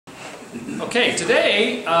Okay,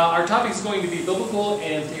 today our topic is going to be biblical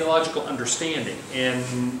and theological understanding, and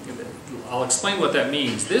I'll explain what that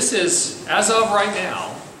means. This is, as of right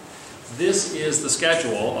now, this is the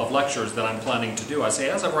schedule of lectures that I'm planning to do. I say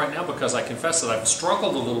as of right now because I confess that I've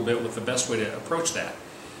struggled a little bit with the best way to approach that,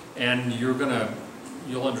 and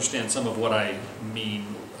you'll understand some of what I mean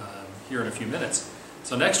here in a few minutes.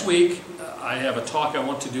 So next week I have a talk I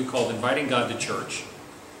want to do called Inviting God to Church.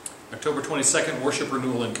 October 22nd, Worship,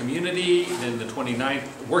 Renewal, and Community. Then the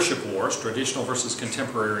 29th, Worship Wars, Traditional versus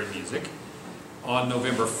Contemporary Music. On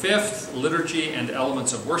November 5th, Liturgy and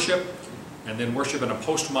Elements of Worship. And then Worship in a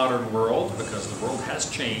Postmodern World, because the world has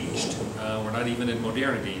changed. We're not even in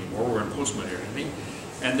modernity anymore, we're in postmodernity.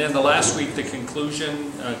 And then the last week, the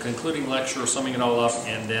concluding lecture, summing it all up,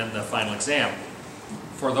 and then the final exam.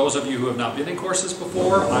 For those of you who have not been in courses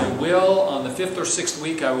before, I will, on the 5th or 6th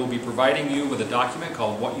week, I will be providing you with a document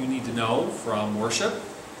called What You Need to Know from Worship,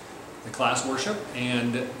 the class Worship,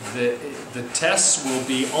 and the tests will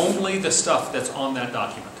be only the stuff that's on that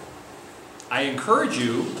document. I encourage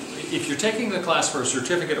you, if you're taking the class for a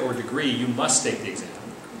certificate or degree, you must take the exam.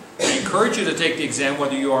 I encourage you to take the exam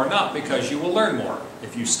whether you are or not, because you will learn more.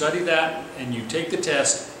 If you study that and you take the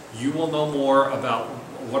test, you will know more about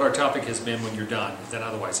what our topic has been when you're done than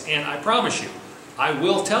otherwise. And I promise you, I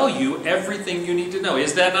will tell you everything you need to know.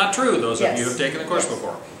 Is that not true, those of you who have taken the course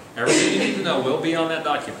before? Everything you need to know will be on that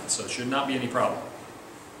document, so it should not be any problem.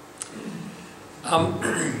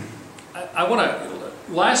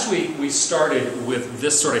 Last week we started with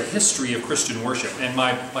this sort of history of Christian worship, and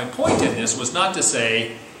my point in this was not to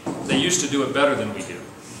say they used to do it better than we do.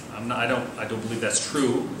 I don't believe that's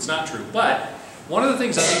true. It's not true. But one of the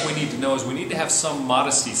things I think we need to know is we need to have some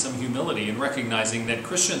modesty, some humility in recognizing that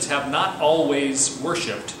Christians have not always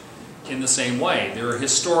worshipped in the same way. There are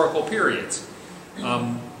historical periods.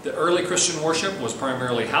 The early Christian worship was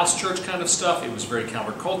primarily house church kind of stuff. It was very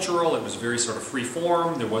countercultural. It was very sort of free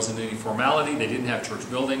form. There wasn't any formality. They didn't have church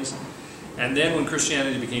buildings. And then when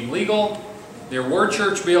Christianity became legal, there were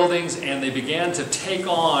church buildings, and they began to take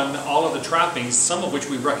on all of the trappings, some of which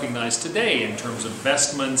we recognize today in terms of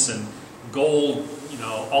vestments and gold,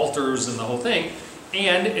 altars and the whole thing.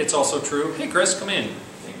 And it's also true. Hey, Chris, come in.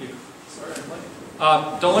 Thank you. Sorry, I'm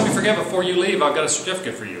late. Don't let me forget, before you leave, I've got a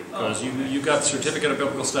certificate for you, because you got the Certificate of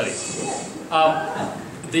Biblical Studies.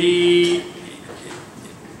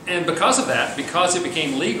 And because of that, because it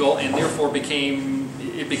became legal and therefore became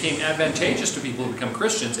advantageous to people to become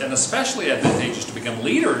Christians, and especially advantageous to become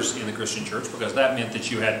leaders in the Christian church, because that meant that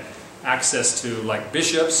you had access to, like,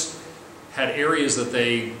 bishops had areas that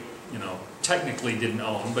they technically didn't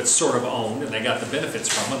own, but sort of owned, and they got the benefits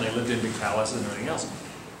from them. They lived in big palaces and everything else.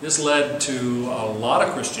 This led to a lot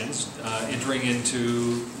of Christians entering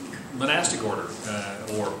into monastic order,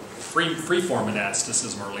 or free-form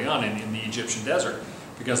monasticism early on in the Egyptian desert,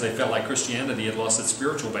 because they felt like Christianity had lost its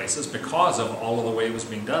spiritual basis because of all of the way it was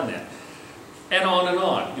being done then. And on and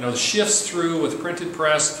on. The shifts through with printed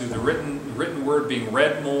press, through the written word being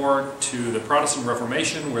read more, to the Protestant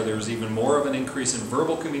Reformation, where there was even more of an increase in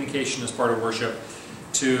verbal communication as part of worship,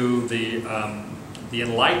 to the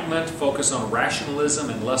Enlightenment, focus on rationalism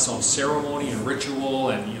and less on ceremony and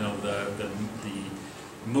ritual and the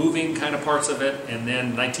moving kind of parts of it. And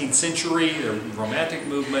then 19th century, the Romantic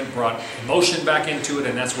movement brought emotion back into it,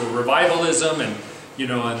 and that's where revivalism and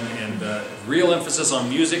real emphasis on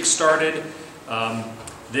music started.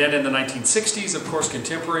 Then in the 1960s, of course,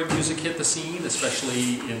 contemporary music hit the scene,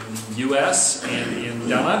 especially in the U.S. and in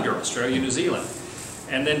down under, Australia, New Zealand.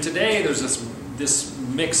 And then today there's this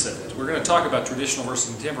mix of it. We're going to talk about traditional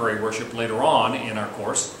versus contemporary worship later on in our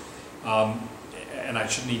course. And I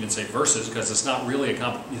shouldn't even say versus, because it's not really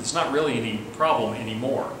any problem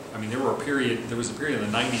anymore. I mean, there was a period in the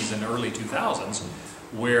 90s and early 2000s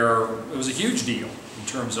where it was a huge deal in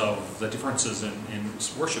terms of the differences in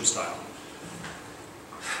worship style.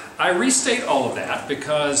 I restate all of that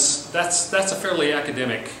because that's a fairly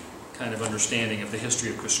academic kind of understanding of the history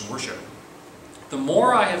of Christian worship. The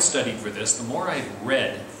more I have studied for this, the more I have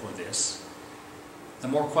read for this, the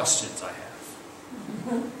more questions I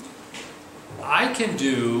have. I could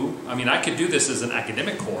do this as an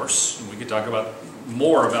academic course, and we could talk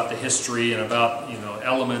more about the history and about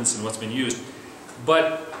elements and what's been used,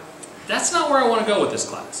 but that's not where I want to go with this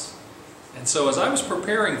class. And so as I was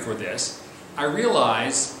preparing for this, I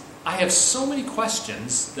realized I have so many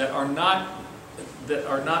questions that are not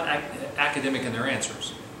academic in their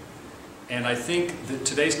answers. And I think that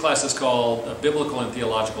today's class is called Biblical and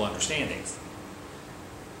Theological Understandings.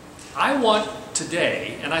 I want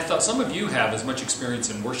today, and I thought some of you have as much experience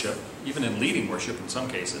in worship, even in leading worship in some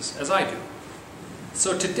cases, as I do.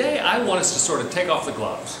 So today I want us to sort of take off the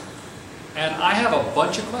gloves And I have a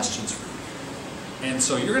bunch of questions for you. And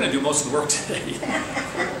so you're going to do most of the work today.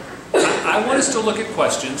 I want us to look at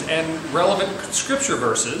questions and relevant scripture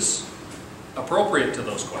verses appropriate to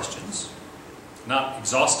those questions. Not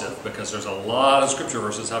exhaustive, because there's a lot of scripture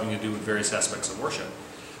verses having to do with various aspects of worship.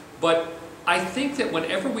 But I think that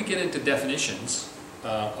whenever we get into definitions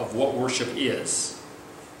of what worship is,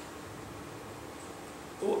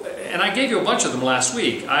 and I gave you a bunch of them last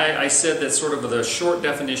week. I said that sort of the short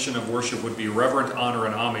definition of worship would be reverent honor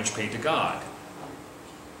and homage paid to God.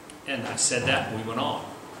 And I said that and we went on.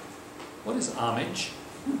 What is homage?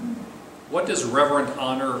 What does reverent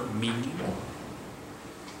honor mean?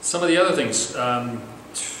 Some of the other things.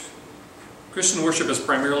 Christian worship is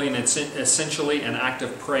primarily and essentially an act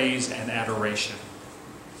of praise and adoration.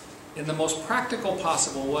 In the most practical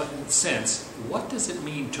possible sense, what does it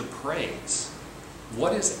mean to praise?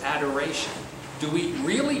 What is adoration? Do we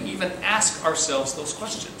really even ask ourselves those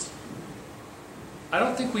questions? I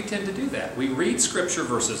don't think we tend to do that. We read scripture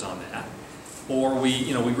verses on that, or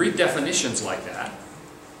we read definitions like that,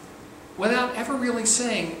 without ever really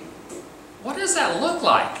saying, what does that look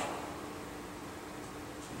like?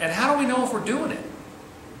 And how do we know if we're doing it?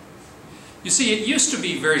 You see, it used to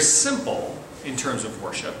be very simple in terms of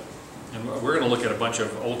worship, and we're going to look at a bunch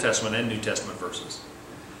of Old Testament and New Testament verses.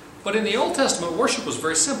 But in the Old Testament, worship was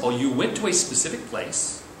very simple. You went to a specific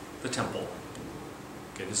place, the temple.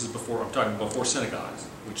 Okay, this is before, I'm talking before synagogues,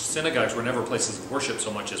 which synagogues were never places of worship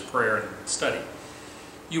so much as prayer and study.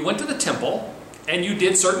 You went to the temple and you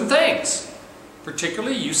did certain things.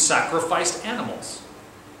 Particularly, you sacrificed animals.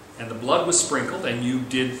 And the blood was sprinkled, and you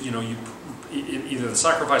did, either the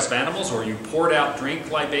sacrifice of animals, or you poured out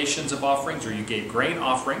drink libations of offerings, or you gave grain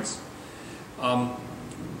offerings.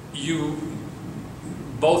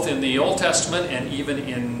 Both in the Old Testament and even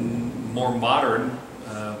in more modern,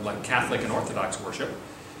 like Catholic and Orthodox worship,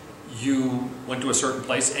 you went to a certain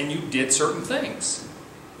place and you did certain things.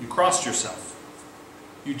 You crossed yourself.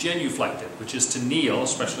 You genuflected, which is to kneel,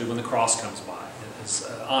 especially when the cross comes by, as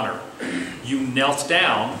honor. You knelt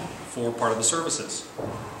down for part of the services.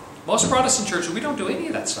 Most Protestant churches, we don't do any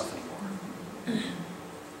of that stuff anymore.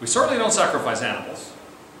 We certainly don't sacrifice animals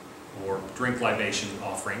or drink libation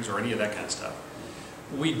offerings or any of that kind of stuff.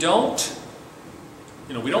 We don't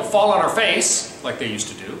fall on our face like they used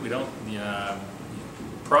to do. We don't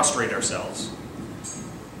prostrate ourselves.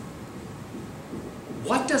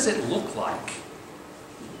 What does it look like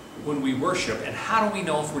when we worship, and how do we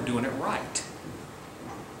know if we're doing it right?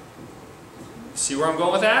 See where I'm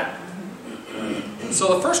going with that?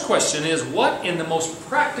 So the first question is, what in the most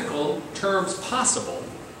practical terms possible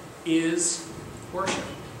is worship?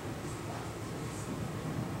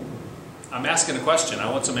 I'm asking a question. I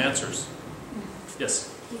want some answers.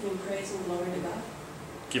 Yes? Giving praise and glory to God.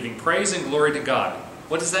 Giving praise and glory to God.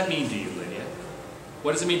 What does that mean to you, Lydia?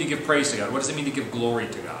 What does it mean to give praise to God? What does it mean to give glory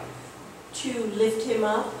to God? To lift Him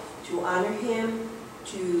up, to honor Him,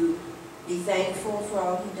 to be thankful for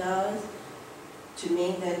all He does. To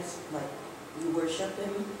me, that's like you worship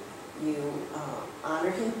Him, you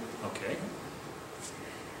honor Him. Okay.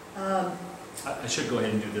 I should go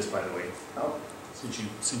ahead and do this, by the way. Oh.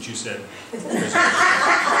 Since you said praise and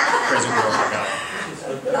glory God.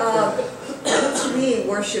 To me,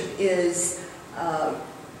 worship is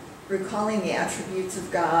recalling the attributes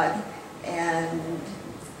of God, and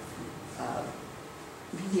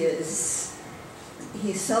He's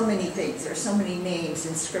so many things. There are so many names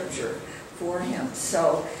in Scripture for Him.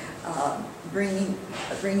 So bringing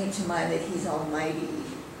to mind that He's Almighty,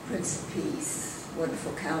 Prince of Peace,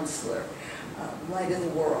 Wonderful Counselor, Light of the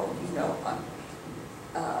World,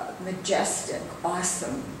 majestic,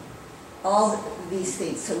 awesome, all these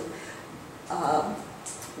things. So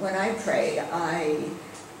when I pray, I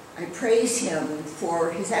praise Him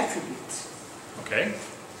for His attributes. Okay.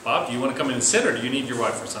 Bob, do you want to come in and sit, or do you need your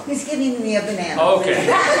wife for something? He's giving me a banana. Okay.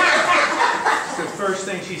 It's the first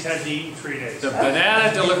thing she's had to eat in 3 days. The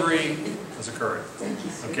banana delivery has occurred. Thank you,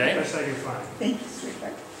 sweetheart. Okay. Best I can find. Thank you,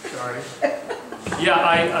 sweetheart. Sorry.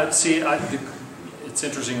 Yeah, it's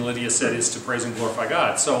interesting, Lydia said, is to praise and glorify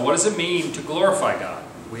God. So what does it mean to glorify God?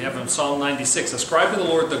 We have in Psalm 96, ascribe to the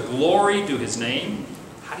Lord the glory due His name.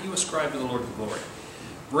 How do you ascribe to the Lord the glory?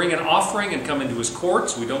 Bring an offering and come into His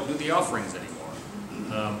courts. We don't do the offerings anymore.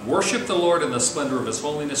 Worship the Lord in the splendor of His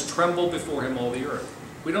holiness. Tremble before Him, all the earth.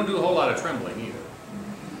 We don't do a whole lot of trembling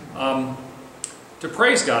either. To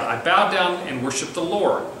praise God, I bow down and worship the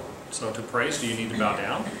Lord. So to praise, do you need to bow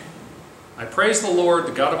down? I praise the Lord,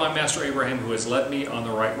 the God of my master Abraham, who has led me on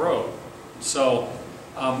the right road. So,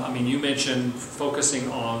 you mentioned focusing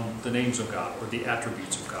on the names of God or the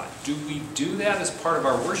attributes of God. Do we do that as part of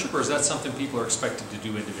our worship, or is that something people are expected to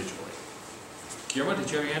do individually? Guillermo,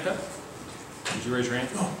 did you have your hand up? Did you raise your hand?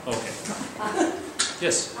 No. Okay.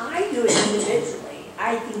 Yes. I do it individually.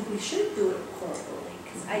 I think we should do it corporately,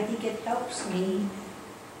 because I think it helps me.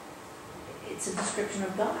 It's a description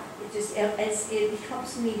of God. It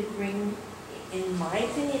helps me to bring, in my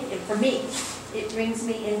opinion, for me, it brings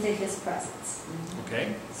me into His presence.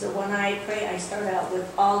 Okay. So when I pray, I start out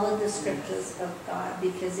with all of the scriptures of God,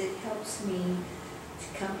 because it helps me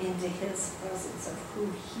to come into His presence of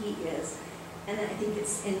who He is. And I think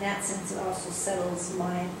it's, in that sense, it also settles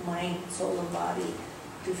my mind, soul, and body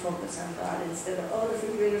to focus on God instead of, oh, the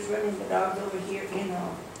refrigerator's running, the dog's over here,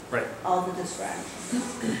 Right. all the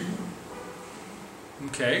distractions.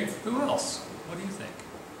 Okay. Who else? What do you think?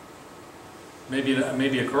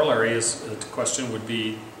 Maybe a corollary is the question would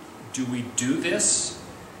be, do we do this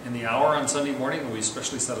in the hour on Sunday morning that we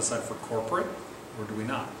especially set aside for corporate, or do we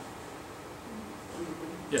not?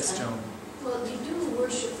 Yes, Joan. Well, you do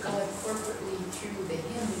worship God corporately through the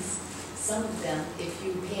hymns, some of them, if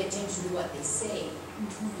you pay attention to what they say.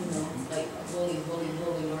 You know, like, holy, holy,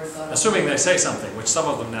 holy Lord God. Assuming they say something, which some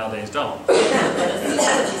of them nowadays don't. But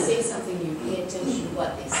if they say something, you pay attention to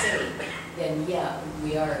what they say, then yeah,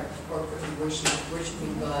 we are corporately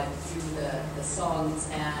worshiping God through the songs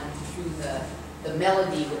and through the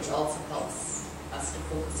melody, which also helps us to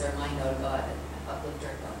focus our mind on God and uplift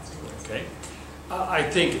our thoughts towards Him. Okay. I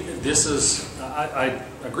think this is, I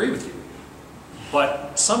agree with you.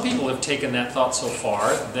 But some people have taken that thought so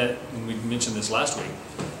far that, and we mentioned this last week,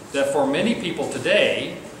 that for many people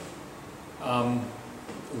today,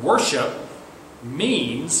 worship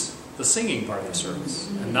means the singing part of the service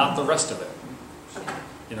and not the rest of it.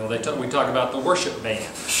 You know, we talk about the worship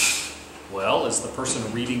band. Well, is the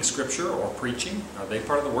person reading scripture or preaching, are they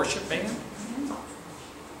part of the worship band?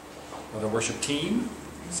 Or the worship team,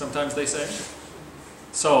 sometimes they say?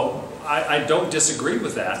 So, I don't disagree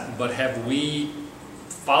with that, but have we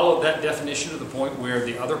followed that definition to the point where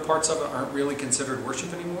the other parts of it aren't really considered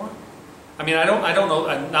worship anymore? I mean, I don't know,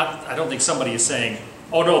 I don't think somebody is saying,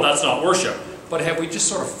 oh no, that's not worship. But have we just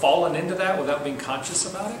sort of fallen into that without being conscious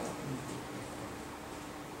about it?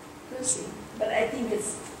 But I think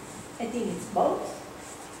it's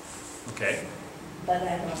both. Okay. But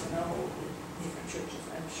I don't know, different churches,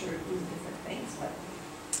 I'm sure, do different things, but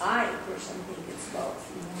I personally think it's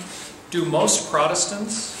both, you know. Do most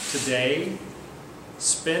Protestants today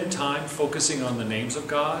spend time focusing on the names of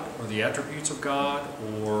God or the attributes of God,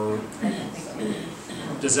 or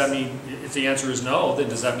does that mean, if the answer is no, then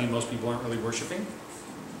does that mean most people aren't really worshiping?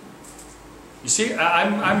 You see,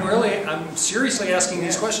 I'm seriously asking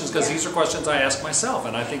these questions because these are questions I ask myself,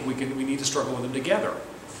 and I think we need to struggle with them together.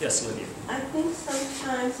 Yes, Lydia. I think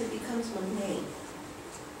sometimes it becomes mundane.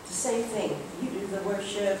 The same thing. You do the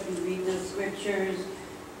worship, you read the scriptures,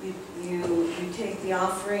 you take the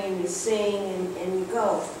offering, you sing, and you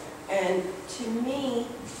go. And to me,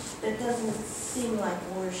 that doesn't seem like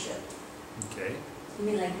worship. Okay. You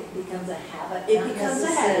mean like it becomes a habit? It becomes a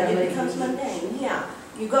habit. It becomes mundane. Yeah.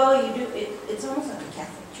 You go, you do it. It's almost like a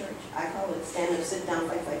Catholic church. I call it stand up, sit down,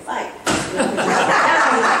 fight.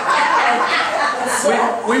 You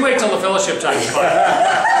know, we wait till the fellowship time is fine.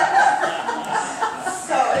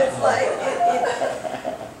 So it's like,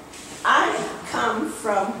 I come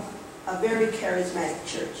from a very charismatic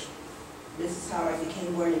church. This is how I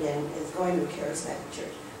became born again, is going to a charismatic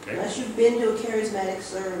church. Okay. Unless you've been to a charismatic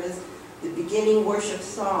service, the beginning worship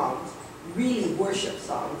songs, really worship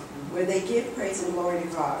songs, where they give praise and glory to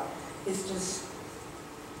God, it's just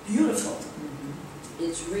beautiful.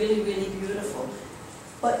 It's really, really beautiful.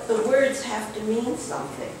 But the words have to mean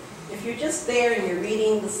something. If you're just there and you're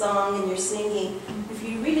reading the song and you're singing, if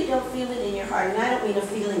you really don't feel it in your heart, and I don't mean a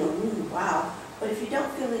feeling of, ooh, wow, but if you don't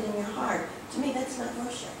feel it in your heart, to me that's not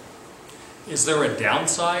worship. Is there a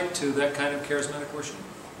downside to that kind of charismatic worship?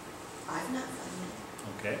 I've not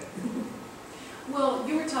found it. Okay. Well,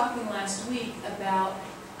 you were talking last week about,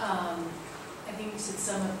 I think you said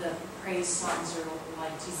some of the praise songs are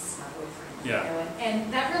like Jesus, my boyfriend. Yeah. You know,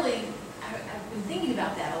 and that really, I've been thinking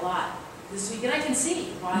about that a lot this week, and I can see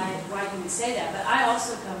why you would say that. But I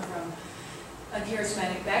also come from a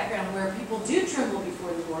charismatic background where people do tremble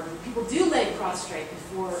before the Lord, and people do lay prostrate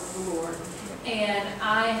before the Lord. And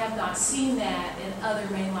I have not seen that in other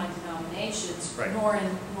mainline denominations, Right. nor in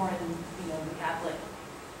the Catholic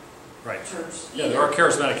church. Yeah, there are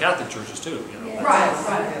charismatic Catholic churches too. You know. Yeah.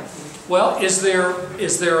 Right. Well, is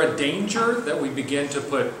there a danger that we begin to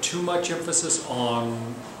put too much emphasis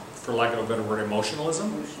on, for lack of a better word,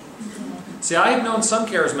 emotionalism? See, I have known some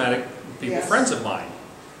charismatic people, Yes. friends of mine,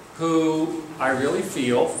 who I really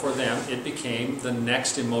feel for them it became the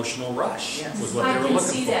next emotional rush, Yes. was what I they were can looking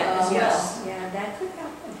see for. that as well. Yeah, that could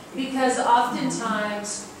happen. Because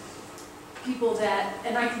oftentimes, people that,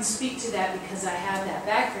 and I can speak to that because I have that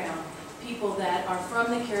background, people that are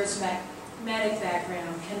from the charismatic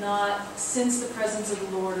background cannot sense the presence of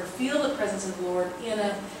the Lord or feel the presence of the Lord in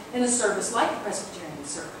a service like a Presbyterian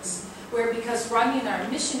service. Where because Rodney and I are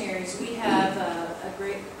missionaries, we have a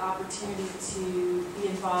great opportunity to be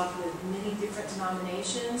involved with many different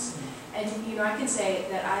denominations. And I can say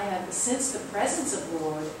that I have sensed the presence of the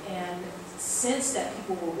Lord and sensed that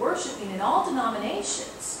people were worshiping in all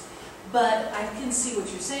denominations. But I can see what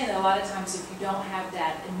you're saying, that a lot of times if you don't have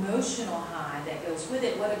that emotional high that goes with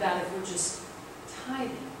it, what about if we're just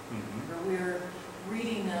tithing? Or we're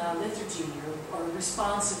reading a liturgy or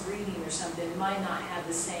responsive reading or something, it might not have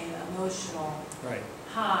the same emotional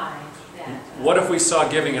high that... What if we saw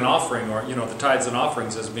giving an offering, or the tithes and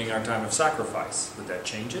offerings as being our time of sacrifice? Would that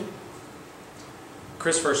change it?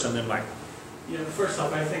 Chris first and then Mike. Yeah, first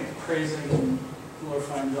off, I think praising and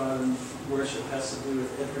glorifying God and worship has to do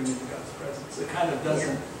with entering into God's presence. It kind of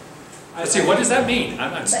doesn't... Let's see, what does that mean?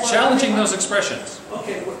 I'm challenging those expressions.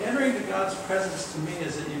 Okay, well, entering into God's presence to me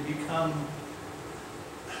is that you become...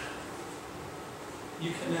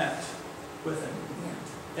 You connect with Him.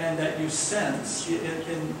 And that you sense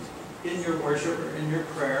in your worship or in your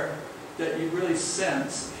prayer that you really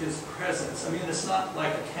sense His presence. I mean, it's not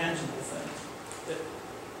like a tangible thing.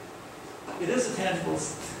 It is a tangible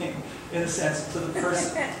thing in a sense to the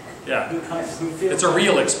person who feels. It's a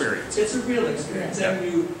real experience. It's a real experience, and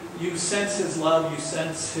you sense His love, you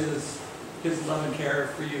sense His love and care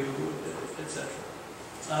for you, etc.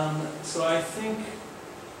 So I think,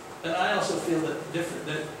 and I also feel that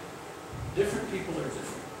different people are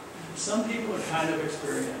different. Some people are kind of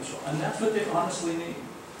experiential, and that's what they honestly need.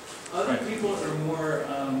 Other people are more,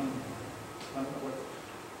 I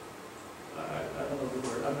don't know the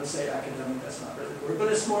word. I'm going to say academic. That's not really the word, but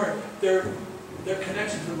it's more their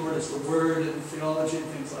connection to the Lord is the Word and theology and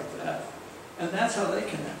things like that, and that's how they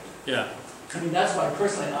connect. Yeah. I mean, that's why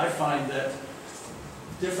personally I find that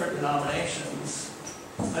different denominations.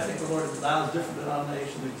 I think the Lord allows different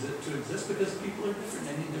denominations to exist because people are different.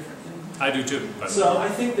 They need different things. I do too. So I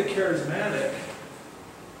think the charismatic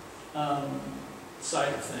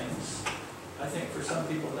side of things, I think for some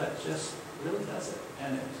people that just really does it,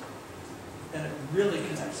 and it really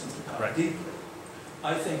connects them to God deeply.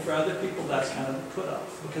 I think for other people that's kind of put up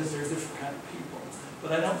because they're different kind of people.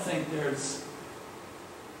 But I don't think there's,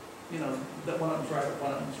 that one of them's right or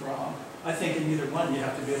one of them's wrong. I think in either one you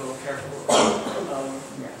have to be a little careful.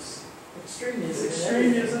 Yes. Extremism.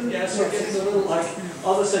 Extremism, yes. So it gets a little like,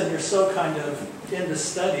 all of a sudden you're so kind of into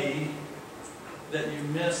study that you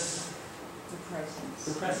miss the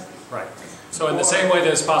presence. Right. So in the same way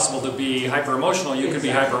that it's possible to be hyper-emotional, you could be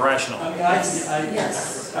hyper-rational. I mean, I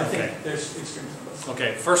think there's extremism.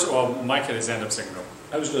 Okay, first of all, Mike had his hand up signal.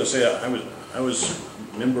 I was going to say, I was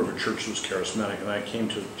a member of a church that was charismatic, and I came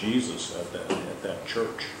to Jesus at that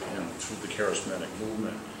church and through the charismatic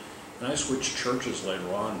movement. And I switched churches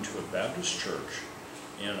later on to a Baptist church,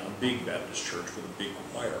 and a big Baptist church with a big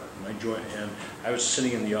choir. And I was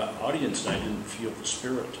sitting in the audience, and I didn't feel the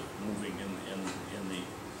Spirit moving in the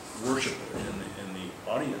worship in the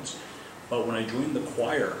audience. But when I joined the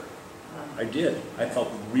choir, I did. I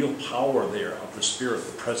felt real power there of the Spirit,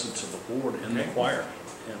 the presence of the Lord in the choir.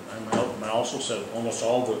 And I also said almost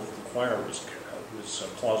all the choir was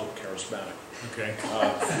closet charismatic. Okay.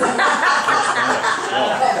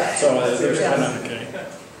 So there's kind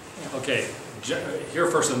of okay. Here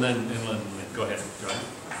first, and then go ahead.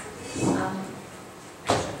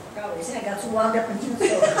 Probably I got so wound up into the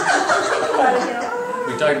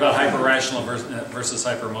We talked about hyper-rational versus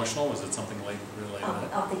hyper-emotional. Was it something related to that?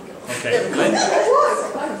 I'll think of it. Okay.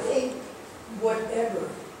 I think whatever,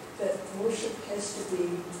 that worship has to be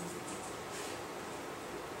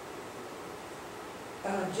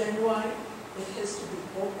genuine, it has to be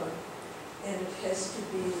open, and it has to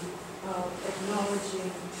be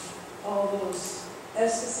acknowledging all those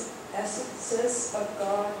essences of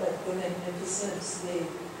God, like the magnificence, the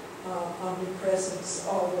omnipresence,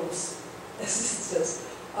 all those essences,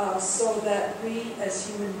 so that we as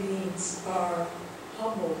human beings are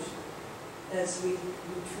humbled as we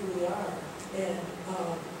truly are, and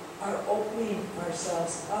are opening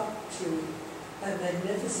ourselves up to a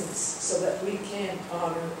magnificence so that we can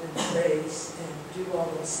honor and praise and do all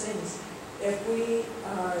those things. If we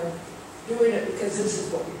are doing it because this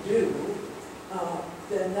is what we do,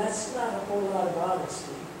 then that's not a whole lot of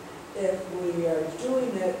honesty. If we are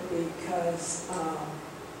doing it because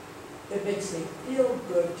it makes me feel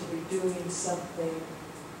good to be doing something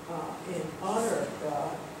in honor of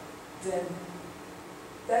God, then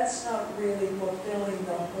that's not really fulfilling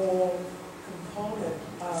the whole component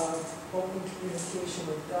of communication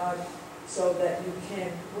with God so that you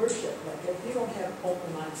can worship. Like if you don't have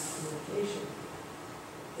open lines of communication,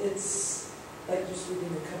 it's like just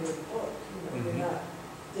reading a covered book. You're not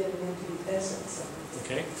getting into the essence of it.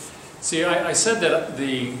 Okay. See, I said that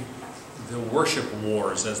the worship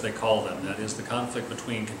wars, as they call them, that is the conflict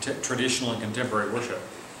between traditional and contemporary worship,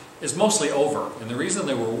 is mostly over. And the reason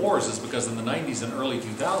they were wars is because in the 90s and early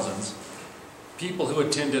 2000s, people who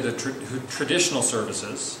attended traditional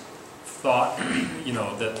services thought,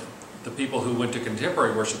 that the people who went to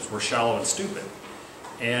contemporary worships were shallow and stupid.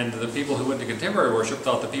 And the people who went to contemporary worship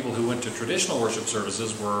thought the people who went to traditional worship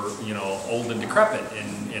services were, old and decrepit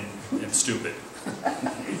and stupid.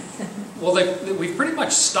 Well, we've pretty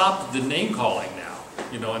much stopped the name calling now,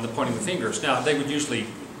 and the pointing the fingers. Now, they would usually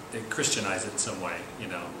Christianize it in some way,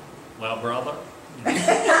 well, brother.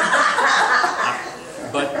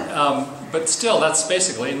 But still, that's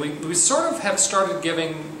basically, and we sort of have started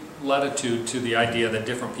giving latitude to the idea that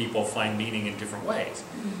different people find meaning in different ways.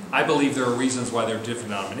 I believe there are reasons why there are different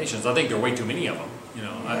denominations. I think there are way too many of them.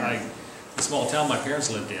 The small town my parents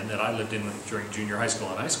lived in, that I lived in during junior high school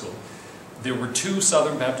and high school, there were two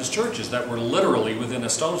Southern Baptist churches that were literally within a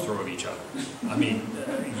stone's throw of each other. I mean,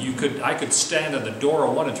 I could stand at the door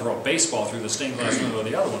of one and throw a baseball through the stained glass window of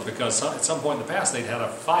the other one, because at some point in the past they'd had a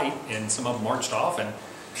fight and some of them marched off and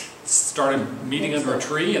started meeting under a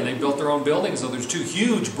tree, and they built their own buildings. So there's two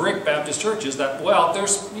huge brick Baptist churches that, well,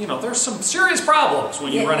 there's some serious problems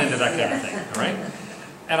when you run into that kind of thing, all right?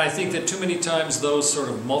 And I think that too many times those sort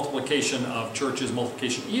of multiplication of churches,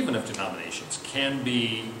 multiplication even of denominations, can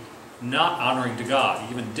be not honoring to God,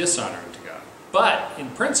 even dishonoring to God. But in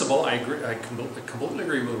principle, I completely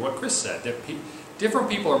agree with what Chris said, that different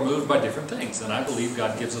people are moved by different things, and I believe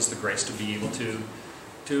God gives us the grace to be able to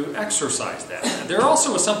exercise that. And there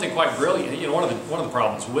also is something quite brilliant. One of the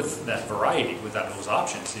problems with that variety, with those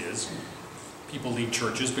options, is people leave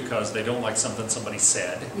churches because they don't like something somebody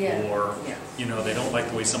said, or they don't like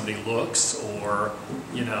the way somebody looks, or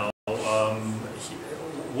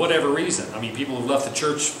whatever reason. I mean, people have left the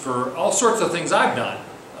church for all sorts of things I've done.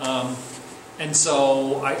 And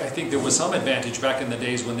so I think there was some advantage back in the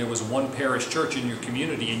days when there was one parish church in your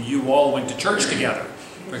community and you all went to church together,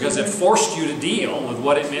 because it forced you to deal with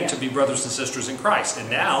what it meant to be brothers and sisters in Christ. And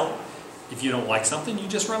now, if you don't like something, you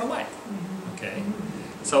just run away. Okay?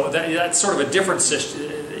 So that's sort of a different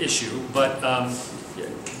issue, but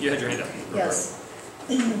you had your hand up. Yes.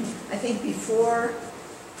 I think before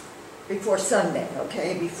Sunday,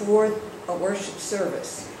 okay, before a worship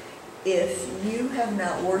service, if you have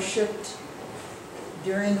not worshiped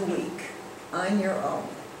during the week on your own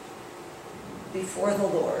before the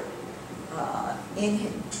Lord,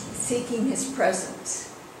 seeking His presence,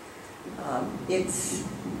 it's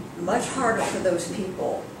much harder for those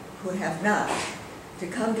people who have not to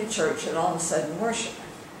come to church and all of a sudden worship,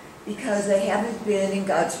 because they haven't been in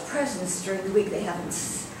God's presence during the week. They haven't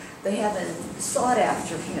sought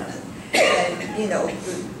after Him.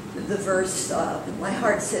 And the verse, my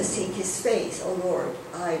heart says, seek His face. Oh Lord,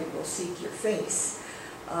 I will seek your face.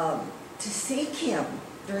 To seek Him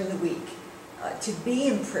during the week, to be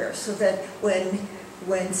in prayer, so that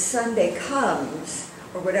when Sunday comes,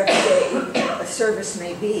 or whatever day a service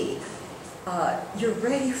may be, you're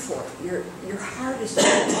ready for it. Your heart is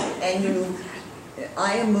ready, and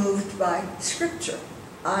I am moved by Scripture.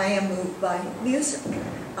 I am moved by music.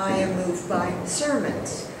 I am moved by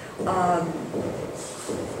sermons.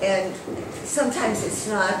 And sometimes it's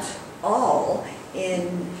not all in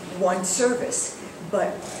one service,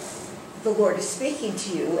 but the Lord is speaking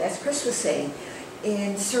to you, as Chris was saying,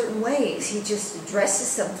 in certain ways. He just addresses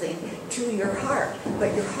something to your heart,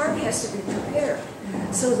 but your heart has to be prepared.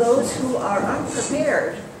 So those who are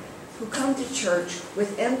unprepared, who come to church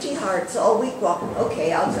with empty hearts all week long,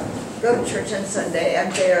 okay, I'll go to church on Sunday,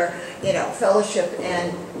 I'm there, fellowship,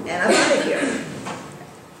 and I'm out of here.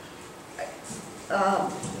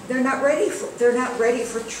 They're not ready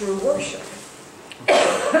for true worship.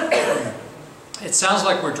 It sounds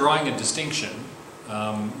like we're drawing a distinction,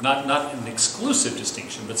 not an exclusive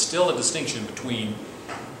distinction, but still a distinction between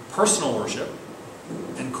personal worship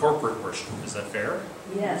and corporate worship. Is that fair?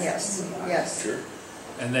 Yes. Sure.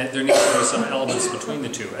 And that there needs to be some elements between the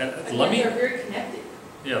two. And they're very connected.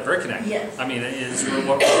 Yeah, very connected. Yes. I mean, it's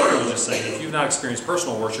what Roberta was just saying. If you've not experienced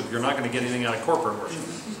personal worship, you're not going to get anything out of corporate worship,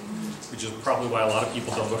 which is probably why a lot of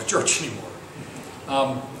people don't go to church anymore.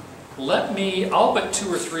 All but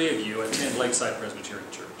 2 or 3 of you attend Lakeside Presbyterian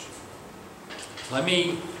Church. Let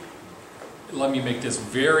me make this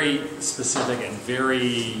very specific and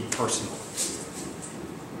very personal.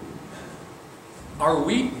 are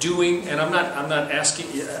we doing, and I'm not asking,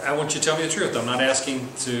 I want you to tell me the truth. I'm not asking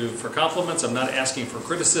for compliments. I'm not asking for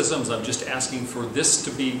criticisms. I'm just asking for this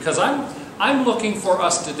to be, because I'm looking for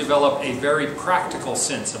us to develop a very practical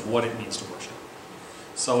sense of what it means to worship.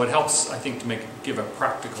 So it helps, I think, to give a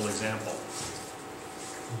practical example.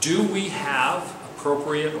 Do we have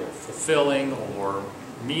appropriate or fulfilling or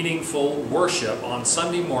meaningful worship on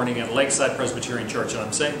Sunday morning at Lakeside Presbyterian Church? And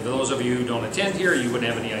I'm saying, for those of you who don't attend here, you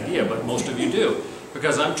wouldn't have any idea, but most of you do.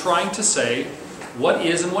 Because I'm trying to say what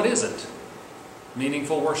is and what isn't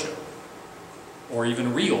meaningful worship, or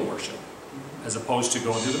even real worship, as opposed to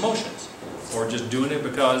going through the motions, or just doing it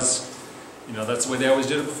because, that's the way they always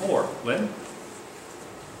did it before. Lynn?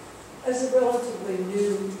 As a relatively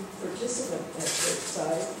new participant at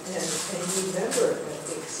Lakeside and a new member at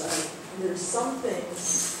Lakeside, there's some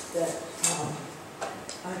things that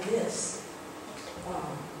I miss.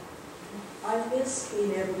 I miss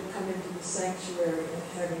being able to come into the sanctuary and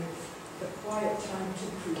having the quiet time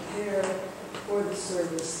to prepare for the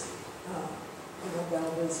service.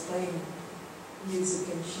 Valva's playing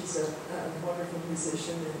music, and she's a wonderful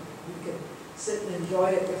musician, and we can sit and enjoy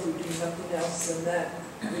it if we do nothing else than that.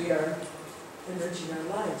 We are enriching our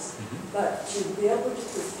lives. But to be able to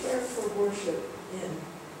prepare for worship in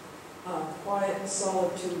quiet and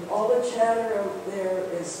solitude, all the chatter out there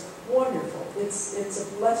is wonderful. It's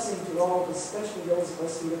a blessing to all of us, especially those of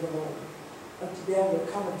us who live alone. To be able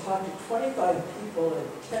to come and talk to 25 people in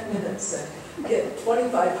 10 minutes and get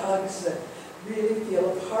 25 hugs and really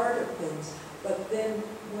feel a part of things. But then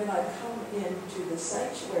when I come into the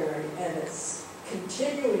sanctuary and it's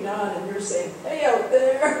continuing on and you're saying, hey out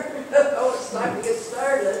there, oh, it's time to get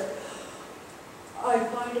started, I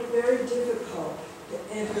find it very difficult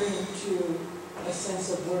to enter into a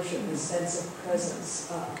sense of worship, a sense of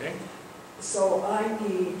presence. Okay. So I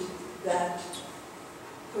need that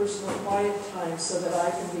personal quiet time so that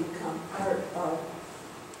I can become part of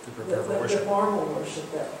the formal worship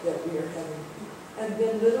that we are having. And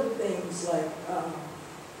then little things like,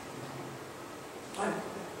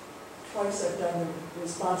 twice I've done the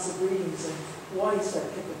responsive readings, and twice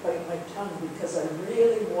I've had to bite my tongue because I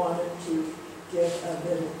really wanted to give a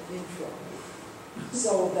little intro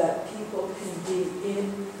so that people can be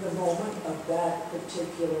in the moment of that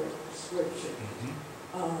particular scripture.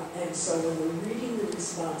 And so when we're reading the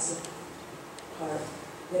responsive part,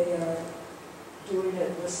 they are doing it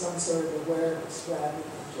with some sort of awareness rather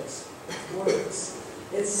than just words.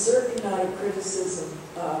 It's certainly not a criticism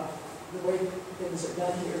of the way things are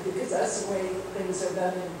done here, because that's the way things are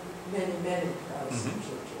done in many, many Protestant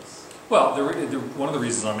churches. Well, one of the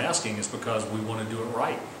reasons I'm asking is because we want to do it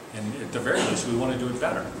right, and at the very least, we want to do it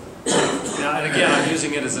better. Now, and again, I'm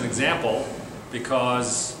using it as an example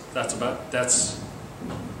because that's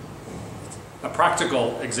a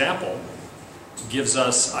practical example. Gives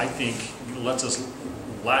us, I think, lets us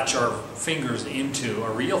latch our fingers into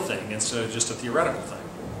a real thing instead of just a theoretical thing.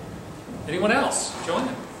 Anyone else?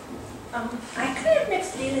 Joanne? I kind of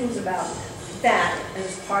mixed feelings about that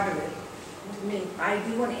as part of it. I mean, I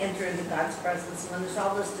do want to enter into God's presence when there's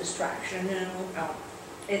all this distraction and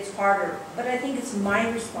it's harder. But I think it's my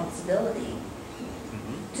responsibility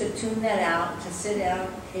to tune that out, to sit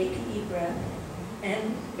down, take a deep breath,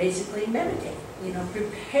 and basically meditate.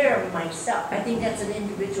 Prepare myself. I think that's an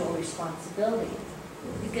individual responsibility.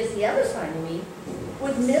 Because the other side of me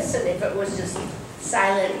would miss it if it was just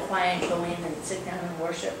silent, quiet, go in and sit down and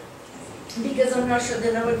worship. Because I'm not sure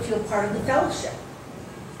that I would feel part of the fellowship.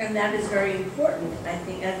 And that is very important, I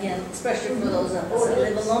think, again, especially for those of us that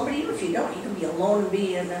live alone. But even if you don't, you can be alone and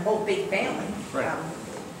be in a whole big family. Right.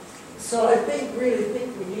 So I really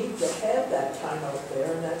think we need to have that time out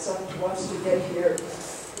there, and that's up to us to get here,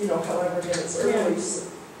 however minutes early,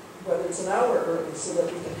 whether it's an hour early, so that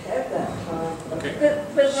we can have that time. Okay.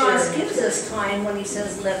 But Ross gives us time when he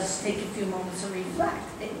says, let us take a few moments to reflect.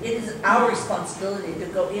 It is our responsibility to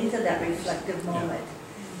go into that reflective moment.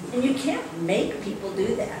 And you can't make people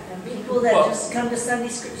do that. And people that just come to Sunday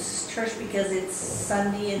church because it's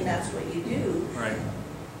Sunday and that's what you do, right?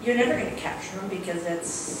 You're never going to capture them because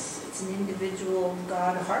it's an individual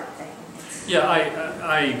God heart thing.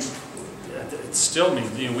 Yeah, it still means,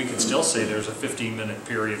 we can still say there's a 15-minute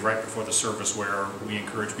period right before the service where we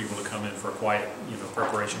encourage people to come in for a quiet,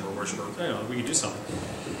 preparation for worship. We can do something.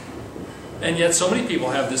 And yet so many people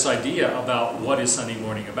have this idea about what is Sunday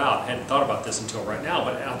morning about. I hadn't thought about this until right now,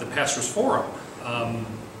 but at the Pastor's Forum,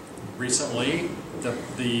 recently,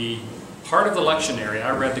 the part of the lectionary,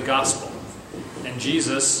 I read the Gospel. And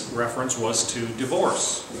Jesus' reference was to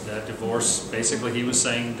divorce. That divorce, basically he was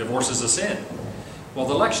saying divorce is a sin. Well,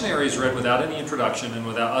 the lectionary is read without any introduction and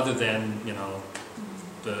without other than,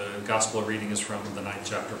 the gospel reading is from the 9th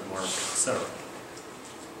chapter of Mark, etc.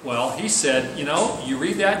 Well, he said, you know, you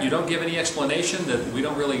read that, you don't give any explanation, that we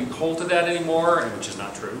don't really hold to that anymore, which is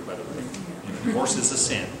not true, by the way. You know, divorce is a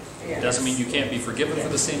sin. It doesn't mean you can't be forgiven for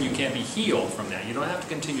the sin, you can't be healed from that. You don't have to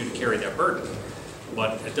continue to carry that burden,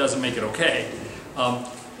 but it doesn't make it okay.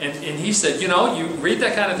 And he said, you know, you read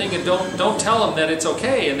that kind of thing and don't tell them that it's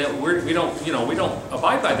okay and that we don't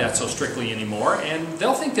abide by that so strictly anymore, and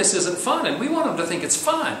they'll think this isn't fun, and we want them to think it's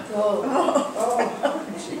fun.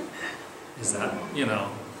 Is that, you know,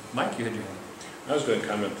 Mike, you had your hand. I was going to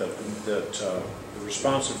comment that the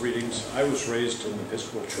responsive readings, I was raised in the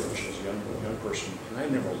Episcopal Church as a young person, and I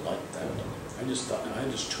never liked that. I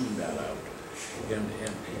just tuned that out.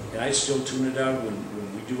 And I still tune it out when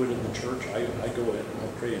we do it in the church. I go ahead and I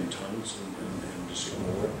pray in tongues and just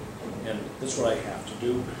ignore it. And that's what I have to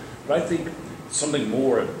do. But I think something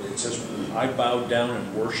more, it says, I bow down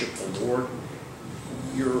and worship the Lord.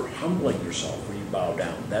 You're humbling yourself when you bow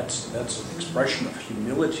down. That's an expression of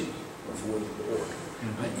humility before the Lord.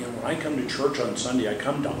 When I come to church on Sunday, I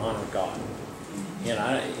come to honor God. And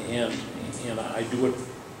I do it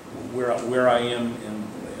where I am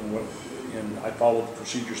and I follow the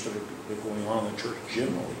procedures that are going on in the church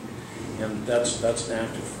generally. And that's an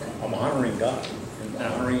act of, I'm honoring God and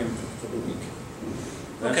honoring Him for the week.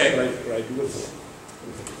 That's what I do it for.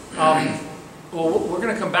 Well, we're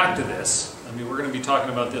going to come back to this. I mean, we're going to be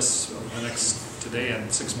talking about this over the next today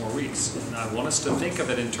and 6 more weeks. And I want us to think of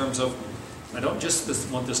it in terms of, I don't just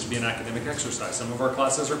want this to be an academic exercise. Some of our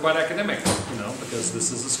classes are quite academic, you know, because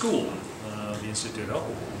this is a school, the Instituto.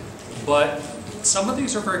 But some of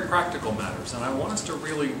these are very practical matters, and I want us to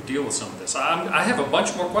really deal with some of this. I have a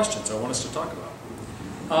bunch more questions I want us to talk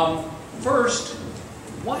about. First,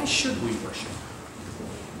 why should we worship?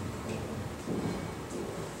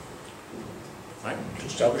 Right? To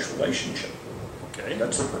establish relationship. Okay.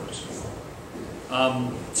 That's the purpose.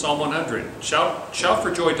 Psalm 100. Shout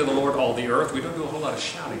for joy to the Lord, all the earth. We don't do a whole lot of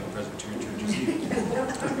shouting in Presbyterian churches either.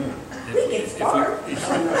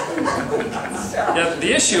 Yeah,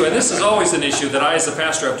 the issue, and this is always an issue that I as a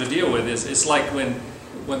pastor have to deal with, is it's like when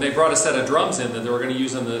they brought a set of drums in that they were going to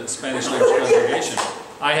use in the Spanish language congregation.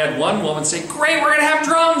 I had one woman say, "Great, we're going to have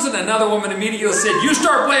drums," and another woman immediately said, "You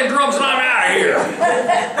start playing drums and I'm out of here."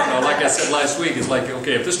 So, like I said last week, it's like,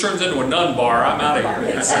 okay, if this turns into a nun bar, I'm out of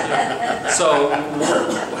here. So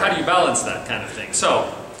how do you balance that kind of thing?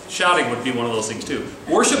 So shouting would be one of those things too.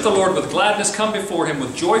 Worship the Lord with gladness, come before Him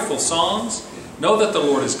with joyful songs. Know that the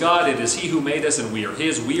Lord is God, it is He who made us, and we are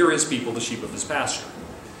His. We are His people, the sheep of His pasture.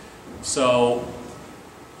 So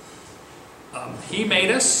He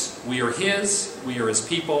made us, we are His, we are His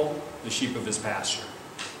people, the sheep of His pasture.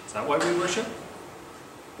 Is that why we worship?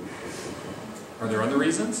 Are there other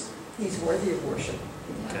reasons? He's worthy of worship.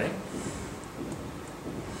 Okay.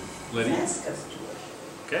 Lydia? Ask us to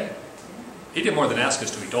worship. Okay. He did more than ask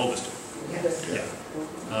us to, He told us to. Yes.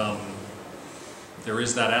 Yeah. There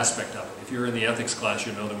is that aspect of it. If you're in the ethics class,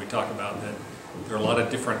 you know that we talk about that there are a lot of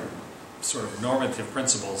different sort of normative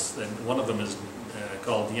principles, and one of them is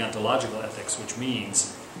called Theological ethics, which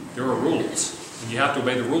means there are rules, and you have to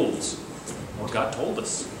obey the rules. Well, God told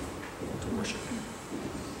us to worship Him.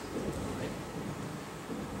 Right?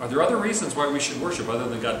 Are there other reasons why we should worship other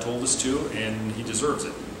than God told us to, and He deserves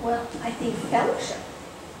it? Well, I think fellowship.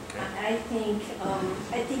 Okay. I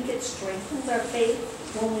think it strengthens our faith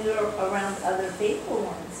when we are around other faithful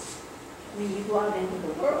ones. I mean, you go out into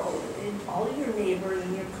the world, and all of your neighbors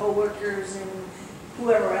and your coworkers and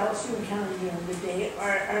whoever else you encounter during the day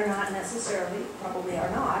are not necessarily, probably are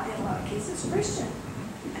not, in a lot of cases, Christian.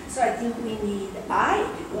 So I think we need, I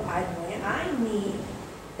need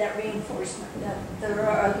that reinforcement that there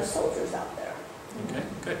are other soldiers out there. Okay,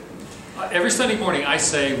 good. Every Sunday morning I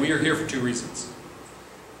say we are here for 2 reasons.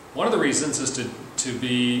 One of the reasons is to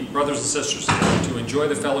be brothers and sisters, to enjoy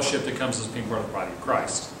the fellowship that comes as being part of the body of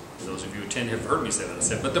Christ. Those of you who attend have heard me say that. I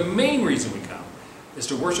said, but the main reason we come is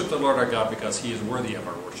to worship the Lord our God because He is worthy of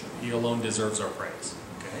our worship. He alone deserves our praise.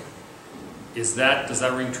 Okay? Does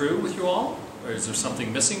that ring true with you all? Or is there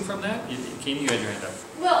something missing from that? Keeney, you had your hand up.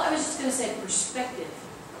 Well, I was just going to say perspective.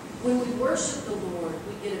 When we worship the Lord,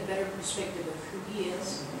 we get a better perspective of who He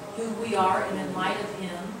is, who we are, and in light of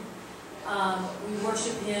Him. We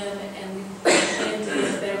worship Him, and we begin to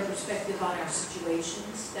get a better perspective on our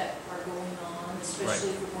situations that are going on,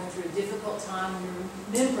 especially if we're going through a difficult time.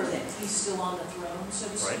 We remember that He's still on the throne, so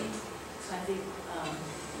to speak. So I think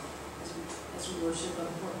as we worship, an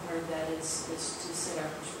important part of that is to set our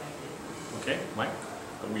perspective. Okay, Mike?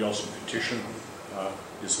 And we also petition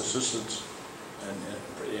His assistance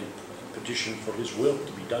and petition for His will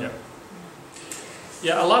to be done. Yep.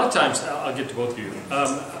 Yeah, a lot of times, I'll get to both of you.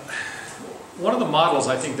 One of the models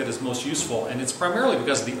I think that is most useful, and it's primarily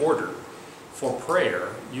because of the order for prayer.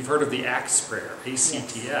 You've heard of the ACTS prayer,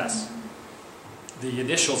 ACTS. Yes. The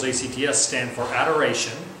initials ACTS stand for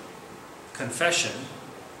adoration, confession,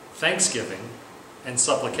 thanksgiving, and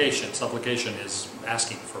supplication. Supplication is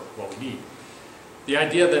asking for what we need. The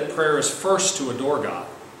idea that prayer is first to adore God,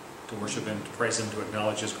 to worship Him, to praise Him, to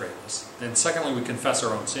acknowledge His greatness. Then secondly, we confess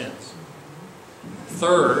our own sins.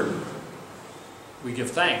 Third, we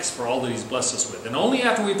give thanks for all that He's blessed us with. And only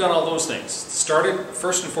after we've done all those things, started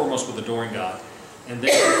first and foremost with adoring God, and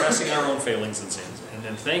then confessing our own failings and sins, and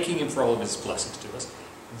then thanking Him for all of His blessings to us,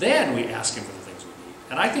 then we ask Him for the things we need.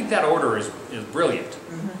 And I think that order is brilliant.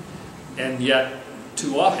 Mm-hmm. And yet,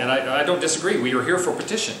 too often, and I don't disagree, we are here for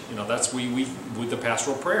petition. You know, that's we with the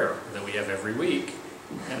pastoral prayer that we have every week.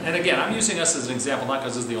 And again, I'm using us as an example, not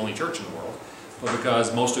because it's the only church in the world, but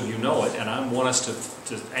because most of you know it, and I want us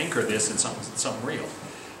to anchor this in something real.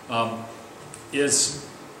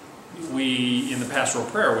 We, in the pastoral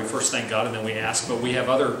prayer, we first thank God and then we ask, but we have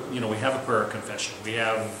other, we have a prayer of confession. We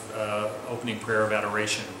have opening prayer of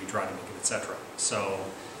adoration, we try to make it, etc. So,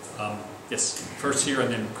 yes, first here and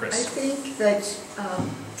then Chris. I think that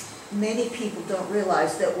many people don't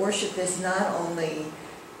realize that worship is not only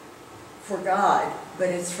for God, but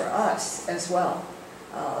it's for us as well.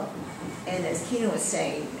 And as Kina was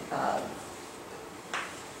saying,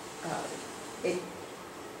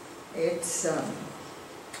 it's our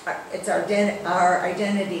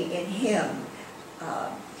identity in Him,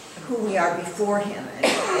 who we are before Him,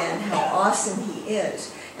 and how awesome He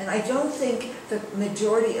is. And I don't think the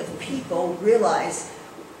majority of people realize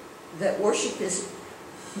that worship it's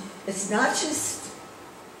not just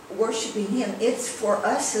worshiping Him, it's for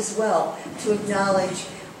us as well to acknowledge,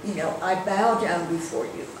 I bow down before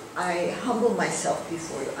you. I humble myself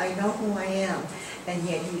before you. I know who I am, and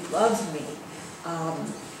yet He loves me.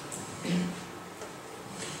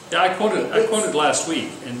 Yeah, I quoted last week,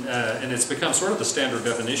 and it's become sort of the standard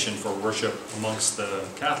definition for worship amongst the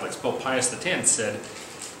Catholics. Pope Pius X said,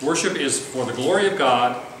 worship is for the glory of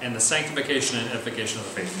God and the sanctification and edification of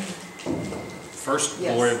the faithful. First,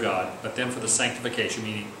 Yes. glory of God, but then for the sanctification,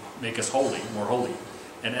 meaning make us holy, more holy.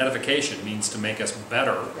 And edification means to make us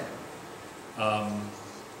better.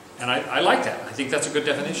 And I like that. I think that's a good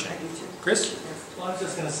definition. Chris? Well, I was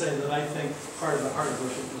just going to say that I think part of the heart of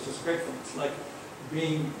worship is just gratefulness, like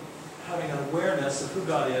having an awareness of who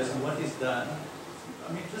God is and what He's done.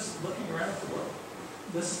 I mean, just looking around at the world.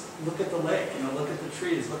 Just look at the lake, look at the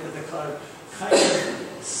trees, look at the cloud. Kind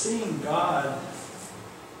of seeing God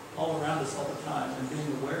all around us all the time and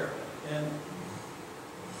being aware of it. And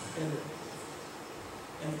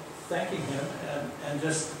thanking Him and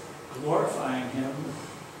just glorifying Him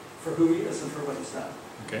for who He is and for what He's done.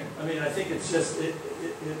 Okay. I mean, I think it's just,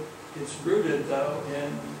 it's rooted, though,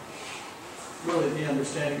 in really the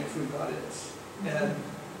understanding of who God is. And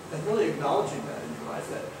really acknowledging that in your life,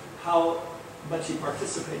 that how much He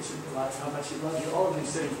participates in your life, how much He loves you, all of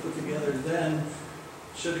these things put together then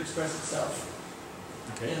should express itself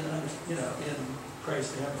in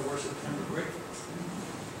praise to Him, to worship Him, to gratefulness.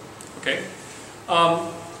 Okay.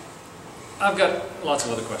 I've got lots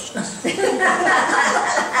of other questions.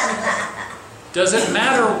 Does it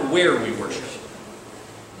matter where we worship?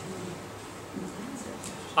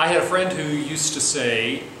 I had a friend who used to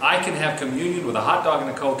say, I can have communion with a hot dog and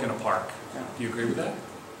a Coke in a park. Do you agree with that?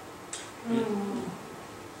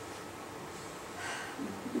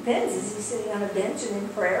 Depends, is he sitting on a bench and in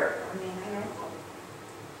prayer? I mean, I don't know.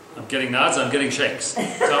 I'm getting nods, I'm getting shakes.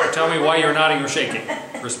 Tell me why you're nodding or shaking,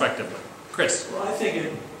 respectively. Chris? Well, I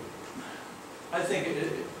think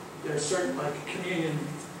there's certain, like communion,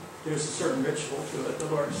 there's a certain ritual to it. The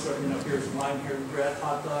Lord sort of, here's wine, here's bread,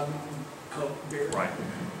 hot dog, Coke, beer. Right.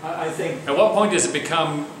 I think. At what point does it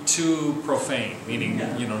become too profane, meaning,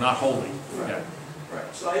 not holy? Right. Yeah.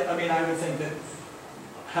 Right. So I would think that,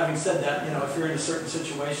 having said that, if you're in a certain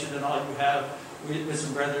situation and all you have with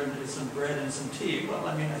some bread and some tea, well,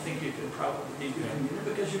 I think you could probably do communion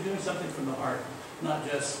because you're doing something from the heart, not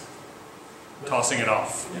just Tossing it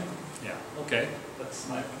off. Yeah. Yeah. Okay. That's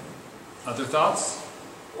my opinion. Other thoughts?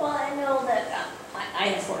 Well, I know that I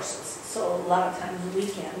have horses, so a lot of times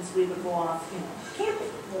weekends we would go off, camping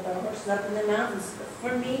with our horses up in the mountains. But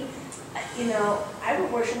for me, I would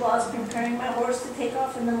worship while I was preparing my horse to take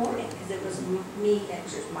off in the morning because it was me, and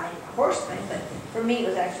just my horse thing, but for me it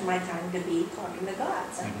was actually my time to be talking to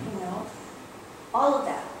God, so, all of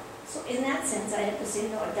that. So in that sense, I have to say,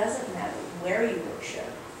 no, it doesn't matter where you worship,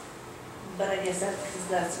 but I guess that's because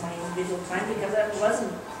that's my individual time because I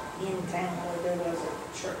wasn't in town where there was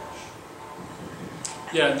a church.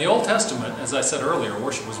 Yeah, in the Old Testament, as I said earlier,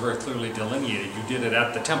 worship was very clearly delineated. You did it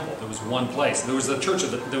at the temple. There was one place. There was the church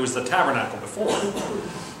there was the tabernacle before.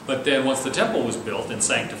 But then once the temple was built and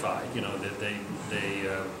sanctified, they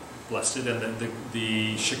blessed it, and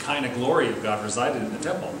the Shekinah glory of God resided in the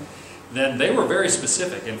temple, then they were very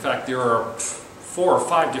specific. In fact, there are 4 or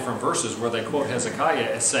 5 different verses where they quote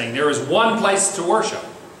Hezekiah as saying, there is one place to worship,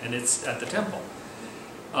 and it's at the temple.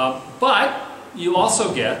 But you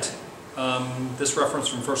also get this reference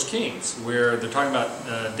from 1 Kings, where they're talking about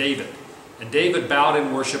David. And David bowed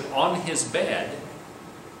in worship on his bed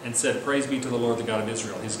and said, praise be to the Lord, the God of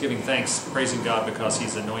Israel. He's giving thanks, praising God because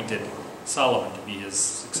he's anointed Solomon to be his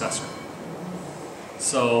successor.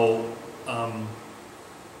 So,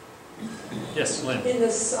 yes, Lynn. In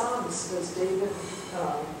the Psalms, does David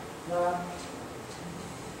not,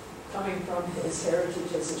 coming from his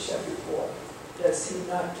heritage as a shepherd boy, does he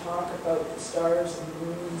not talk about the stars and the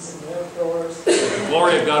moons and the outdoors? The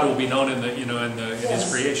glory of God will be known in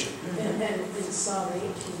his creation. And in Psalm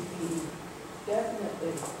 18, he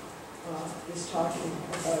definitely is talking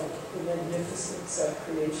about the magnificence of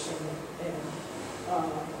creation and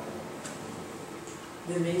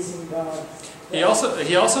the amazing God. He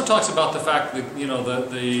also talks about the fact that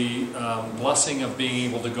the blessing of being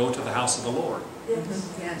able to go to the house of the Lord.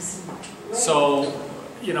 Yes. So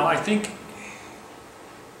I think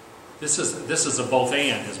this is a both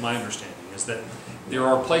and, is my understanding, is that there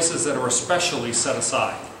are places that are especially set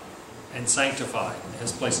aside and sanctified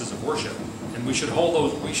as places of worship, and we should hold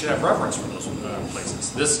those. We should have reverence for those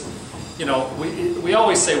places. We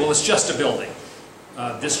always say, well, it's just a building.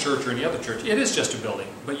 This church or any other church, it is just a building,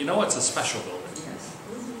 but it's a special building. Yes.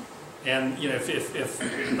 And if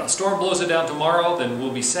a storm blows it down tomorrow, then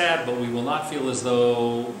we'll be sad, but we will not feel as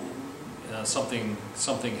though something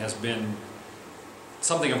of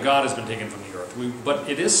God has been taken from the earth. But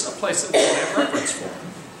it is a place that we can have reverence for,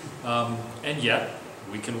 and yet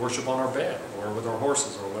we can worship on our bed or with our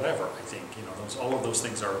horses or whatever. I think all of those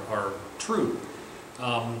things are true.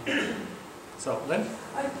 So, Lynn?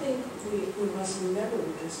 I think we must remember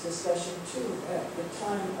this discussion too. At the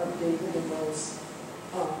time of David and those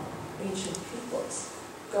ancient peoples,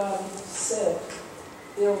 God said,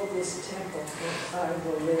 build this temple and I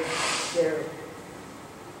will live there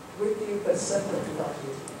with you but separate from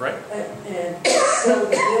you. Right. And so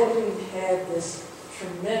the building had this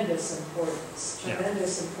tremendous importance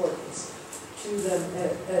to them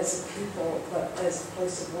as a people, but as a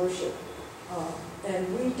place of worship. And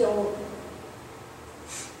we don't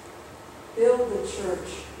build the church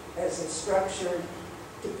as a structure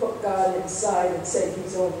to put God inside and say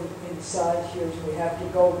he's over inside here and we have to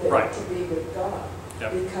go there to be with God.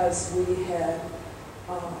 Yep. Because we had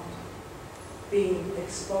been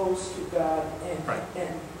exposed to God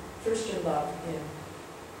and Christian love in,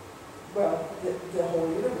 the whole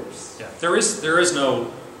universe. Yeah, there is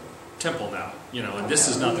no temple now, and this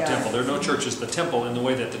is not the temple. There are no churches. The temple, in the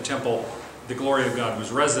way that the temple, the glory of God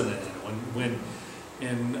was resident in. When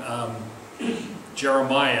in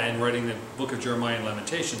Jeremiah, in writing the book of Jeremiah and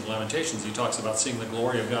Lamentations, he talks about seeing the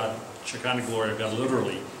glory of God, Shekinah glory of God,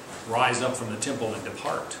 literally rise up from the temple and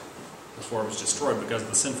depart before it was destroyed because of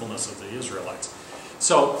the sinfulness of the Israelites.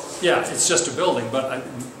 So, yeah, it's just a building, but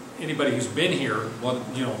anybody who's been here,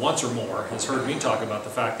 once or more, has heard me talk about the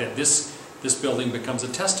fact that this building becomes a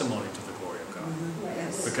testimony to the glory of God.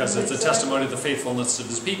 Yes. Because it's a testimony to the faithfulness of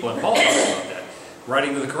his people. And Paul talks about that.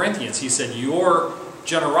 Writing to the Corinthians, he said, your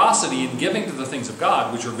generosity in giving to the things of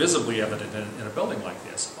God, which are visibly evident in a building like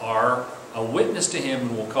this, are a witness to him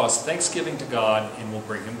and will cause thanksgiving to God and will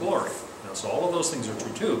bring him glory. So all of those things are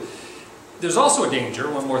true too. There's also a danger,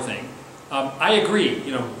 one more thing. I agree,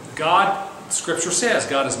 God, Scripture says,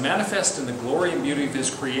 God is manifest in the glory and beauty of his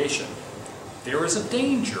creation. There is a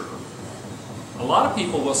danger. A lot of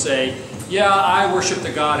people will say, yeah, I worship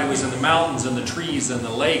the God who is in the mountains and the trees and the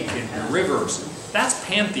lake and the rivers. That's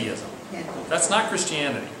pantheism. That's not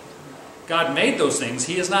Christianity. God made those things.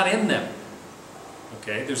 He is not in them.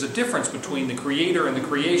 Okay? There's a difference between the Creator and the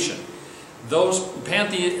creation. Those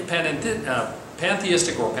pantheistic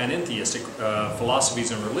or panentheistic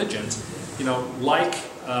philosophies and religions, like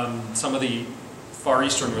some of the Far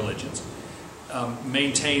Eastern religions,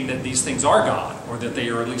 maintain that these things are God, or that they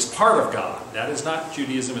are at least part of God. That is not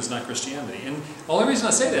Judaism, it's not Christianity. And the only reason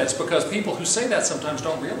I say that is because people who say that sometimes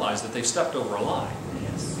don't realize that they've stepped over a line.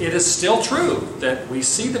 It is still true that we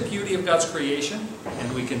see the beauty of God's creation,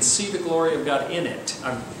 and we can see the glory of God in it,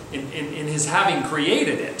 in his having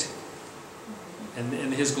created it.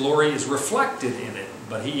 And his glory is reflected in it,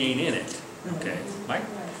 but he ain't in it. Okay, Mike?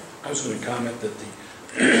 I was going to comment that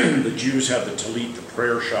the Jews have the Talit, the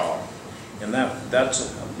prayer shawl, And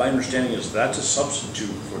that's, my understanding is that's a substitute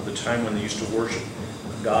for the time when they used to worship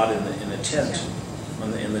God in a tent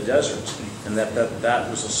in the deserts. And that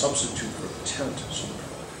was a substitute for the tent.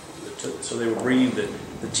 So they were bringing the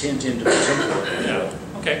tent into the temple. Yeah.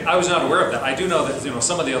 Okay, I was not aware of that. I do know that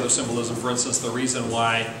some of the other symbolism, for instance, the reason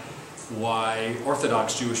why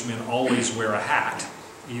Orthodox Jewish men always wear a hat,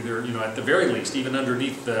 either at the very least, even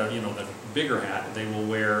underneath the bigger hat, they will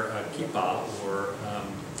wear a kippah or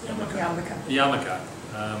yarmulke.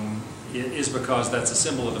 Is because that's a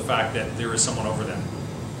symbol of the fact that there is someone over them.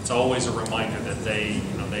 It's always a reminder that they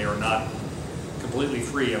are not completely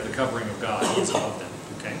free of the covering of God. He's above them.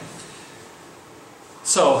 Okay.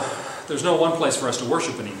 So there's no one place for us to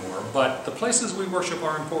worship anymore, but the places we worship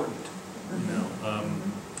are important.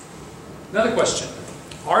 Another question: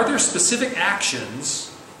 are there specific actions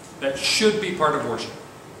that should be part of worship?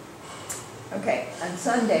 Okay, on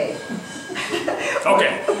Sunday.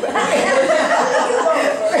 Okay.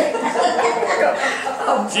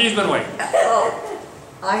 She's been waiting.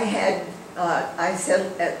 I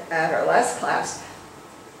said at our last class,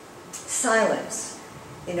 silence.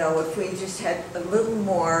 If we just had a little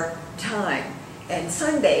more time. And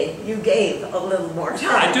Sunday, you gave a little more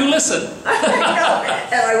time. I do listen. I know,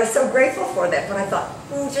 and I was so grateful for that. But I thought,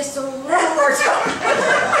 just a little more time.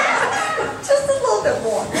 Just a little bit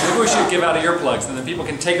more. Maybe we should give out earplugs, and then people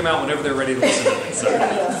can take them out whenever they're ready to listen to it.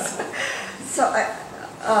 So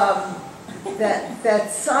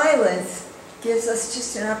that silence gives us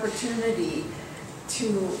just an opportunity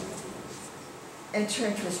to enter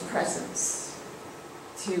into His presence,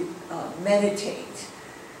 to meditate,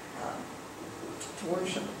 to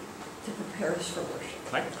worship, to prepare us for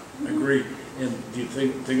worship. Right. I agree. And do you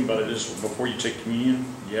think about it is before you take communion,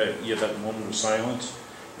 you have that moment of silence.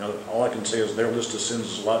 Now, all I can say is their list of sins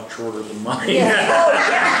is a lot shorter than mine. Yeah. Oh,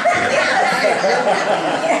 yeah.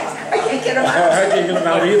 I can't get them out. I can't get them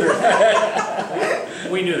out either.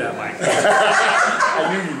 We knew that, Mike. I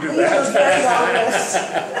knew you'd do that.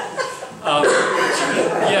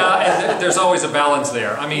 Yeah, and there's always a balance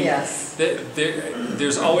there. I mean, yes.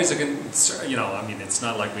 There's always a concern, it's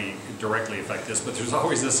not like we directly affect this, but there's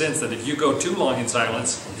always a sense that if you go too long in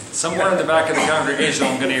silence, somewhere in the back of the congregation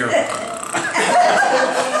I'm going to hear.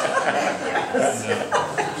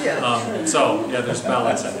 There's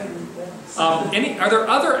balance in there. Are there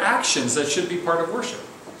other actions that should be part of worship?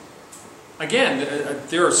 Again,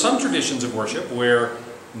 there are some traditions of worship where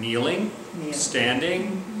kneeling,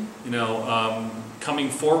 standing, coming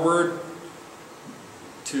forward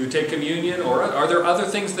to take communion, or are there other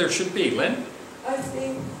things there should be? Lynn? I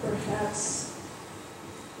think perhaps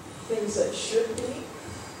things that should be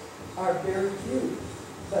are very few,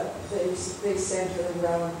 but they center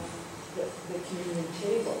around the communion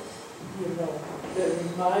table. The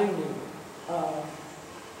reminding of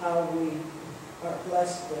how we are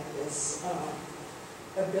blessed with this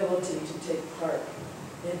ability to take part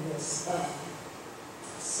in this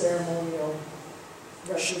ceremonial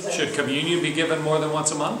representation. Should communion be given more than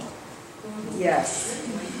once a month? Yes.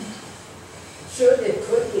 It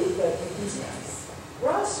could be, but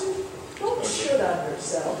Ross, don't should on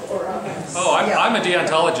herself or on us. Oh, I'm a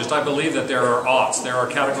deontologist. I believe that there are oughts. There are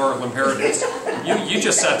categorical imperatives. You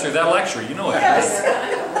just sat through that lecture. You know what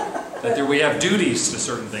that we have duties to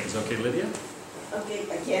certain things. Okay, Lydia? Okay,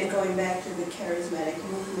 again, going back to the charismatic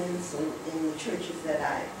movements in the churches that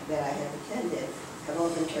I have attended, I've all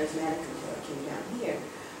been charismatic until I came down here.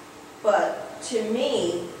 But to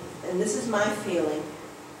me, and this is my feeling,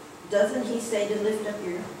 doesn't he say to lift up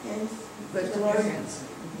your hands? Lift up your hands.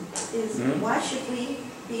 Why should we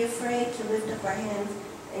be afraid to lift up our hands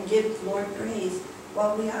and give Lord praise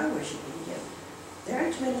while we are worshiping Him? There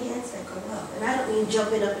aren't too many hands that go up. And I don't mean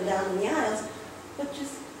jumping up and down in the aisles, but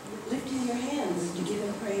just lifting your hands to give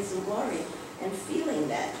Him praise and glory and feeling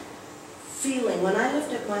that. When I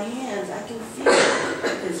lift up my hands, I can feel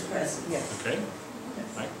His presence. Yes. Okay.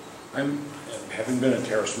 Right. Having been a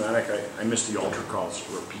charismatic, I miss the altar calls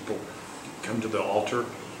where people come to the altar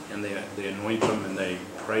and they anoint them and they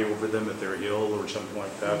pray over them if they're ill or something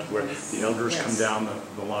like that, where the elders come down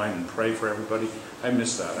the line and pray for everybody. I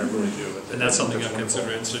miss that. I really do. And that's something I've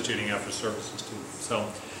considered instituting after services too. So,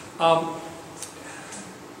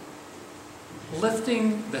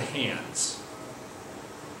 lifting the hands.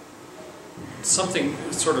 Something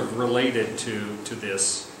sort of related to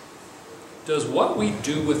this. Does what we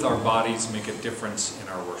do with our bodies make a difference in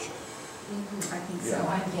our worship? I think so.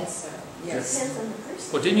 I guess so. Yes. Depends on the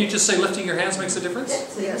person. Well, didn't you just say lifting your hands makes a difference?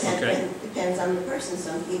 Yes. Okay. Depends on the person.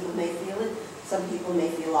 Some people may feel it. Some people may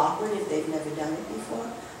feel awkward if they've never done it before.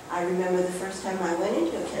 I remember the first time I went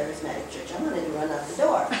into a charismatic church, I wanted to run out the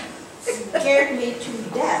door. scared me to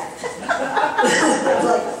death. I was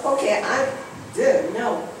like, okay, I'm good,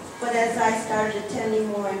 no. But as I started attending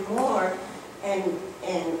more and more,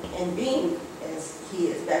 and being, as he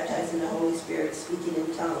is baptized in the Holy Spirit, speaking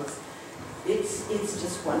in tongues, it's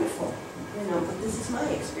just wonderful, but this is my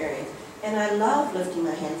experience. And I love lifting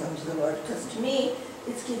my hands up to the Lord, because to me,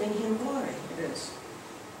 it's giving him glory. It is.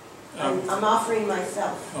 I'm offering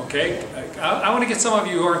myself. Okay, I want to get some of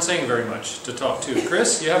you who aren't saying very much to talk to.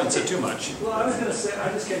 Chris, you haven't said too much. Well, I was going to say,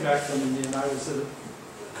 I just came back from India, and I was at a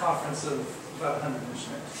conference of about 100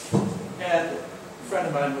 missionaries. And a friend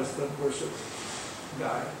of mine was the worship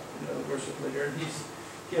guy, the worship leader, and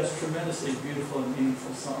he has tremendously beautiful and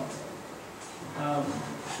meaningful songs.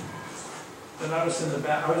 And I was in the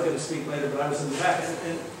back, I was going to speak later, but I was in the back,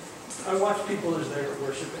 and I watched people as they were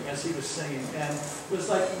worshiping, as he was singing, and it was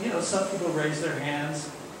like, some people raised their hands,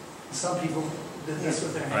 some people did this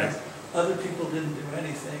with their hands, other people didn't do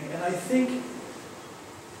anything, and I think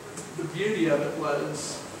the beauty of it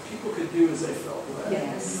was people could do as they felt led.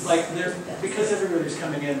 Yes. Like, because everybody's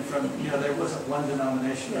coming in from, there wasn't one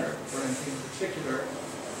denomination or anything in particular,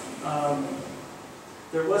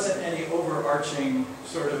 there wasn't any overarching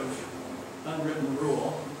sort of unwritten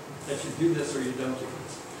rule that you do this or you don't do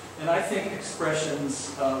this. And I think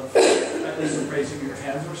expressions of, at least of raising your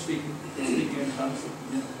hands or speaking in tongues,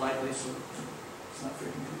 lightly, so it's not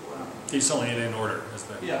freaking people out. He's selling it in order, as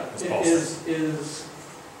Paul is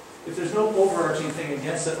if there's no overarching thing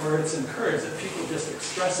against it, or it's encouraged that people just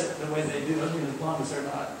express it the way they do, as long as they're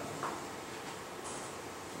not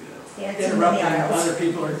interrupting other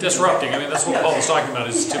people or disrupting. I mean, that's what Paul was talking about.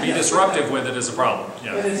 Is to be disruptive with it is a problem.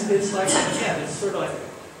 Yeah. But it's like, again, it's sort of like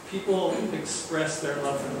people express their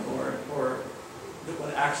love for the Lord, or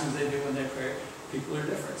what actions they do when they pray. People are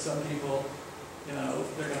different. Some people, they're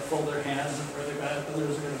going to fold their hands, or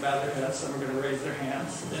others are going to bow their heads. Some are going to raise their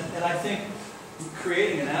hands. And I think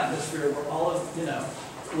creating an atmosphere where all of,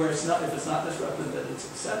 where it's not, if it's not disruptive, that it's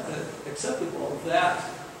acceptable, that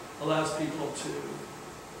allows people to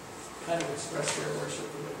kind of express their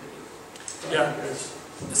worship the way they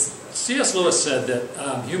do. So C.S. Lewis said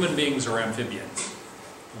that human beings are amphibians.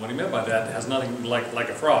 What he meant by that has nothing like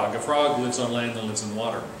a frog. A frog lives on land and lives in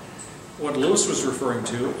water. What Lewis was referring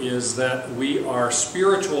to is that we are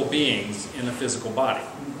spiritual beings in a physical body.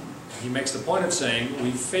 He makes the point of saying we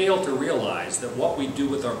fail to realize that what we do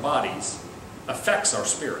with our bodies affects our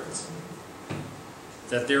spirits.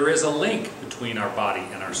 That there is a link between our body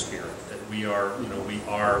and our spirit. That we are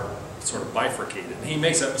sort of bifurcated. And he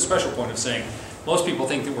makes a special point of saying most people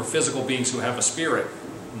think that we're physical beings who have a spirit.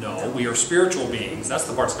 No, we are spiritual beings. That's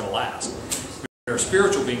the part that's going to last. We are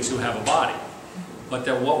spiritual beings who have a body. But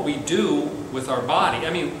that what we do with our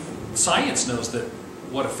body, science knows that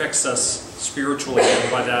what affects us spiritually, and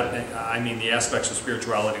by that I mean the aspects of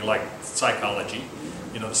spirituality like psychology,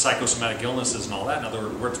 the psychosomatic illnesses and all that. In other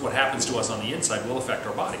words, what happens to us on the inside will affect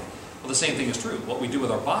our body. Well, the same thing is true. What we do with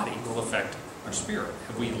our body will affect our spirit.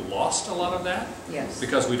 Have we lost a lot of that? Yes.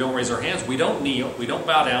 Because we don't raise our hands, we don't kneel, we don't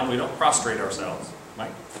bow down, we don't prostrate ourselves.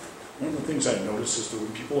 Mike? One of the things I notice is that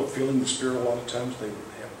when people are feeling the Spirit, a lot of times they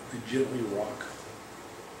gently rock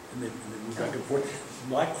and they move back and forth.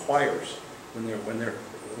 Like choirs, when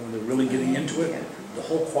they're really getting into it, the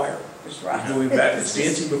whole choir is doing that. It's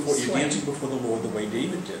dancing before the Lord the way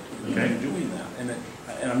David did. Okay. Doing that,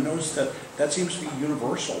 and I've noticed that seems to be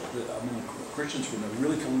universal. Christians, when they're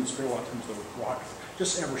really feeling the Spirit, a lot of times they'll rock,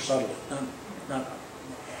 just ever subtly, not.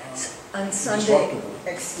 On Sunday,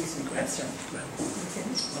 excuse me, Pastor.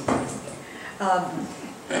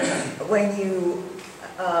 When you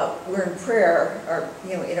were in prayer, or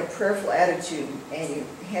in a prayerful attitude, and you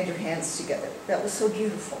had your hands together, that was so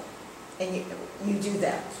beautiful. And you do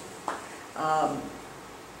that.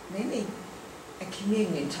 Maybe a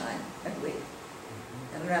communion time, I believe.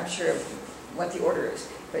 I'm not sure what the order is,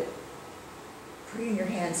 but putting your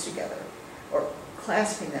hands together or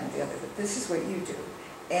clasping them together. But this is what you do.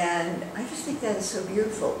 And I just think that is so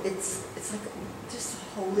beautiful. It's like just a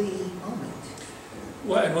holy moment.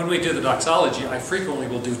 Well, and when we do the doxology, I frequently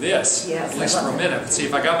will do this, yes, at least for a minute. See,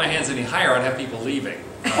 if I got my hands any higher, I'd have people leaving.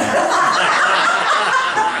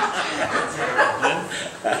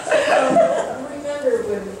 Remember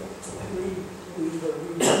when we were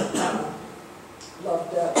reading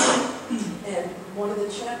Loved Up, and one of the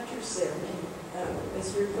chapters there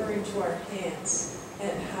is referring to our hands,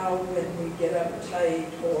 and how when we get uptight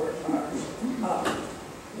or are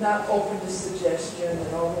not open to suggestion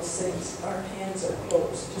and all those things, our hands are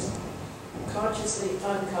closed, just consciously,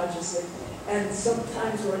 unconsciously, and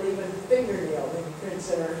sometimes we're even fingernail imprints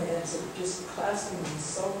in our hands and just clasping them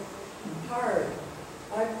so hard.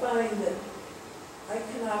 I find that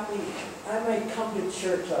I might come to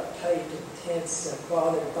church uptight and tense and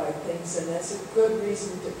bothered by things, and that's a good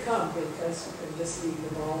reason to come, because you can just leave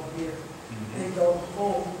them all here and go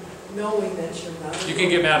home knowing that you're not. You can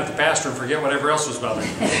get mad at the pastor and forget whatever else was bothering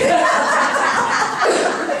you.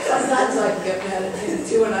 Sometimes I can get mad at him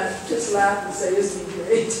too, and I just laugh and say, isn't he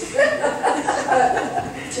great?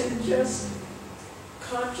 To just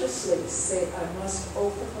consciously say, I must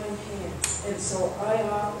open my hands. And so I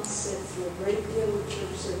often sit through a great deal of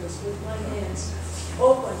church service with my hands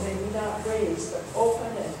open, maybe not raised, but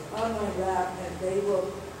open and on my lap, and they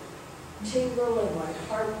will tingle and my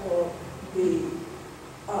heart will be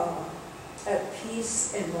at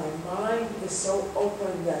peace, and my mind is so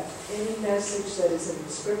open that any message that is in the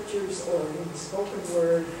scriptures or in the spoken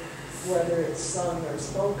word, whether it's sung or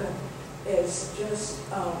spoken, is just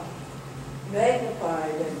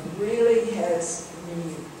magnified and really has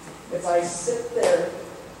meaning. If I sit there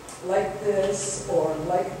like this or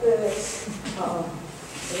like this,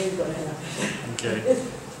 it ain't going to happen. Okay.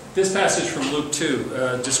 This passage from Luke 2,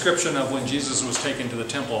 a description of when Jesus was taken to the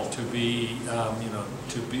temple to be,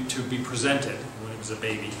 to be presented when he was a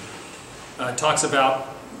baby, talks about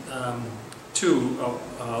two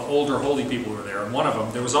older holy people who were there, and one of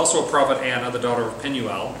them, there was also a prophet Anna, the daughter of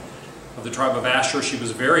Penuel, of the tribe of Asher. She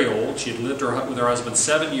was very old. She had lived with her husband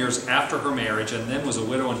 7 years after her marriage, and then was a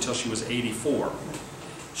widow until she was 84.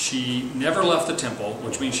 She never left the temple,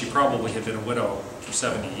 which means she probably had been a widow for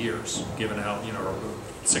 70 years, given out, or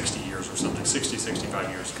 60 years or something, 60, 65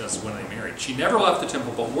 years, because when they married. She never left the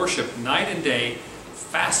temple, but worshipped night and day,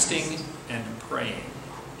 fasting and praying.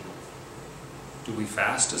 Do we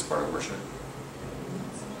fast as part of worship?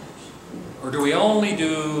 Or do we only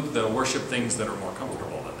do the worship things that are more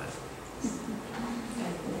comfortable than that?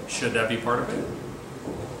 Should that be part of it?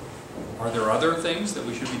 Are there other things that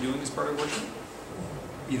we should be doing as part of worship?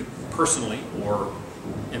 Either personally or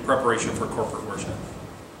in preparation for corporate worship?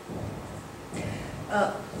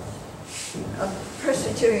 A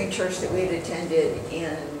Presbyterian church that we had attended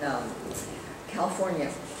in California,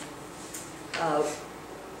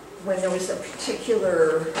 when there was a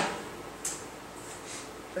particular,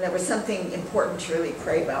 when there was something important to really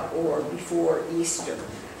pray about, or before Easter,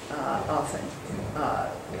 often,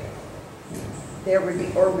 there would be,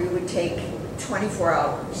 or we would take 24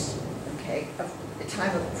 hours, okay, of the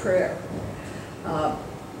time of prayer.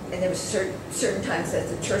 And there was certain times that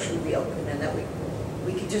the church would be open and that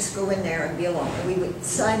we could just go in there and be alone. And we would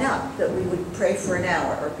sign up that we would pray for an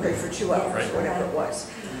hour or pray for 2 hours, right, whatever it was.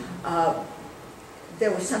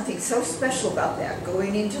 There was something so special about that,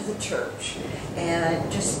 going into the church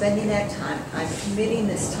and just spending that time. I'm committing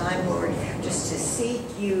this time, Lord, just to seek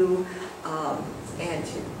you and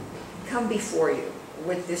to come before you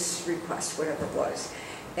with this request, whatever it was.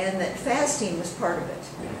 And that fasting was part of it.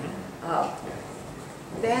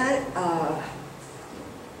 That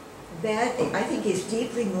I think is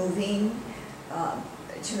deeply moving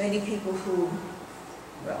to many people who,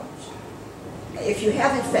 well, if you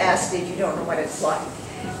haven't fasted, you don't know what it's like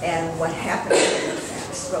and what happens when you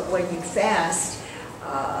fast. But when you fast,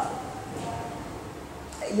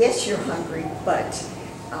 yes, you're hungry, but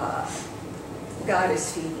God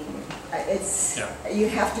is feeding you. You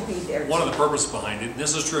have to be there. One of the purposes behind it,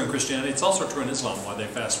 this is true in Christianity, it's also true in Islam, why they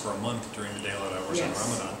fast for a month during the daylight hours in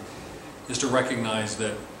Ramadan, is to recognize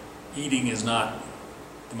that eating is not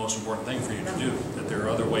the most important thing for you to do, that there are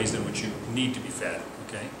other ways in which you need to be fed,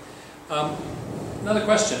 okay? Another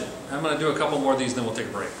question. I'm going to do a couple more of these, then we'll take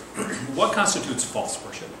a break. What constitutes false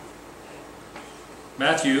worship?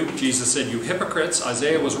 Matthew, Jesus said, "You hypocrites,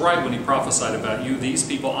 Isaiah was right when he prophesied about you. These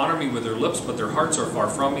people honor me with their lips, but their hearts are far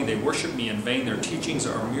from me. They worship me in vain. Their teachings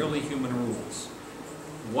are merely human rules."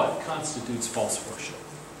 What constitutes false worship?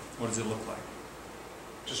 What does it look like?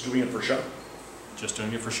 Just doing it for show. Just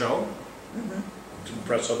doing it for show? To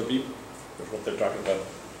impress other people. That's what they're talking about.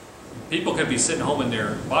 People could be sitting home in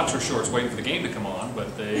their boxer shorts waiting for the game to come on,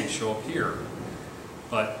 but they show up here.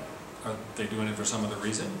 But are they doing it for some other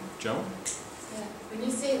reason? Joe? Yeah. When you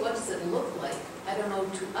say what does it look like, I don't know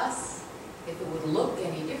to us if it would look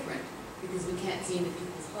any different, because we can't see into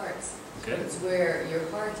people's hearts. Okay. It's where your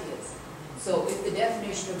heart is. So if the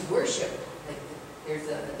definition of worship, like there's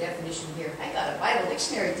a definition here, I got a Bible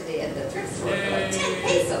dictionary today at the thrift store for like 10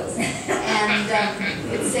 pesos. And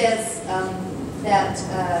it says that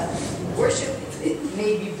worship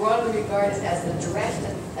may be broadly regarded as the direct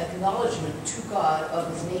acknowledgement to God of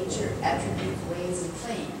his nature, attributes, ways, and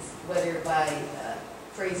claims, whether by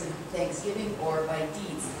praise and thanksgiving or by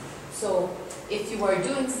deeds. So if you are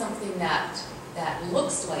doing something that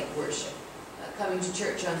looks like worship, coming to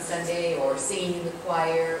church on Sunday, or singing in the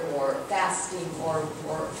choir, or fasting, or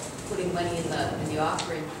putting money in the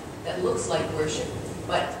offering that looks like worship,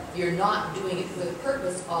 but you're not doing it for the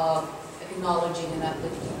purpose of acknowledging and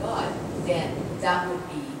uplifting God, then that would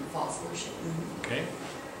be false worship. Okay?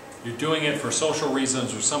 You're doing it for social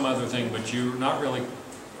reasons or some other thing, but you're not really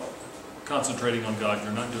concentrating on God.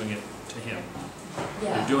 You're not doing it to Him.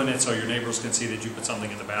 Yeah. You're doing it so your neighbors can see that you put something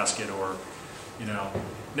in the basket, or, you know.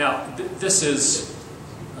 Now, this is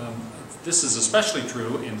especially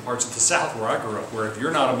true in parts of the South where I grew up, where if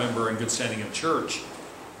you're not a member in good standing of church,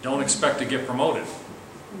 don't expect to get promoted.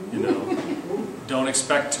 You know, don't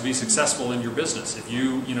expect to be successful in your business. If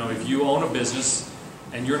you own a business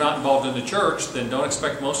and you're not involved in the church, then don't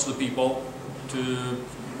expect most of the people to,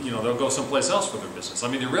 they'll go someplace else for their business. I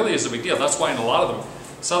mean, it really is a big deal. That's why in a lot of them,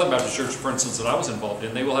 Southern Baptist Church, for instance, that I was involved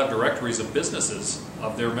in, they will have directories of businesses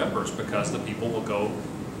of their members, because the people will go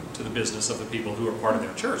to the business of the people who are part of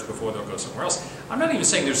their church before they'll go somewhere else. I'm not even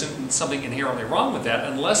saying there's something inherently wrong with that,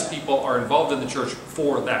 unless people are involved in the church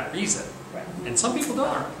for that reason. And some people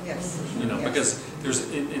don't. Yes. Yes. Because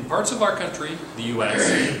there's in parts of our country, the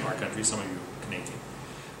U.S., our country, some of you are Canadian,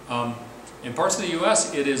 in parts of the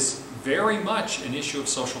U.S., it is very much an issue of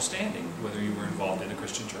social standing, whether you were involved in a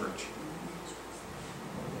Christian church.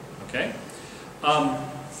 Okay?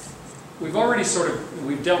 We've already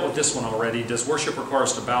we've dealt with this one already. Does worship require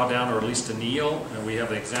us to bow down, or at least to kneel? And we have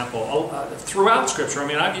the example throughout Scripture. I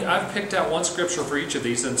mean, I've picked out one Scripture for each of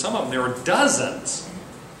these, and some of them, there are dozens.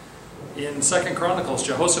 In 2 Chronicles,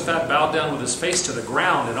 Jehoshaphat bowed down with his face to the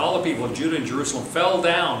ground, and all the people of Judah and Jerusalem fell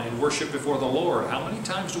down and worshiped before the Lord. How many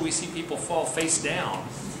times do we see people fall face down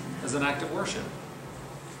as an act of worship?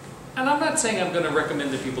 And I'm not saying I'm going to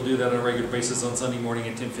recommend that people do that on a regular basis on Sunday morning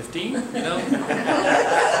at 10:15,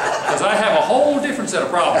 because I have a whole different set of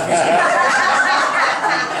problems.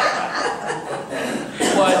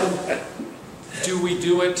 But do we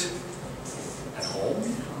do it at home?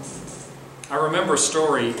 I remember a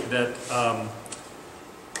story that,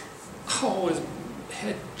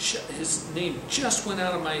 his name just went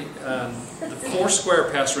out of my, the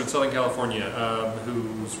Foursquare pastor in Southern California,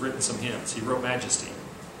 who's written some hymns. He wrote Majesty.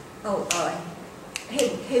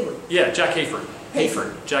 Haywood. Yeah, Jack Hayford.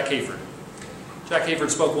 Jack Hayford. Jack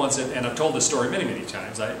Hayford spoke once, and I've told this story many, many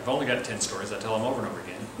times. I've only got 10 stories. I tell them over and over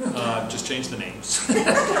again. Just change the names.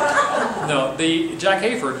 No, Jack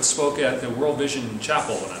Hayford spoke at the World Vision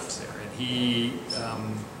Chapel when I was there. He,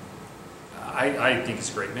 I think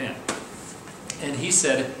he's a great man. And he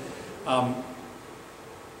said,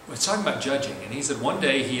 was talking about judging, and he said one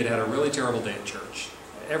day he had a really terrible day at church.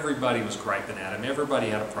 Everybody was griping at him. Everybody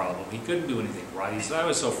had a problem. He couldn't do anything right. He said, I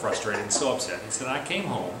was so frustrated and so upset. He said, I came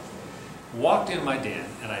home, walked in my den,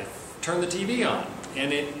 and I turned the TV on.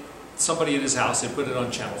 And somebody in his house had put it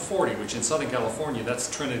on Channel 40, which in Southern California, that's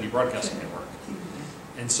Trinity Broadcasting Network.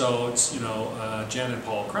 And so it's, Jan and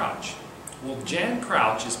Paul Crouch. Well, Jan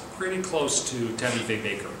Crouch is pretty close to Tammy Faye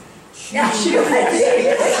Baker. Huge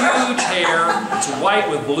hair, it's white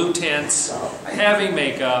with blue tints, heavy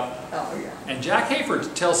makeup. And Jack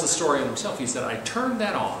Hayford tells the story of himself. He said, I turned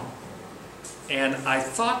that on, and I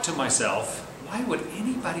thought to myself, why would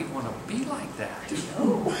anybody want to be like that?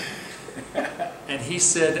 And he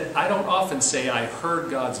said, I don't often say I heard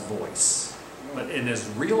God's voice, but in as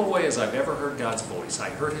real a way as I've ever heard God's voice, I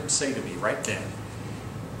heard him say to me right then,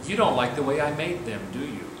 you don't like the way I made them, do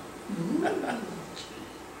you?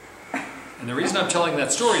 And the reason I'm telling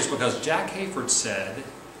that story is because Jack Hayford said,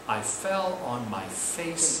 I fell on my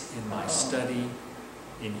face in my study,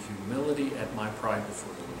 in humility at my pride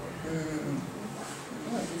before the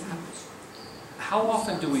Lord. How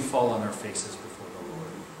often do we fall on our faces before the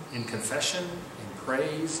Lord? In confession, in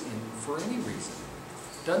praise, for any reason.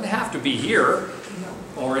 It doesn't have to be here,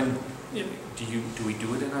 or in. Do we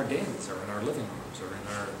do it in our dens, or in our living rooms, or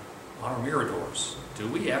on our miradors? Do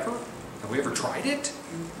we ever? Have we ever tried it?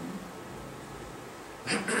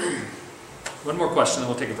 One more question, then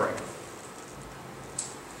we'll take a break.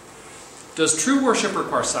 Does true worship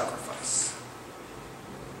require sacrifice?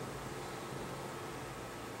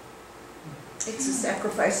 It's a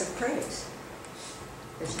sacrifice of praise.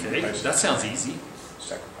 Okay, that sounds easy.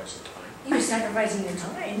 Sacrifice of time. You're sacrificing your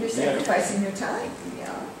time. You're sacrificing your time,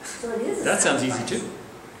 yeah. So it is a That sounds easy sacrifice. too.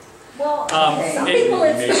 Well, Okay. some people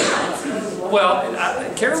it's not.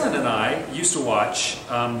 Well, Carolyn and I used to watch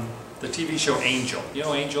the TV show Angel. You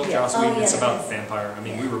know Angel, Yeah. Joss Oh, Whedon? It's yeah, about yes. vampire. I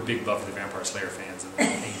mean, Yeah. we were big Buffy the Vampire Slayer fans of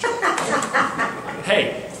Angel.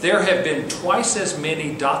 Hey, there have been twice as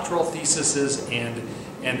many doctoral theses and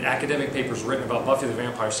academic papers written about Buffy the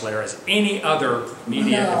Vampire Slayer as any other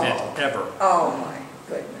media event ever. Oh my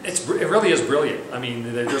goodness. It really is brilliant. I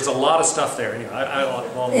mean, there's a lot of stuff there. You know,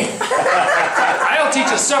 I'll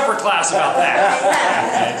teach a separate class about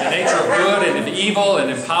that. The nature of good and of evil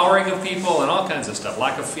and empowering of people and all kinds of stuff.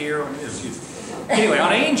 Lack of fear. Anyway,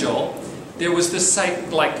 on Angel, there was this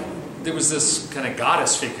kind of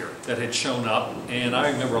goddess figure that had shown up, and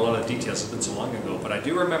I remember a lot of details. It's been so long ago, but I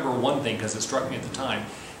do remember one thing because it struck me at the time.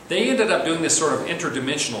 They ended up doing this sort of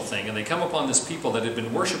interdimensional thing, and they come upon this people that had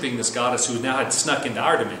been worshiping this goddess who now had snuck into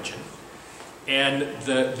our dimension. And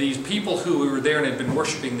these people who were there and had been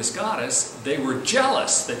worshiping this goddess, they were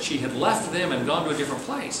jealous that she had left them and gone to a different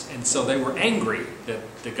place. And so they were angry that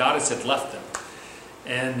the goddess had left them.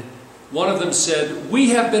 And one of them said, "We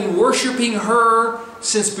have been worshiping her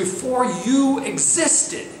since before you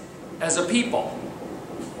existed as a people."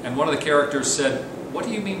 And one of the characters said, "What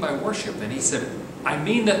do you mean by worship?" And he said, "I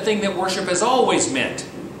mean the thing that worship has always meant,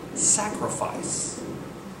 sacrifice."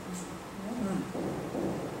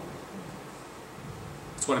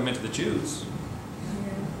 That's what it meant to the Jews.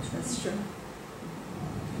 Yeah, that's true.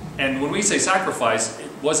 And when we say sacrifice,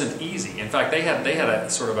 it wasn't easy. In fact, they had a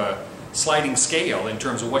sort of a sliding scale in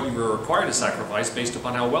terms of what you were required to sacrifice based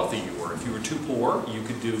upon how wealthy you were. If you were too poor, you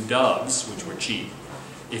could do doves, which were cheap.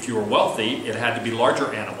 If you were wealthy, it had to be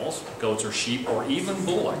larger animals, goats or sheep, or even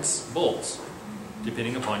bulls,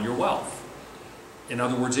 depending upon your wealth. In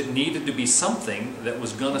other words, it needed to be something that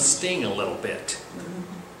was going to sting a little bit.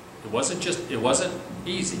 It wasn't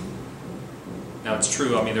easy. Now it's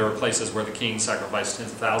true, I mean, there were places where the king sacrificed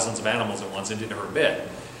thousands of animals at once and didn't hurt a bit.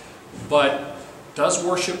 But does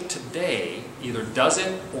worship today, either does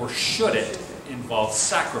it or should it, involve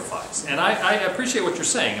sacrifice? And I appreciate what you're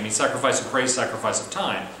saying. I mean, sacrifice of praise, sacrifice of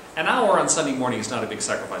time. An hour on Sunday morning is not a big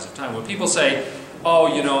sacrifice of time. When people say, "Oh,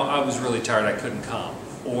 you know, I was really tired, I couldn't come,"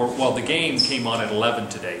 or, "Well, the game came on at 11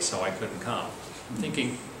 today, so I couldn't come," I'm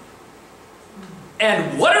thinking,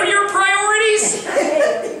 and what are your priorities?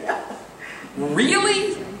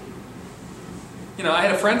 Really? You know, I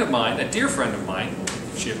had a friend of mine, a dear friend of mine,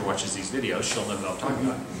 if she ever watches these videos, she'll know what I'm talking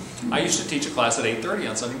about. I used to teach a class at 8:30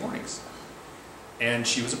 on Sunday mornings. And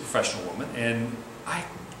she was a professional woman, and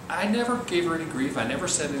I never gave her any grief, I never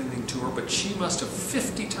said anything to her, but she must have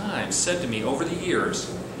 50 times said to me over the years,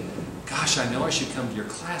 "Gosh, I know I should come to your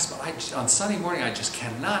class, but on Sunday morning I just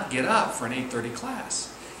cannot get up for an 8:30 class."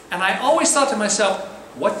 And I always thought to myself,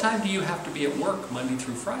 what time do you have to be at work Monday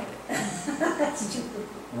through Friday?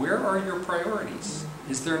 Where are your priorities?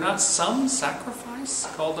 Is there not some sacrifice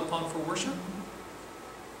called upon for worship?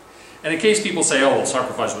 And in case people say, "Oh, well,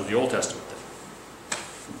 sacrifice was the Old Testament."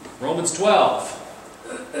 Romans 12,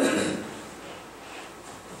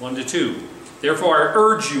 1-2. "Therefore I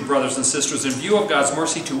urge you, brothers and sisters, in view of God's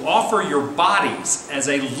mercy, to offer your bodies as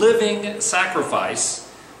a living sacrifice,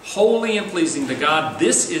 holy and pleasing to God.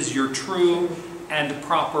 This is your true and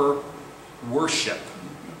proper worship."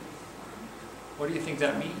 What do you think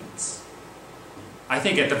that means? I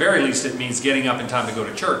think at the very least it means getting up in time to go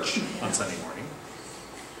to church on Sunday morning.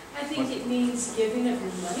 I think it means giving of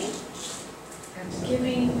your money,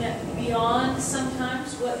 giving beyond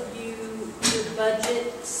sometimes what your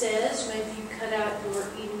budget says. Maybe you cut out your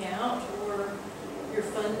eating out or your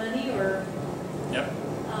fun money, or Yep.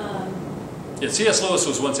 Yeah, C.S. Lewis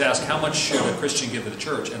was once asked, how much should a Christian give to the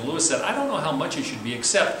church? And Lewis said, "I don't know how much it should be,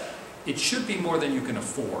 except it should be more than you can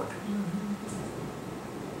afford."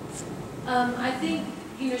 I think,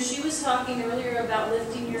 she was talking earlier about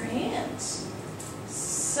lifting your hands.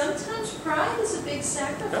 Sometimes pride is a big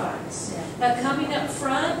sacrifice. Coming up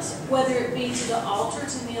front, whether it be to the altar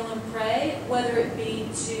to kneel and pray, whether it be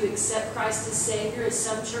to accept Christ as Savior, as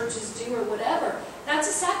some churches do, or whatever, that's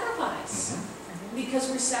a sacrifice. Because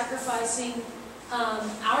we're sacrificing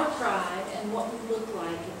our pride and what we look like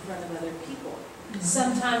in front of other people.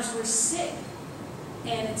 Sometimes we're sick,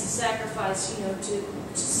 and it's a sacrifice, to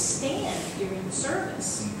stand during the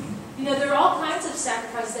service. There are all kinds of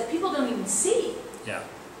sacrifices that people don't even see. Yeah.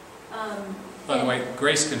 By the way,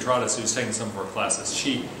 Grace Contradas, who's taking some of our classes,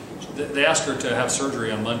 they asked her to have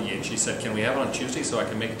surgery on Monday, and she said, "Can we have it on Tuesday so I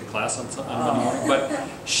can make it to class on Monday morning?" But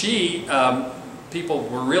people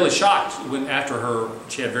were really shocked when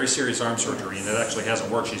she had very serious arm surgery, and it actually hasn't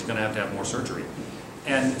worked. She's going to have more surgery.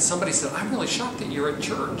 And somebody said, "I'm really shocked that you're at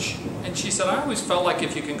church." And she said, "I always felt like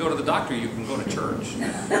if you can go to the doctor, you can go to church."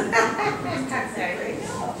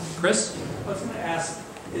 Chris? I was going to ask,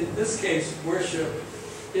 in this case, worship,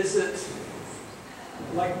 is it,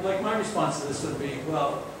 like my response to this would be,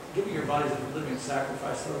 well, giving your body as a living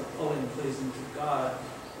sacrifice, holy and pleasing to God,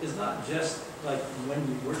 is not just like when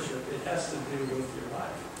you worship, it has to do with your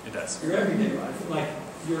life. It does. Your everyday life. Like,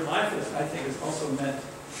 your life I think, is also meant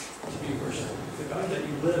to be worship to God, that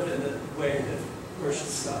you live in the way that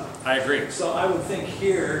worship God. I agree. So I would think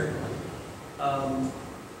here,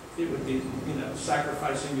 it would be,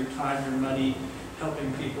 sacrificing your time, your money,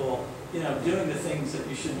 helping people, doing the things that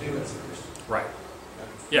you should do as a Christian. Right.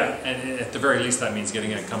 Yeah, and at the very least that means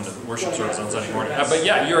getting to come to worship Well, service yeah, on for Sunday sure. morning. That's- But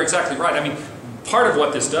yeah, you're exactly right. I mean, part of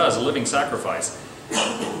what this does, a living sacrifice,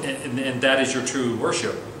 and that is your true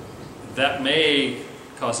worship, that may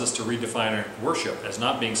cause us to redefine our worship as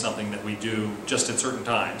not being something that we do just at certain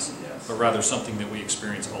times, Yes. but rather something that we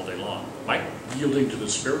experience all day long. Mike? Yielding to the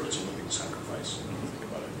Spirit is a living sacrifice. Think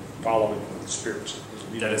about it. Following the Spirit.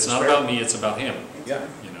 That it's not about me, it's about him. Yeah.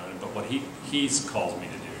 But what he's called me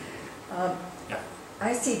to do. Yeah.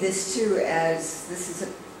 I see this too as, this is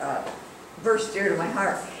a verse dear to my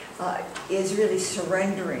heart, is really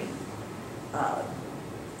surrendering.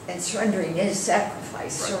 And surrendering is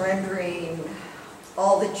sacrifice. Right. Surrendering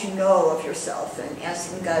all that you know of yourself and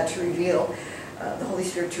asking God to reveal, the Holy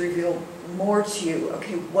Spirit to reveal more to you.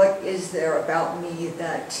 Okay, what is there about me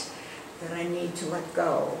that I need to let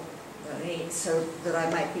go? So that I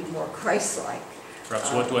might be more Christ-like.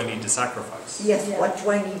 Perhaps what do I need to sacrifice? Yes, what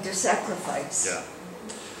do I need to sacrifice? Yeah.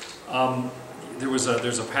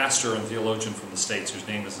 There's a pastor and theologian from the States whose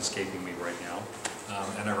name is escaping me right now.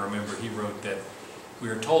 And I remember he wrote that we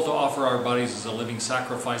are told to offer our bodies as a living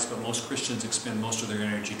sacrifice, but most Christians expend most of their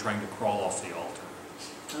energy trying to crawl off the altar.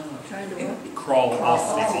 Trying to what? Crawl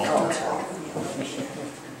off the altar.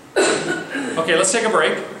 Okay, let's take a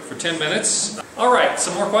break for 10 minutes. All right,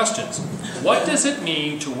 some more questions. What does it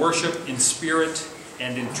mean to worship in spirit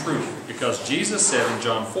and in truth? Because Jesus said in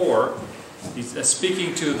John 4, he's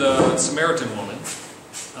speaking to the Samaritan woman,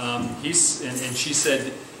 and she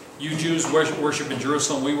said, you Jews worship in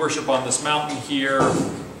Jerusalem, we worship on this mountain here,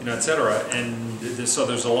 etc. And so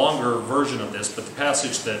there's a longer version of this, but the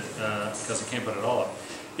passage that, because I can't put it all up.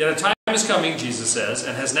 Yet a time is coming, Jesus says,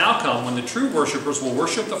 and has now come when the true worshipers will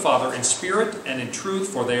worship the Father in spirit and in truth,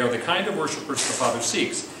 for they are the kind of worshipers the Father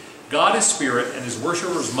seeks. God is spirit, and his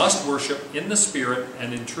worshipers must worship in the spirit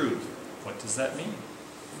and in truth. What does that mean?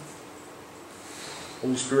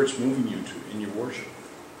 Holy Spirit's moving you in your worship.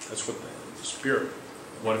 That's what the Spirit.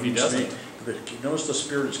 What if he doesn't? Notice the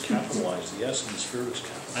Spirit is capitalized. The S in the Spirit is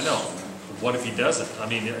capitalized. I know. What if he doesn't? I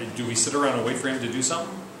mean, do we sit around and wait for him to do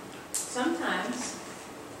something? Sometimes.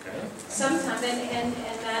 Okay. Sometimes, and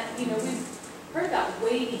that, we've heard about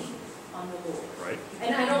waiting on the Lord. Right.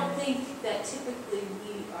 And I don't think that typically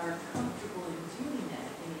we are comfortable in doing that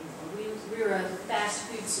anymore. We're a fast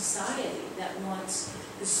food society that wants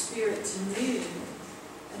the Spirit to move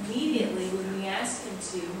immediately when we ask him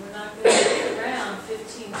to. We're not going to sit around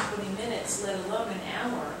 15, 20 minutes, let alone an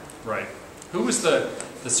hour. Right. Who was the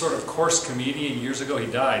sort of coarse comedian years ago? He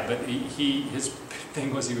died, but his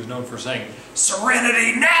thing was he was known for saying,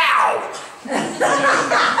 "Serenity now!"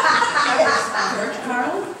 George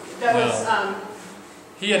Carlin? That was,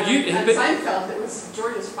 Seinfeld, it was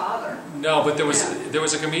George's father. No, but there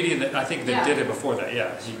was a comedian that I think that did it before that.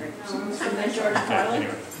 Yeah. George Carlin?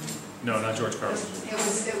 Anyway. No, not George Carlin. It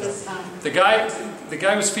was The guy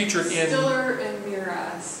was featured in Stiller and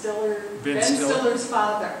Mira. Ben Stiller? Stiller's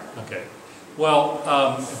father. Okay. Well,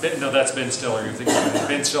 that's Ben Stiller. You're thinking of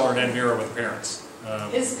Ben Stiller and Mira with parents.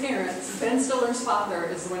 His parents, Ben Stiller's father,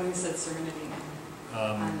 is the one who said Serenity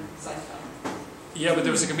on Seinfeld. Yeah, but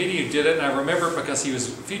there was a comedian who did it, and I remember it because he was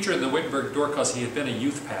featured in the Wittenberg Door because he had been a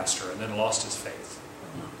youth pastor and then lost his faith.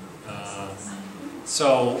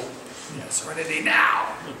 Serenity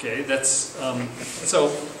now! Okay, that's...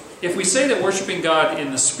 so, if we say that worshiping God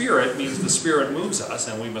in the Spirit means the Spirit moves us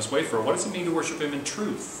and we must wait for it, what does it mean to worship him in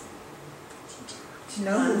truth? To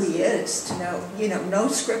know who he is, to know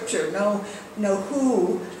Scripture, know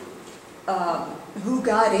who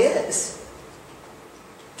God is.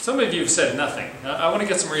 Some of you have said nothing. I want to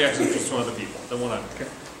get some reactions from some other people. Don't want to...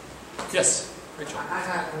 Yes, Rachel.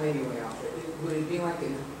 I may be way off. Would it be like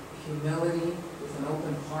a humility with an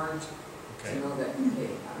open heart? Okay. To know that,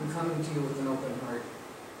 hey, I'm coming to you with an open heart.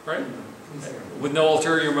 Right? Please hear me. With no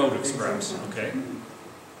ulterior motives, perhaps. Okay.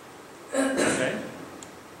 Okay.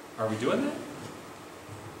 Are we doing that?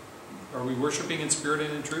 Are we worshiping in spirit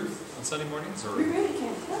and in truth on Sunday mornings? Or We really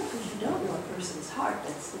can't tell because you don't know a person's heart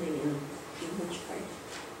that's sitting in which part.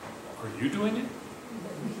 are you doing it?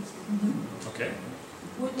 Okay.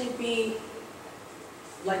 Wouldn't it be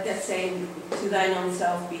like that saying, to thine own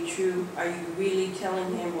self be true? Are you really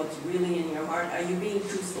telling him what's really in your heart? Are you being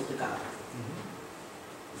truthful to God?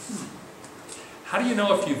 How do you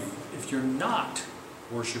know if you're not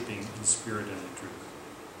worshiping in spirit and in truth?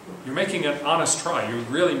 You're making an honest try. You're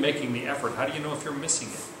really making the effort. How do you know if you're missing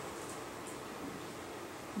it?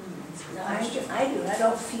 No, I do. I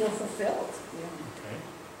don't feel fulfilled. Okay.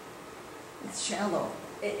 It's shallow.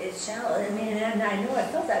 It's shallow. I mean, and I know I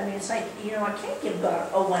felt that. I mean, it's like, you know, I can't give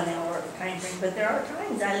God a 1 hour time frame, but there are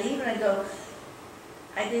times I leave and I go,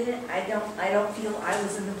 I don't feel I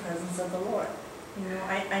was in the presence of the Lord. You know,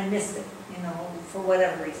 I missed it, you know, for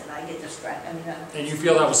whatever reason. I get distracted. I mean, And you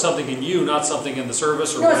feel that was something in you, not something in the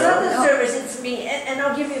service or no, whatever? it's not the service, it's me. And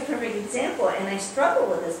I'll give you a perfect example. And I struggled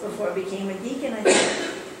with this before I became a deacon. I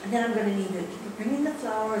thought, and then I'm going to need to bring in the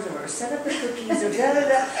flowers or set up the cookies or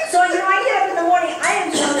da-da-da. So, you know, I get up in the morning, I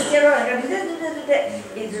am trying to get around. I go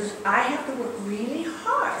da-da-da-da-da. It's just, I have to work really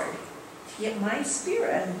hard to get my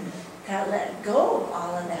spirit to let go of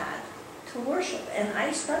all of that to worship. And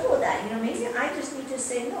I struggle with that. You know, maybe I just need to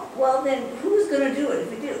say no. Well, then who's going to do it if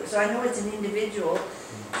we do? So I know it's an individual,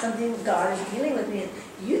 something God is dealing with me.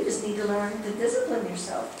 You just need to learn to discipline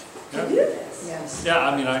yourself to do this. Yes. Yeah,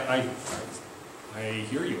 I mean, I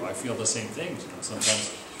hear you. I feel the same things, you know,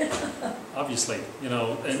 sometimes. Obviously, you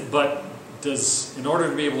know, but in order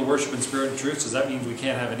to be able to worship in spirit and truth, does that mean we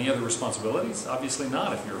can't have any other responsibilities? Obviously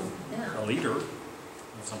not, if you're a leader of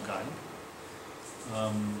some kind.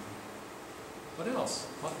 What else?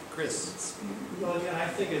 What, Chris? Well, again, I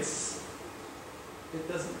think it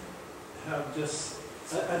doesn't have just,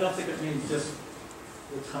 I don't think it means just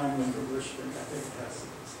the time when you're worshiping. I think it has to,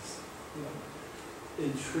 you know,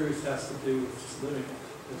 in truth has to do with just living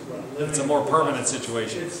it as well. It's a more permanent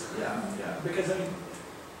situation. Yeah, because I mean,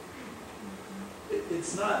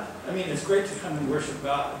 it's not, I mean, it's great to come and worship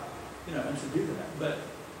God, you know, and to do that, but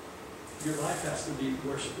your life has to be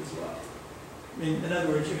worship as well. I mean, in other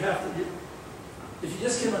words, you have to, if you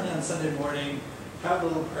just come in on Sunday morning, have a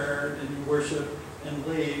little prayer, and you worship and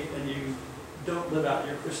leave, and you don't live out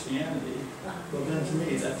your Christianity, well then to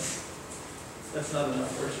me, that's not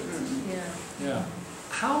enough worship. Yeah.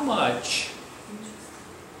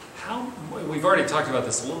 We've already talked about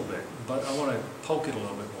this a little bit, but I want to poke it a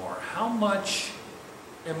little bit more. How much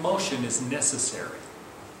emotion is necessary?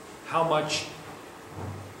 How much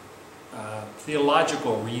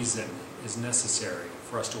theological reason is necessary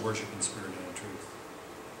for us to worship in spirit and in truth?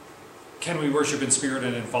 Can we worship in spirit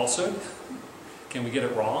and in falsehood? Can we get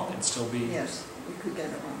it wrong and still be... Yes, we could get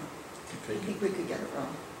it wrong. Okay. I think we could get it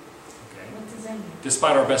wrong. Okay. What does that mean?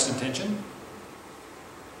 Despite our best intention?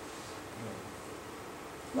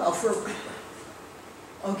 Well,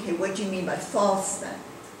 okay, what do you mean by false then?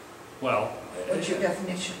 Well... What's your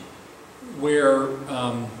definition? Where...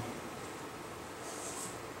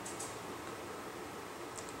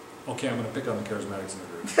 okay, I'm going to pick on the charismatics in the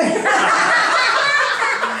group.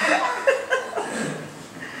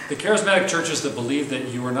 The charismatic churches that believe that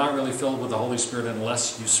you are not really filled with the Holy Spirit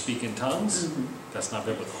unless you speak in tongues, that's not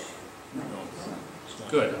biblical. No.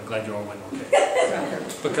 Good, I'm glad you all went okay.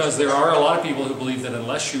 Because there are a lot of people who believe that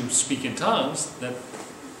unless you speak in tongues, that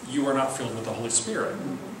you are not filled with the Holy Spirit.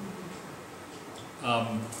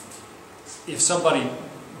 If somebody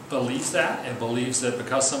believes that and believes that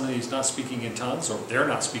because somebody's not speaking in tongues, or they're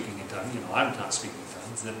not speaking in tongues, you know, I'm not speaking in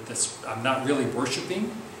tongues, that I'm not really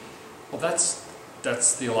worshiping, well, that's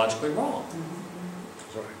theologically wrong.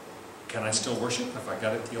 Sorry. Can I still worship if I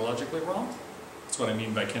got it theologically wrong? That's what I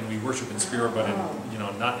mean by can we worship in spirit, but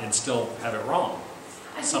not and still have it wrong.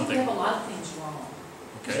 I think we have a lot of things wrong.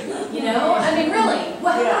 Okay. You know, I mean, really,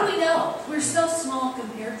 how do we know? We're so small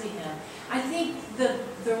compared to him. I think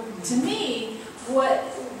to me, what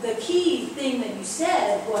the key thing that you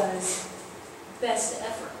said was best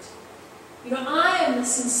effort. You know, I am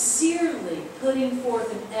sincerely putting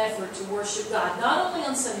forth an effort to worship God, not only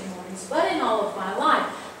on Sunday mornings, but in all of my life.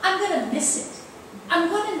 I'm going to miss it. I'm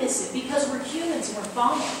going to miss it because we're humans and we're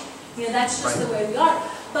fallen. You know, that's just the way we are.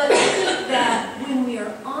 But I think that when we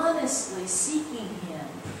are honestly seeking Him,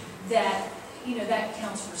 that, you know, that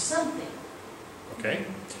counts for something. Okay.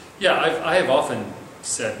 Yeah, I have often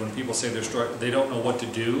said when people say they don't know what to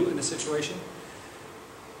do in a situation,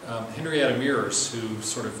 Henrietta Mears, who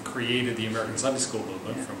sort of created the American Sunday School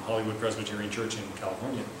movement from Hollywood Presbyterian Church in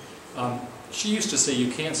California, she used to say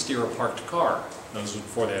you can't steer a parked car. No, this was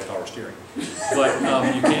before they had power steering. But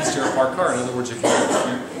you can't steer a parked car. In other words,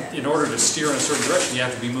 in order to steer in a certain direction, you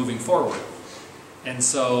have to be moving forward. And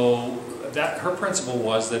so her principle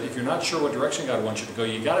was that if you're not sure what direction God wants you to go,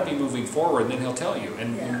 you got to be moving forward, and then He'll tell you.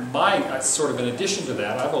 And my sort of in addition to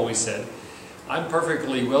that, I've always said, I'm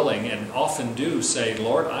perfectly willing and often do say,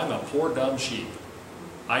 Lord, I'm a poor dumb sheep.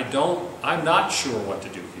 I'm not sure what to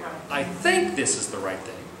do here. I think this is the right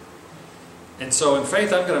thing. And so in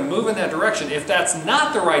faith, I'm going to move in that direction. If that's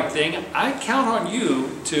not the right thing, I count on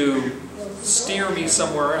you to steer me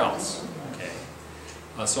somewhere else. Okay.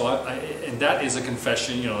 And that is a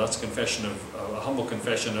confession, that's a confession a humble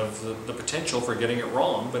confession of the potential for getting it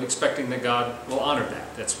wrong, but expecting that God will honor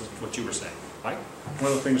that. That's what you were saying, right?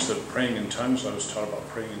 One of the things that praying in tongues, I was taught about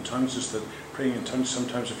praying in tongues, is that praying in tongues,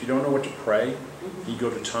 sometimes if you don't know what to pray, you go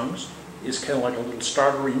to tongues. It's kind of like a little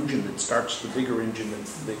starter engine that starts the bigger engine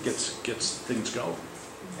that gets things going.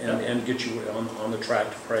 And get you on the track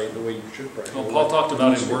to pray the way you should pray. Well, Paul talked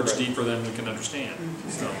about his words deeper than we can understand.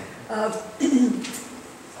 So.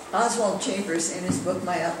 Oswald Chambers, in his book,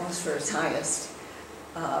 My Utmost for His Highest,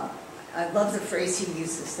 I love the phrase he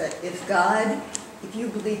uses, that if you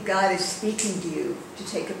believe God is speaking to you to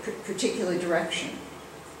take a particular direction,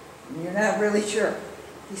 and you're not really sure,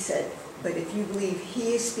 he said, but if you believe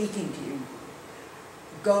he is speaking to you,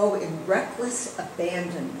 go in reckless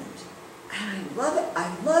abandonment. And I love it.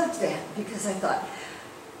 I loved that because I thought,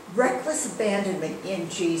 reckless abandonment in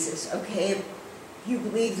Jesus. Okay, if you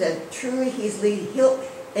believe that truly he's leading,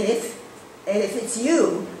 and if it's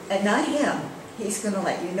you and not him, he's going to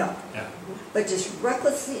let you know. Yeah. But just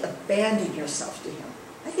recklessly abandon yourself to him.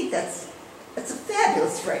 I think that's a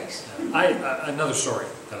fabulous phrase. Yeah. Another story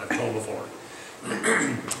that I've told before.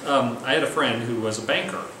 I had a friend who was a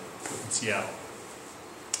banker in Seattle.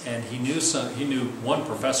 And he knew one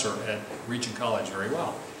professor at Regent College very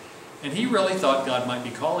well. And he really thought God might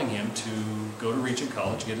be calling him to go to Regent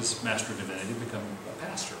College, get his Master of Divinity, become a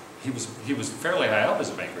pastor. He was fairly high up as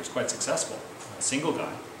a banker. He was quite successful, a single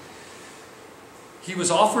guy. He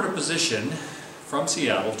was offered a position from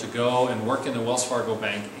Seattle to go and work in the Wells Fargo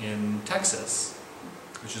Bank in Texas,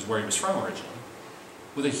 which is where he was from originally,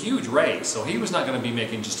 with a huge raise. So he was not going to be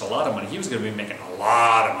making just a lot of money. He was going to be making a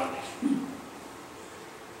lot of money.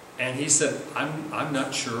 And he said, I'm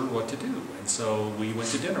not sure what to do. And so we went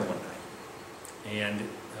to dinner one night. And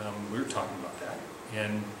we were talking about that.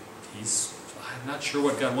 And I'm not sure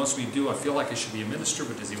what God wants me to do. I feel like I should be a minister,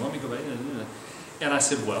 but does he want me to go back? And I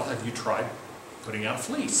said, well, have you tried putting out a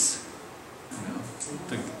fleece?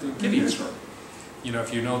 The Gideon story.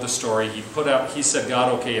 If you know the story, he said,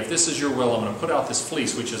 God, okay, if this is your will, I'm going to put out this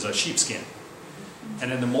fleece, which is a sheepskin.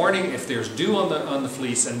 And in the morning, if there's dew on the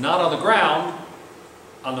fleece and not on the ground,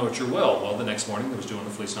 I'll know it's your will. Well, the next morning there was dew on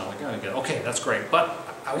the fleece, not on the ground. Again, okay, that's great, but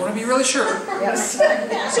I want to be really sure. Yes.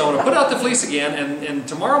 So I'm going to put out the fleece again, and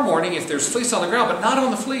tomorrow morning, if there's fleece on the ground but not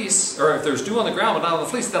on the fleece, or if there's dew on the ground but not on the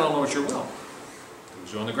fleece, then I'll know it's your will. If there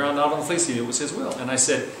was dew on the ground, not on the fleece, he knew it was his will. And I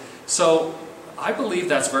said, so I believe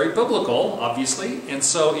that's very biblical, obviously. And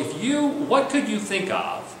so what could you think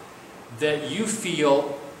of that you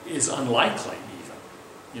feel is unlikely,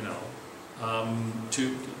 even,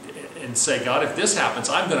 and say, God, if this happens,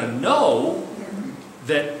 I'm going to know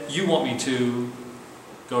that you want me to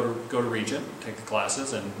go to Regent, take the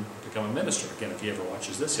classes, and become a minister. Again, if he ever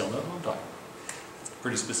watches this, he'll know who I'm talking about. It's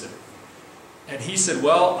pretty specific. And he said,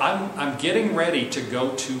 well, I'm getting ready to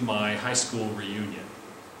go to my high school reunion.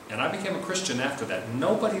 And I became a Christian after that.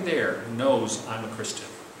 Nobody there knows I'm a Christian,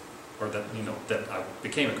 or that I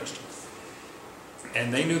became a Christian.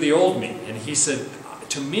 And they knew the old me. And he said,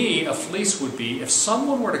 to me, a fleece would be if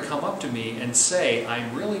someone were to come up to me and say,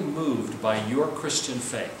 I'm really moved by your Christian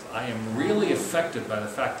faith. I am really affected by the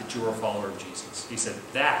fact that you are a follower of Jesus. He said,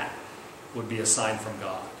 that would be a sign from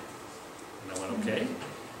God. And I went, okay.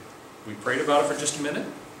 We prayed about it for just a minute,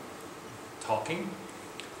 talking.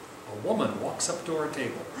 A woman walks up to our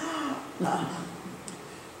table.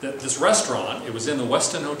 This restaurant, it was in the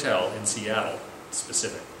Westin Hotel in Seattle,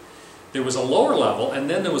 specific. There was a lower level, and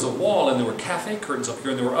then there was a wall, and there were cafe curtains up here,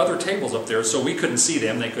 and there were other tables up there, so we couldn't see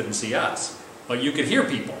them, they couldn't see us. But you could hear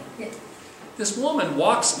people. Yeah. This woman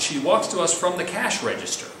walks to us from the cash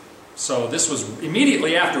register. So this was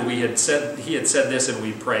immediately after he had said this, and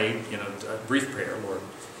we prayed, a brief prayer, Lord.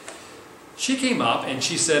 She came up, and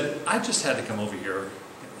she said, I just had to come over here,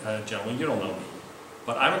 gentlemen, you don't know me,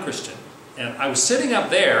 but I'm a Christian. And I was sitting up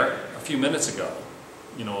there a few minutes ago,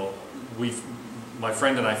 my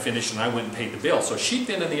friend and I finished, and I went and paid the bill. So she'd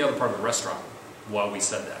been in the other part of the restaurant while we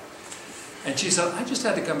said that. And she said, I just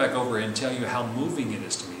had to come back over and tell you how moving it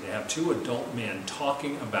is to me to have two adult men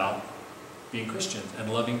talking about being Christians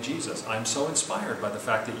and loving Jesus. I'm so inspired by the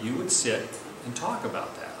fact that you would sit and talk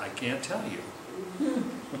about that. I can't tell you.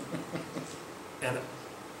 And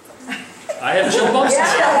I had chill bumps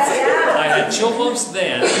then. I had chill bumps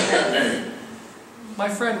then. My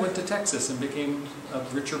friend went to Texas and became a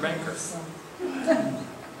richer banker.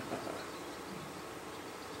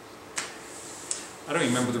 I don't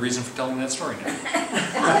even remember the reason for telling that story now.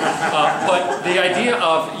 But the idea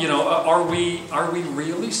of, are we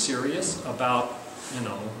really serious about,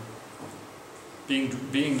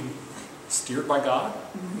 being steered by God?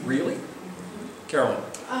 Really? Carolyn?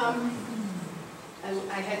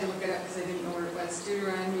 I had to look it up because I didn't know where it was.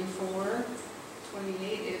 Deuteronomy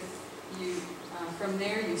 4:28. If you, from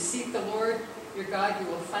there, you seek the Lord your God, you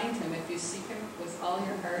will find him if you seek him with all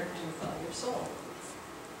your heart and with all your soul.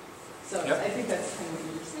 So Yep. I think that's kind of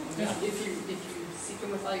what you're saying. Yeah. If you seek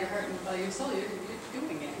him with all your heart and with all your soul, you're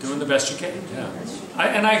doing it. Doing the best you can, yeah.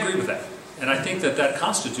 And I agree with that. And I think that that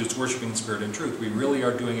constitutes worshiping in spirit and truth. We really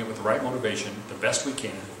are doing it with the right motivation, the best we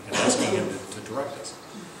can, and asking him to direct us.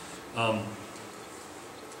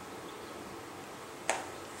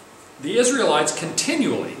 The Israelites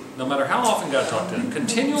continually, no matter how often God talked to them,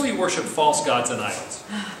 continually worshiped false gods and idols.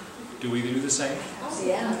 Do we do the same?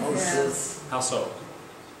 Yeah. Yes. How so?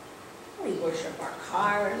 We worship our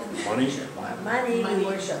cars, we Money? worship our money, we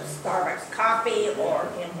worship Starbucks coffee or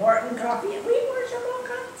Tim Horton coffee, and we worship all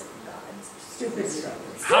kinds of gods. Stupid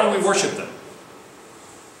stuff. How do we worship them?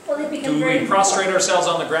 Well, they become Do very we prostrate ourselves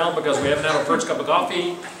on the ground because we haven't had our first cup of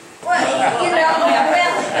coffee? Well,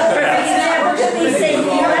 for example, could be saying, you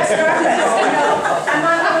have Starbucks, I'm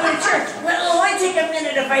on my way to church. Well, it'll only take a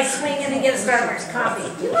minute if I swing in and get a Starbucks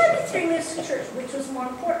coffee. You might be 3 minutes to church, which was more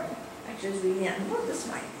important. Actually, as we went and work this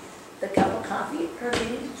morning, the cup of coffee or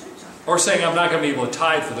getting to church on. Or saying, I'm not going to be able to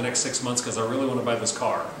tithe for the next 6 months because I really want to buy this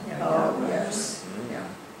car. Oh, yes. Yeah.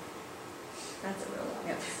 That's a real one.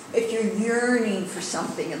 Yeah. If you're yearning for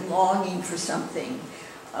something and longing for something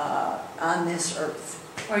on this earth,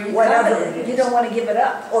 Or you whatever covet it it, is. you don't want to give it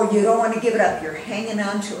up. or you don't want to give it up, you're hanging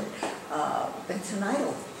on to it, it's an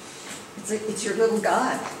idol. It's your little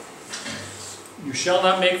God. You shall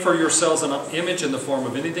not make for yourselves an image in the form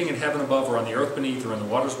of anything in heaven above or on the earth beneath or in the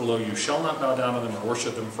waters below. You shall not bow down to them or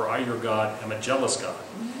worship them, for I, your God, am a jealous God.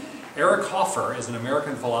 Eric Hoffer is an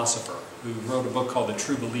American philosopher who wrote a book called The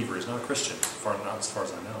True Believer. He's not a Christian, not as far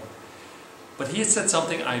as I know. But he had said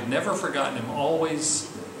something I've never forgotten him. Always,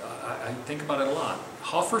 I think about it a lot.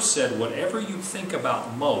 Hoffer said, whatever you think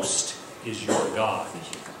about most is your God.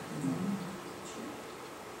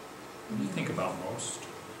 What do you think about most?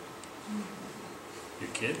 Your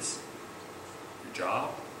kids? Your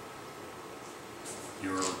job?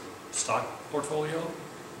 Your stock portfolio?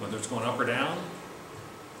 Whether it's going up or down?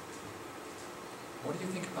 What do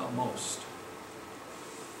you think about most?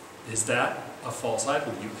 Is that a false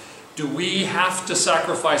idol to you? Do we have to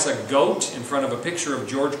sacrifice a goat in front of a picture of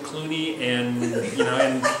George Clooney and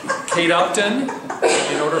and Kate Upton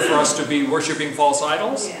in order for us to be worshiping false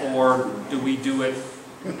idols? Yeah. Or do we do it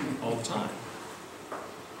all the time?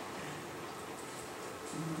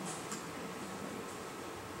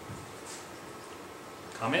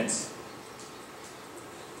 Comments?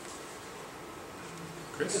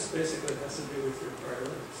 Chris? This basically has to do with your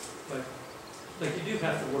priorities. Like you do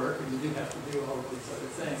have to work and you do have to do all of these other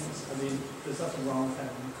things. I mean, there's nothing wrong with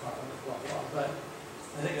having a car, blah, blah, but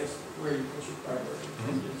I think it's where you put your priority.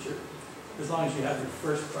 Mm-hmm. As long as you have your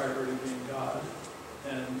first priority being God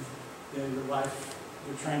and your life,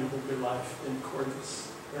 you're trying to live your life in accordance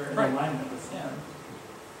or in alignment with Him.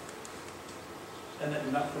 And that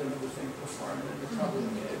you're not putting everything before Him, then you're probably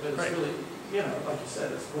okay. But it's really, like you said,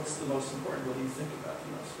 it's what's the most important? What do you think about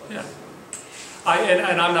in those places? Yeah.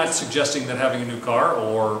 And I'm not suggesting that having a new car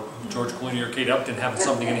or George Clooney or Kate Upton having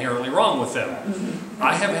something inherently wrong with them.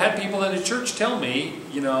 I have had people in the church tell me,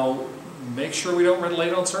 make sure we don't run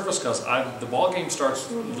late on service because the ball game starts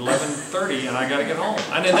at 11:30 and I got to get home.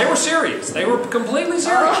 I mean, they were serious. They were completely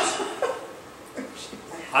serious.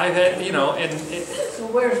 I've had, So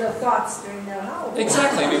where's the thoughts during that hour?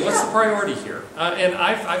 exactly. I mean, what's the priority here? And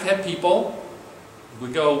I've had people. We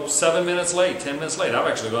go 7 minutes late, 10 minutes late. I've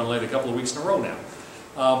actually gone late a couple of weeks in a row now.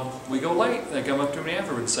 We go late. They come up to me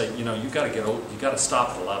afterwards and say, you've got to stop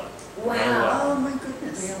at 11. Wow. Oh, my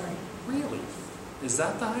goodness. Really? Really? Is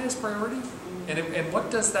that the highest priority? And what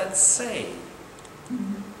does that say?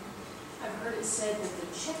 I've heard it said that the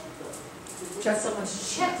checkbook,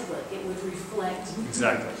 someone's checkbook, it would reflect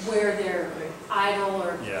Exactly. where their idol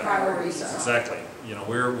or priorities are. Exactly.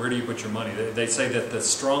 Where do you put your money? They say that the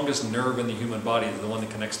strongest nerve in the human body is the one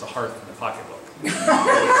that connects the heart and the pocketbook.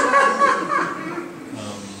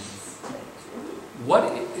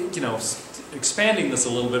 Expanding this a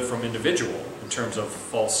little bit from individual in terms of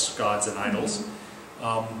false gods and idols,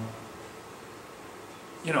 and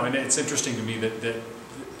it's interesting to me that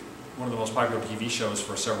one of the most popular TV shows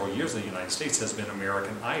for several years in the United States has been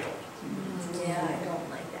American Idol. Yeah, I don't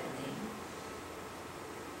like that name.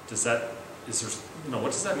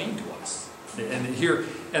 What does that mean to us?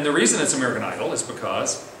 And the reason it's American Idol is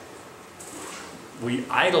because we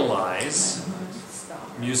idolize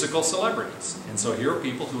musical celebrities. And so here are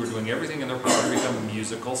people who are doing everything in their power to become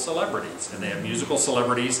musical celebrities. And they have musical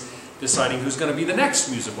celebrities deciding who's going to be the next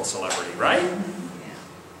musical celebrity, right?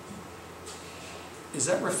 is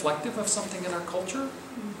that reflective of something in our culture?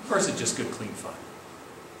 Or is it just good, clean fun?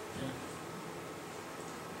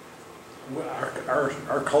 Well,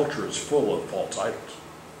 our culture is full of false idols.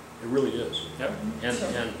 It really is. Yep.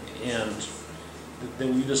 And they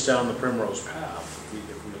lead us down the primrose path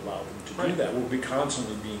if we allow them to do that. We'll be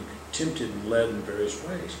constantly being tempted and led in various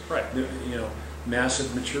ways. Right. You know,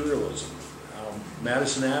 massive materialism.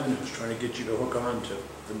 Madison Avenue is trying to get you to hook on to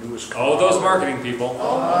the newest car. Oh, those marketing people.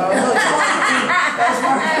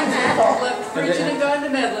 Left preaching and gone to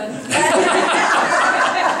meddling.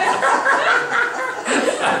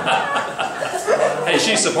 Hey,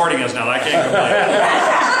 she's supporting us now. I can't complain.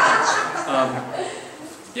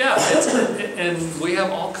 Yeah, and we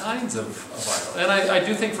have all kinds of idols. And I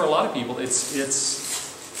do think for a lot of people, it's.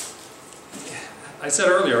 I said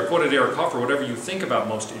earlier, I quoted Eric Hoffer, whatever you think about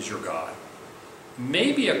most is your God.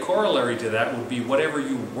 Maybe a corollary to that would be whatever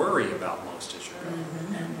you worry about most is your God.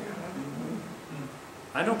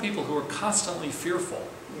 I know people who are constantly fearful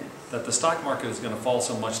that the stock market is going to fall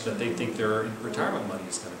so much that they think their retirement money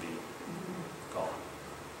is going to be gone.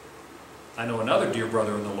 I know another dear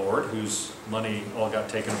brother in the Lord whose money all got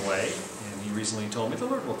taken away, and he recently told me, the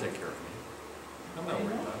Lord will take care of me. I'm not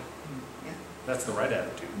worried about it. That's the right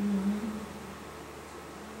attitude.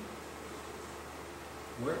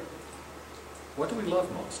 What do we love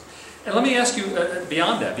most? And let me ask you,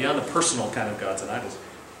 beyond that, beyond the personal kind of gods and idols,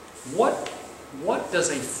 what does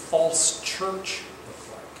a false church look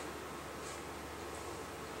like?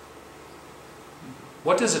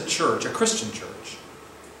 What does a church, a Christian church,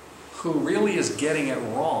 who really is getting it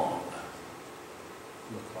wrong,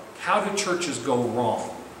 look like? How do churches go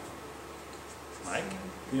wrong? Mike?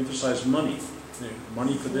 We emphasize money.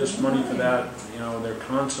 Money for this, money for that. You know, they're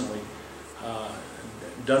constantly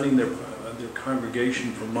dunning their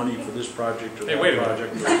congregation for money for this project or that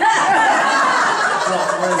project.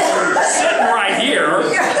 Sitting right here.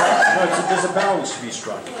 No, there's a balance to be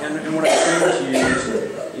struck. And what I'm saying to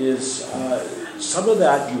you is some of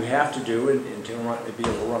that you have to do to be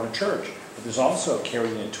able to run a church. But there's also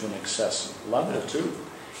carrying it to an excessive level too.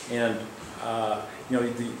 And you know,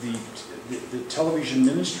 the television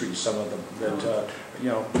ministries, some of them that you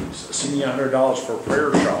know, send me $100 for a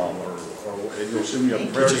prayer shawl, or you'll send me a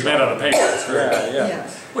prayer shawl. Which is made out of paper. Yeah.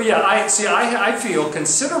 Well, yeah. I feel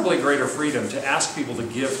considerably greater freedom to ask people to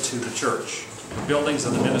give to the church, the buildings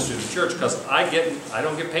and the ministry of the church, because I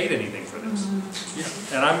don't get paid anything for this.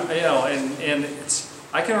 And and it's.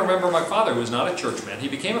 I can remember my father, who was not a churchman. He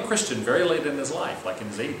became a Christian very late in his life, like in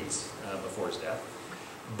his 80s, before his death,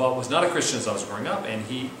 but was not a Christian as I was growing up. And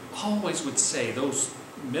he always would say, those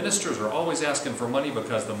ministers are always asking for money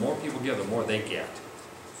because the more people give, the more they get.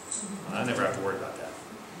 I never have to worry about that.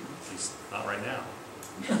 At least not right now.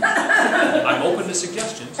 I'm open to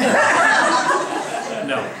suggestions.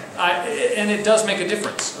 No, and it does make a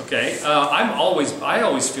difference. Okay, I always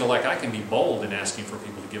feel like I can be bold in asking for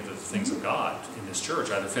people to give to the things of God in this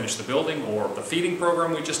church, either finish the building or the feeding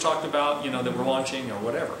program we just talked about, you know, that we're launching, or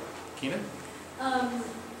whatever. Keenan?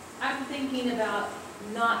 I'm thinking about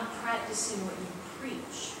not practicing what you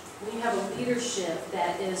preach. When you have a leadership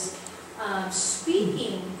that is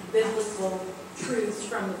speaking biblical truths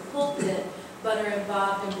from the pulpit, but are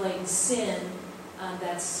involved in blatant sin,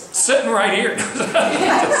 that's sitting right here.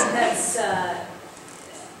 that's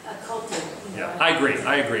occultic. Yeah, I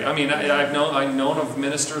agree. I mean, I've known of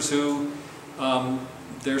ministers who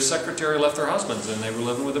their secretary left their husbands and they were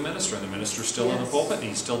living with a minister, and the minister's still in the pulpit and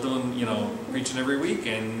he's still doing, you know, preaching every week,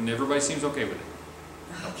 and everybody seems okay with it.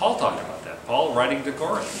 Now, Paul talked about that. Paul, writing to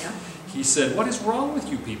Corinth, he said, "What is wrong with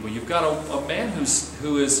you people? You've got a man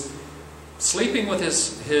who is sleeping with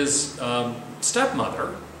his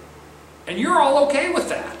stepmother, and you're all okay with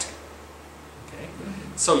that." Okay,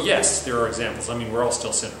 so yes, there are examples. I mean, we're all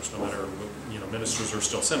still sinners, no matter, you know, ministers are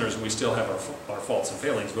still sinners, and we still have our faults and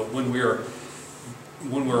failings. But when we're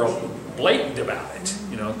blatant about it,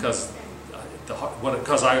 you know, because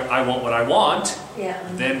I want what I want,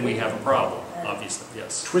 then we have a problem. Obviously,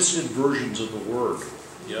 yes. Twisted versions of the word,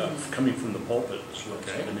 coming from the pulpit is what's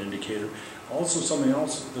an indicator. Also, something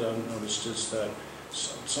else that I've noticed is that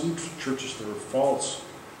some churches that are false,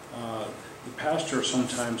 the pastor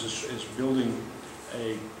sometimes is building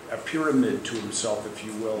a pyramid to himself, if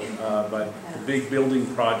you will, by the big building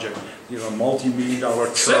project, you know, a multi-million-dollar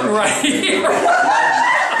church. Sitting right here.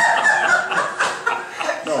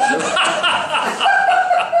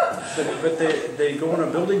 But they go on a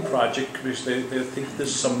building project because they think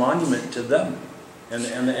this is a monument to them, and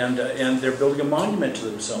they're building a monument to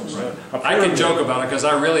themselves. Right. I can joke about it because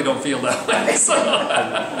I really don't feel that way. So,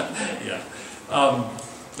 yeah.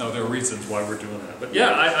 No, there are reasons why we're doing that, but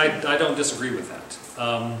yeah, I don't disagree with that.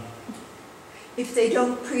 if they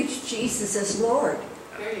don't preach Jesus as Lord.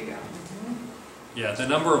 There you go. Yeah, the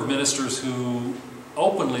number of ministers who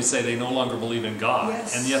openly say they no longer believe in God,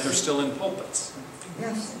 Yes. and yet they're still in pulpits.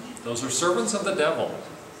 Yes. Those are servants of the devil.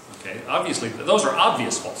 Okay, obviously, those are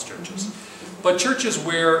obvious false churches. But churches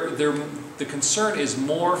where the concern is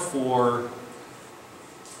more for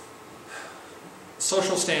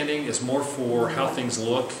social standing, is more for how things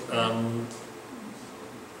look.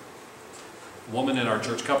 Woman in our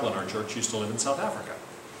church, couple in our church, used to live in South Africa.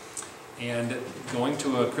 And going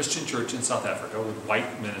to a Christian church in South Africa with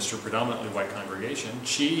white minister, predominantly white congregation,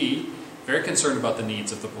 she, very concerned about the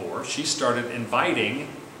needs of the poor, she started inviting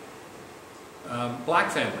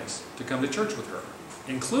black families to come to church with her,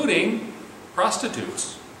 including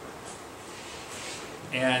prostitutes.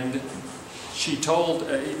 And she told,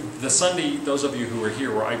 the Sunday, those of you who were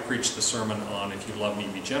here, where I preached the sermon on If You Love Me,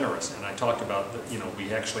 Be Generous, and I talked about,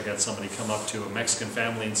 we actually had somebody come up to a Mexican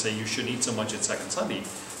family and say, you shouldn't eat so much at Second Sunday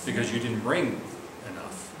because you didn't bring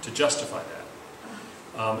enough to justify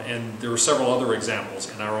that. And there were several other examples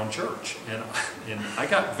in our own church. And I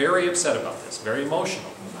got very upset about this, very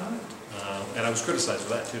emotional. And I was criticized for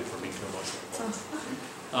that too, for being too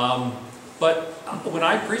emotional. But when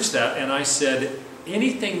I preached that and I said,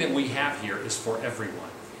 anything that we have here is for everyone.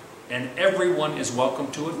 And everyone is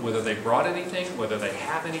welcome to it, whether they brought anything, whether they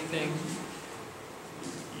have anything.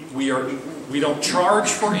 We don't charge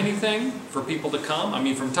for anything for people to come. I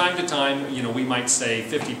mean, from time to time, we might say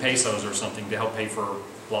 50 pesos or something to help pay for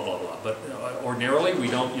blah, blah, blah. But ordinarily, we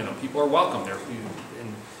don't, people are welcome there.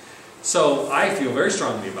 And so I feel very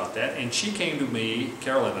strongly about that. And she came to me,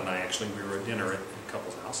 Carolyn and I actually, we were at dinner at a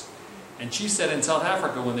couple's house. And she said in South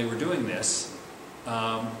Africa when they were doing this,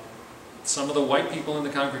 some of the white people in the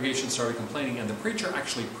congregation started complaining, and the preacher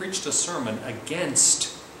actually preached a sermon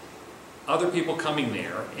against other people coming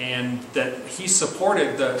there, and that he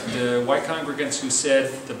supported the white congregants who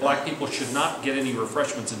said the black people should not get any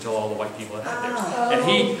refreshments until all the white people had had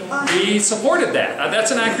theirs. And he supported that.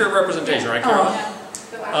 That's an accurate representation, right, Carol?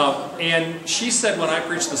 And she said when I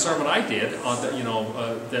preached the sermon I did on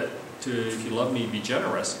that If You Love Me, Be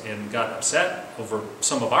Generous, and got upset over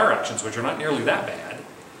some of our actions, which are not nearly that bad,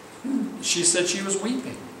 she said she was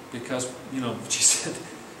weeping because, she said,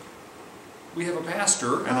 we have a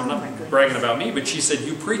pastor, and I'm not bragging about me, but she said,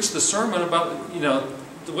 you preached the sermon about,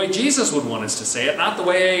 the way Jesus would want us to say it, not the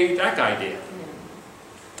way that guy did.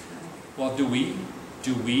 Well, do we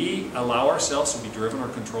allow ourselves to be driven or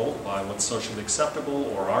controlled by what's socially acceptable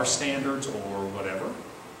or our standards or whatever?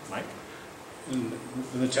 Mike? In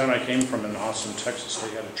the town I came from in Austin, Texas,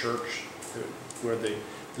 they had a church where the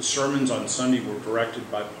sermons on Sunday were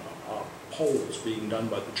directed by polls being done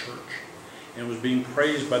by the church. And it was being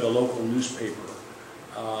praised by the local newspaper.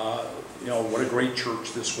 What a great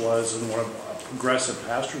church this was and what a progressive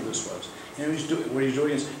pastor this was. And what he's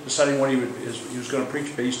doing is deciding what he was going to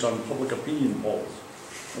preach based on public opinion polls.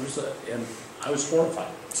 And I was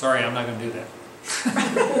horrified. Sorry, I'm not going to do that.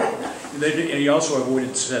 And he also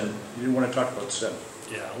avoided sin. He didn't want to talk about sin.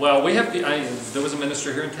 Yeah, well, there was a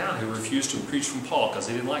minister here in town who refused to preach from Paul because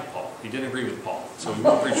he didn't like Paul. He didn't agree with Paul, so he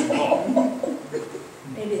won't preach from Paul.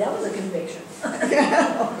 Maybe that was a conviction.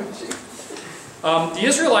 The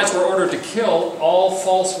Israelites were ordered to kill all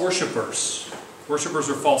false worshippers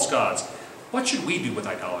of false gods. What should we do with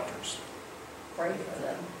idolaters? Pray for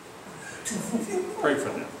them. Pray for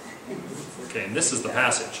them. Okay, and this is the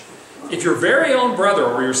passage. If your very own brother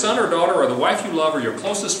or your son or daughter or the wife you love or your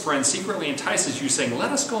closest friend secretly entices you saying,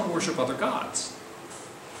 let us go and worship other gods.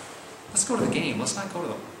 Let's go to the game. Let's not go to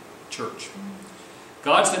the church.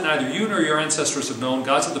 Gods that neither you nor your ancestors have known,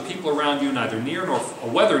 gods of the people around you,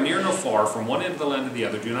 whether near nor far, from one end of the land to the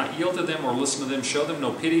other. Do not yield to them or listen to them. Show them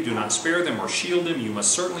no pity. Do not spare them or shield them. You must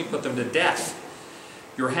certainly put them to death.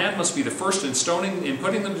 Your hand must be the first in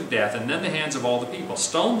putting them to death, and then the hands of all the people.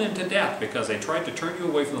 Stone them to death, because they tried to turn you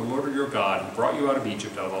away from the Lord your God, who brought you out of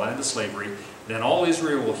Egypt, out of the land of slavery. Then all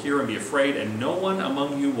Israel will hear and be afraid, and no one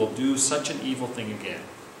among you will do such an evil thing again.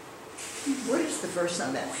 What is the verse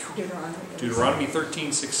on that? Deuteronomy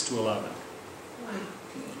 13, 6 to 11.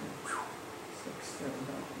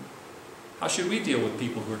 How should we deal with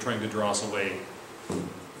people who are trying to draw us away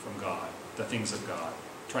from God, the things of God,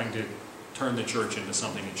 trying to turn the church into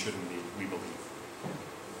something it shouldn't be, we believe,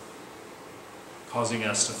 causing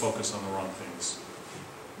us to focus on the wrong things?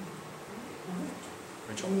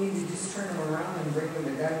 Rachel? We need to just turn them around and bring them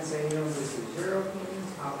to God and say, this is your opinion,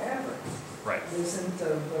 however. Right. Listen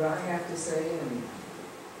to what I have to say, and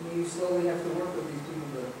you slowly have to work with these people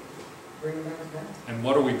to bring them back to God. And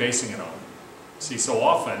what are we basing it on? See, so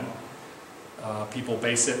often people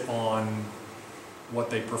base it on what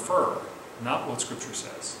they prefer, not what Scripture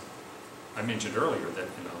says. I mentioned earlier that,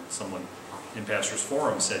 someone in Pastor's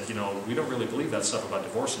Forum said, we don't really believe that stuff about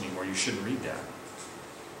divorce anymore. You shouldn't read that.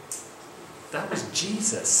 That was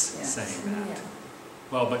Jesus saying that. Yeah.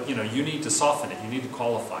 Well, but you need to soften it. You need to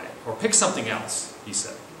qualify it. Or pick something else, he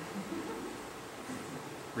said.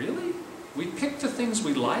 Really? We pick the things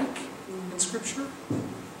we like in Scripture?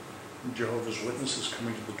 Jehovah's Witnesses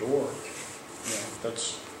coming to the door.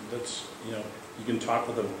 That's you can talk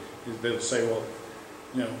with them. They'll say, well,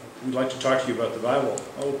 we'd like to talk to you about the Bible.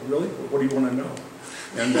 Oh, really? What do you want to know?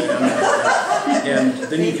 And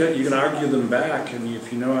then you can argue them back, and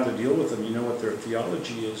if you know how to deal with them, you know what their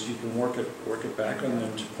theology is, you can work it back on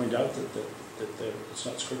them to point out that it's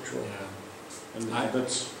not scriptural. Yeah. And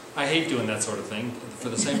I hate doing that sort of thing for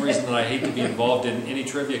the same reason that I hate to be involved in any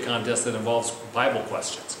trivia contest that involves Bible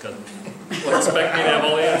questions, because people expect me to have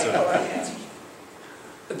all the answers.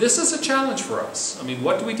 This is a challenge for us. I mean,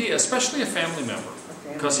 what do we do, especially a family member?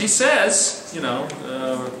 Because he says,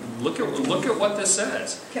 look at what this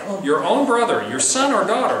says. Your own brother, your son or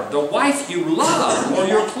daughter, the wife you love, or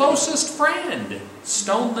your closest friend,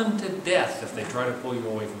 stone them to death if they try to pull you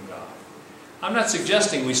away from God. I'm not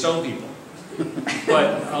suggesting we stone people.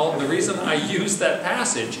 But the reason I use that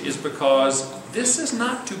passage is because this is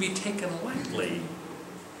not to be taken lightly.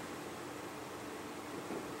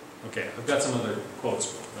 Okay, I've got some other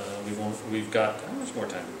quotes. We've got, how much more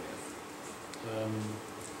time do we have?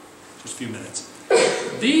 Just a few minutes.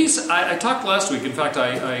 These, I talked last week, in fact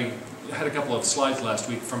I had a couple of slides last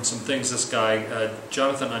week from some things this guy,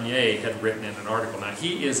 Jonathan Anier, had written in an article. Now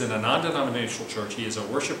he is in a non-denominational church, he is a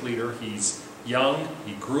worship leader, he's young,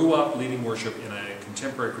 he grew up leading worship in a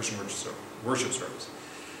contemporary Christian worship service.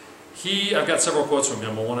 I've got several quotes from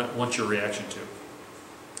him I want your reaction to.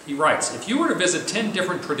 He writes, if you were to visit 10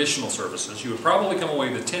 different traditional services, you would probably come away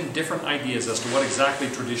with 10 different ideas as to what exactly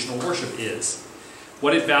traditional worship is.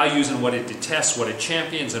 What it values and what it detests, what it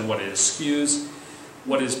champions and what it eschews,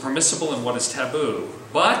 what is permissible and what is taboo.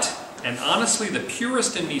 But, and honestly the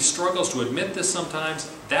purist in me struggles to admit this sometimes,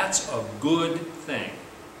 that's a good thing.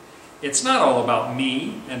 It's not all about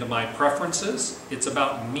me and my preferences, it's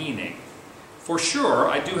about meaning. For sure,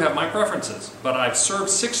 I do have my preferences, but I've served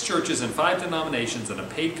 6 churches in 5 denominations in a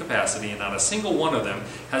paid capacity, and not a single one of them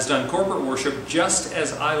has done corporate worship just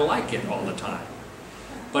as I like it all the time.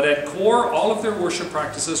 But at core, all of their worship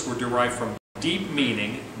practices were derived from deep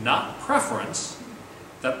meaning, not preference,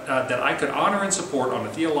 that I could honor and support on a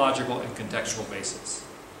theological and contextual basis.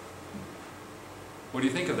 What do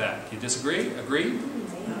you think of that? Do you disagree? Agree?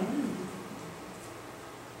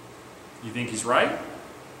 You think he's right?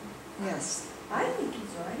 Yes. I think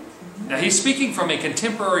he's right. Now he's speaking from a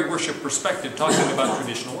contemporary worship perspective, talking about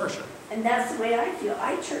traditional worship. And that's the way I feel.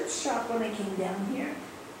 I church shopped when I came down here.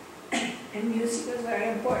 And music was very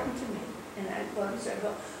important to me. And I'd go and I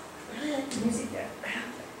go, I really like the music there.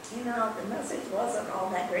 The message wasn't all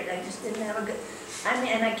that great. I just didn't have a good...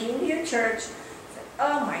 and I came to your church.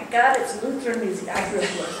 Oh my God, it's Lutheran music. I grew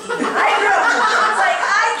up with it. I was like,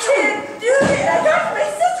 I can't do it. I talked to my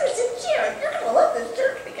sister and said, Sharon, you're going to love this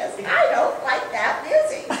church because I don't like that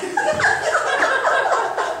music.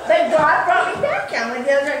 But God brought me back down. And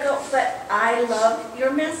the other I go, but I loved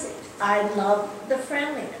your message. I loved the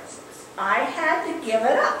friendliness. I had to give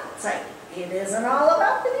it up. It's like, it isn't all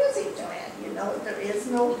about the music, Joanne. There is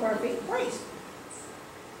no perfect place.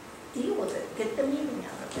 Deal with it. Get the meaning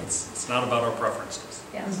out of it. It's not about our preferences.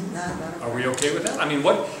 Yes. Are we okay with that? I mean,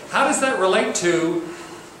 how does that relate to,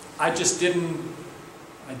 I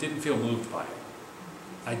didn't feel moved by it.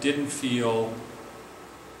 I didn't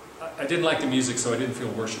like the music, so I didn't feel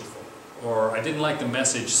worshipful. Or I didn't like the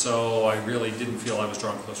message, so I really didn't feel I was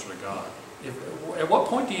drawn closer to God. At what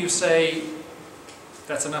point do you say,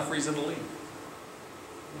 that's enough reason to leave?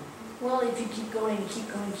 Well, if you keep going, then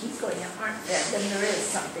there is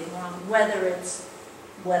something wrong, whether it's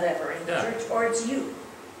whatever in the church or it's you.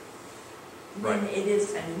 Then it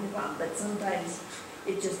is kind of move on, but sometimes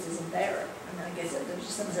it just isn't there. Like I said, there's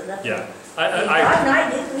just some that left. Yeah, I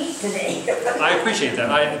didn't meet today. I appreciate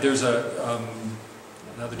that. There's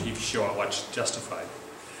another TV show I watched, Justified.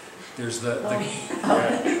 There's the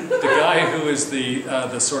guy who is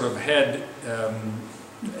the sort of head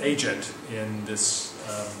agent in this.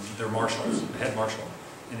 Their marshals, head marshal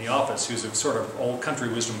in the office, who's a sort of old country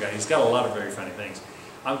wisdom guy. He's got a lot of very funny things.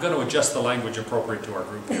 I'm going to adjust the language appropriate to our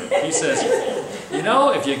group here. He says,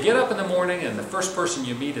 if you get up in the morning and the first person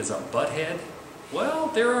you meet is a butthead, well,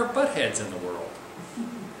 there are buttheads in the world.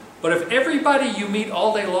 But if everybody you meet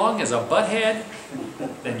all day long is a butthead,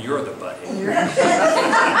 then you're the butthead.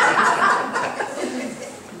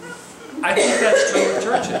 I think that's true in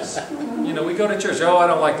churches. we go to church. Oh, I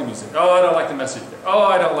don't like the music. Oh, I don't like the message there. Oh,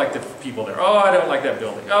 I don't like the people there. Oh, I don't like that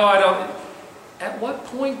building. Oh, I don't. At what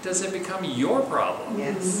point does it become your problem?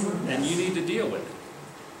 Yes. And you need to deal with it.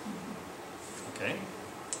 Okay?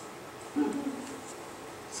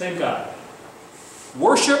 Same guy.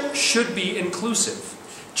 Worship should be inclusive.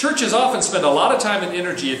 Churches often spend a lot of time and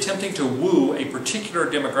energy attempting to woo a particular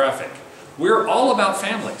demographic. We're all about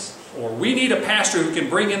families. Or we need a pastor who can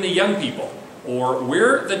bring in the young people. Or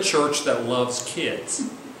we're the church that loves kids.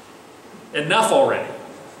 Enough already.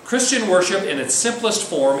 Christian worship in its simplest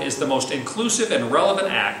form is the most inclusive and relevant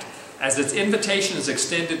act, as its invitation is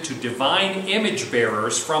extended to divine image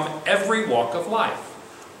bearers from every walk of life.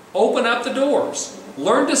 Open up the doors.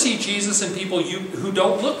 Learn to see Jesus in people who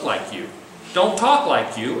don't look like you, don't talk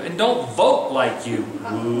like you, and don't vote like you.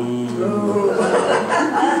 Ooh.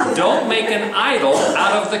 Don't make an idol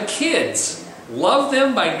out of the kids. Love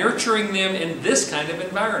them by nurturing them in this kind of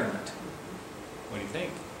environment. What do you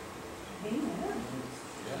think?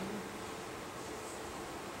 Yeah.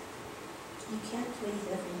 You can't please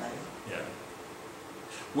everybody. Yeah.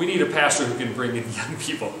 We need a pastor who can bring in young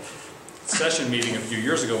people. Session meeting a few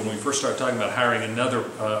years ago when we first started talking about hiring another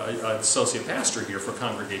associate pastor here for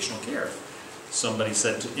congregational care. Somebody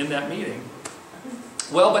said in that meeting,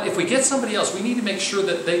 well, but if we get somebody else, we need to make sure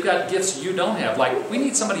that they've got gifts you don't have. Like, we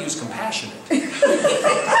need somebody who's compassionate.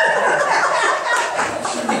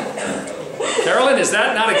 Carolyn, is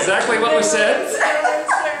that not exactly what was said?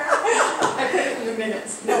 I put it in the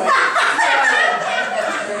minutes. No,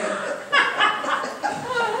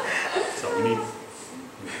 So we need...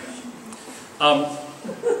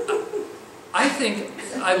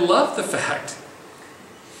 I love the fact,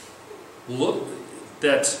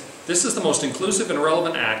 that this is the most inclusive and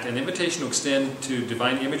relevant act, an invitation to extend to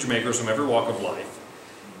divine image makers from every walk of life.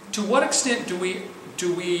 To what extent do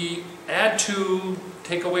we add to,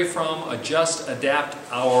 take away from, adjust, adapt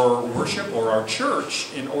our worship or our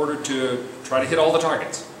church in order to try to hit all the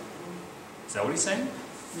targets? Is that what he's saying?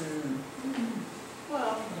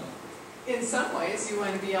 well, in some ways, you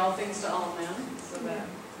want to be all things to all men,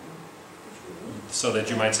 So that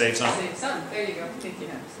you might save some? Save some. There you go. Thank you.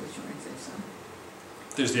 Yeah, so that you might save some.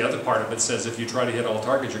 There's the other part of it says if you try to hit all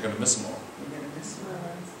targets, you're going to miss them all. You're gonna miss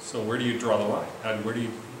one. So where do you draw the line? Where do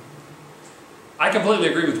you... I completely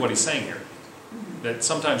agree with what he's saying here. That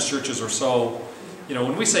sometimes churches are so... You know,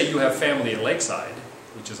 when we say you have family at Lakeside,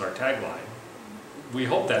 which is our tagline, we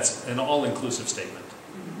hope that's an all-inclusive statement.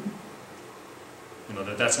 You know,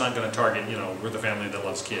 that's not going to target, you know, we're the family that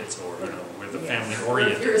loves kids, or, you know, we're the family Or if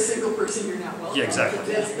oriented. you're a single person, you're not welcome. Yeah,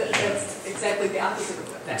 exactly. That's exactly the opposite of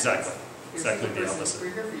what that Exactly. is. Exactly You're a the single opposite. person,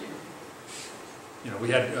 we're here for you. You know, we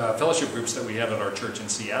had fellowship groups that we had at our church in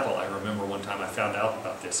Seattle. I remember one time I found out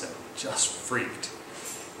about this and just freaked.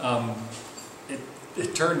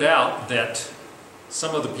 It turned out that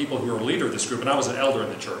some of the people who were leader of this group, and I was an elder in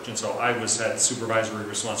the church, and so I had supervisory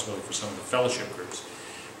responsibility for some of the fellowship groups,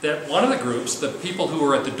 that one of the groups, the people who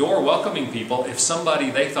were at the door welcoming people, if somebody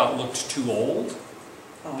they thought looked too old,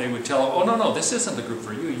 they would tell them, oh, no, this isn't the group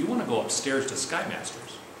for you. You want to go upstairs to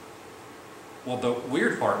Skymasters. Well, the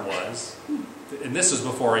weird part was, and this is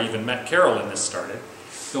before I even met Carolyn, this started,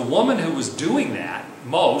 the woman who was doing that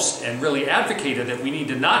most and really advocated that we need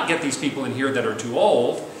to not get these people in here that are too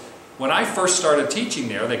old, when I first started teaching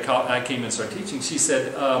there, I came and started teaching, she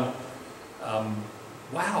said,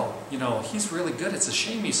 wow, you know, he's really good. It's a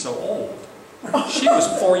shame he's so old. She was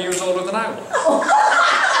 4 years older than I was.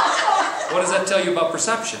 What does that tell you about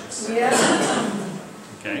perceptions? Yeah.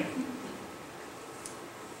 Okay.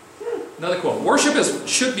 Another quote. Worship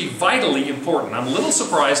should be vitally important. I'm a little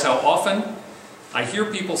surprised how often I hear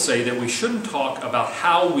people say that we shouldn't talk about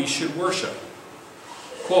how we should worship.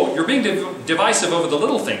 Quote, you're being divisive over the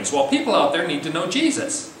little things, while people out there need to know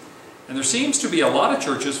Jesus. And there seems to be a lot of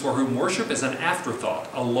churches for whom worship is an afterthought,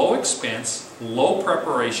 a low expense, low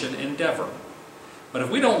preparation endeavor. But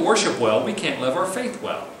if we don't worship well, we can't live our faith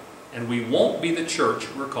well, and we won't be the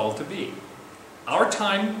church we're called to be. Our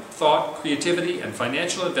time, thought, creativity, and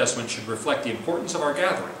financial investment should reflect the importance of our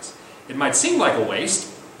gatherings. It might seem like a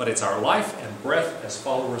waste, but it's our life and breath as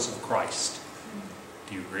followers of Christ.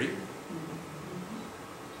 Do you agree?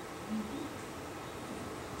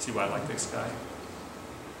 See why I like this guy?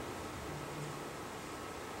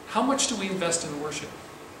 How much do we invest in worship?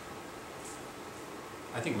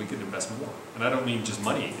 I think we could invest more. And I don't mean just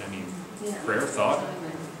money. I mean prayer, thought,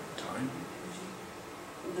 time.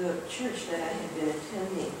 The church that I had been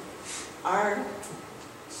attending, our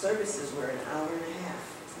services were an hour and a half,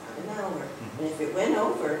 not an hour. And if it went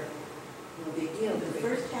over, no big deal. The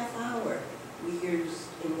first half hour we used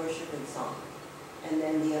in worship and song. And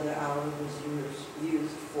then the other hour was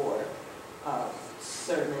used for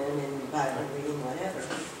sermon and Bible reading, whatever.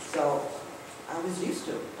 So I was used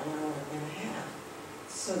to it, an hour and a half.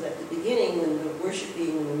 So that the beginning, when the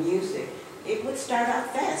worshiping and the music, it would start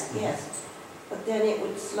out fast, yes, but then it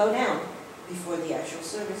would slow down before the actual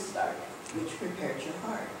service started, which prepared your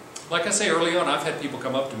heart. Like I say, early on, I've had people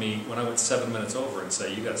come up to me when I went 7 minutes over and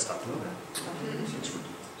say, you got to stop doing that.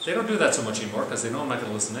 They don't do that so much anymore because they know I'm not going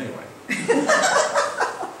to listen anyway.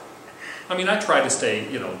 I mean, I try to stay,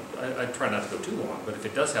 you know, I try not to go too long, but if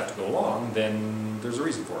it does have to go long, then there's a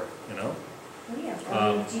reason for it, you know? Well, yeah,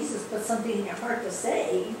 probably if Jesus put something in your heart to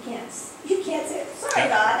say, you can't say, sorry,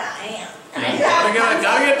 God, I am. Yeah,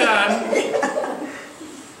 gotta get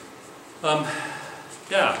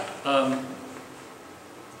done.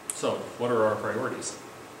 So, what are our priorities?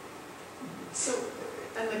 So,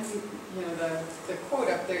 and like, you know, the quote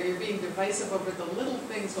up there, you're being divisive over the little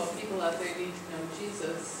things while people out there need to know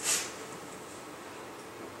Jesus.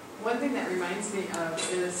 One thing that reminds me of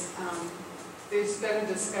is there's been a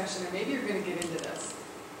discussion, and maybe you're going to get into this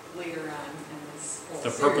later on in this whole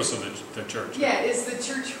The series. purpose of the church. Yeah, is the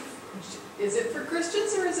church, is it for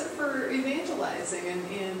Christians or is it for evangelizing?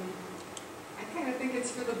 And I kind of think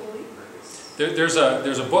it's for the believers. There's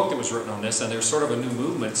a book that was written on this, and there's sort of a new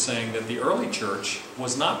movement saying that the early church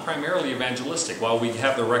was not primarily evangelistic. While we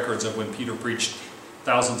have the records of when Peter preached,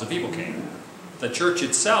 thousands of people came. The church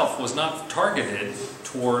itself was not targeted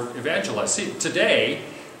toward evangelizing. See, today,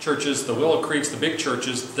 churches, the Willow Creeks, the big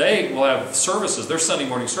churches, they will have services. Their Sunday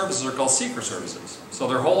morning services are called seeker services. So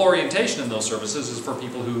their whole orientation in those services is for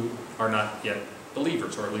people who are not yet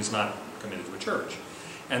believers, or at least not committed to a church.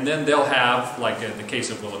 And then they'll have, like in the case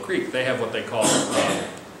of Willow Creek, they have what they call,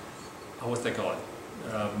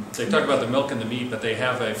 they talk about the milk and the meat, but they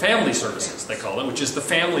have a family services, they call it, which is the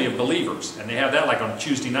family of believers. And they have that like on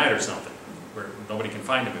Tuesday night or something, where nobody can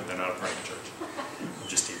find them if they're not a part of the church. I'm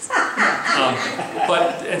just teasing.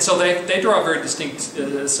 And so they draw a very distinct,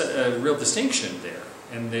 real distinction there.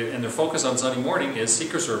 And their focus on Sunday morning is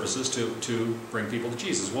seeker services to bring people to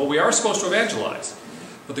Jesus. Well, we are supposed to evangelize.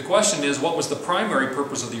 But the question is, what was the primary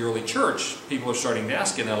purpose of the early church? People are starting to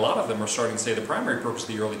ask it, and a lot of them are starting to say the primary purpose of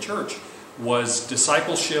the early church was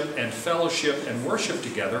discipleship and fellowship and worship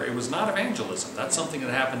together. It was not evangelism. That's something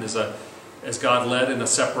that happened as God led in a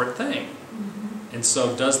separate thing. And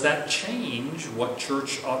so does that change what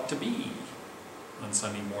church ought to be on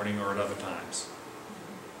Sunday morning or at other times?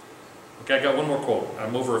 Okay, I got one more quote.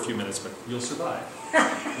 I'm over a few minutes, but you'll survive.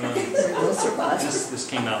 We'll survive. This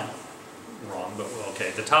came out wrong, but okay.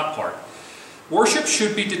 The top part. Worship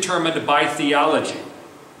should be determined by theology.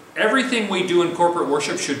 Everything we do in corporate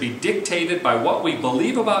worship should be dictated by what we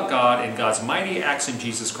believe about God and God's mighty acts in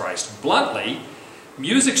Jesus Christ. Bluntly,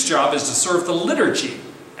 music's job is to serve the liturgy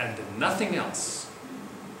and nothing else.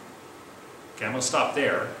 Okay, I'm going to stop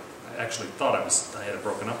there. I actually thought I had it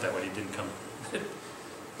broken up that way. It didn't come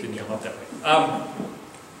up that way.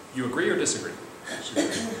 You agree or disagree?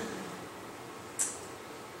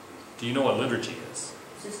 Do you know what liturgy is?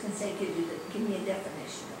 I was just going to say, give me a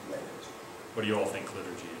definition of liturgy. What do you all think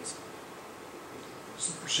liturgy is? It's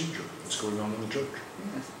the procedure that's going on in the church.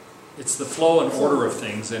 It's the flow and order of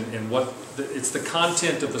things, and it's the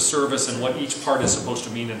content of the service and what each part is supposed to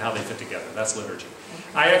mean and how they fit together. That's liturgy.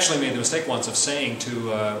 I actually made the mistake once of saying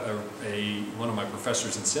to one of my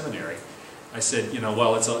professors in seminary, I said,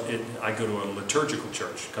 I go to a liturgical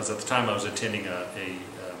church, because at the time I was attending an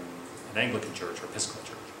Anglican church or Episcopal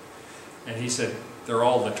church. And he said, they're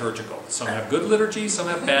all liturgical. Some have good liturgy, some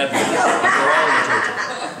have bad liturgy, but they're all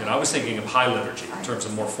liturgical. I was thinking of high liturgy in terms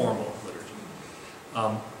of more formal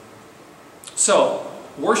liturgy. So,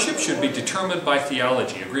 worship should be determined by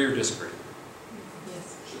theology. Agree or disagree?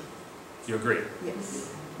 Yes. You agree?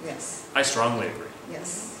 Yes. Yes. I strongly agree.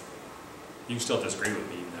 Yes. You can still disagree with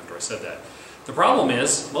me even after I said that. The problem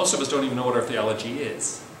is, most of us don't even know what our theology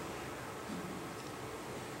is.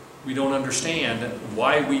 We don't understand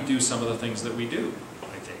why we do some of the things that we do,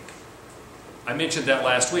 I think. I mentioned that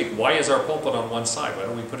last week. Why is our pulpit on one side? Why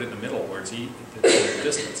don't we put it in the middle where it's at a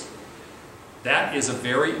distance? That is a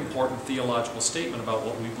very important theological statement about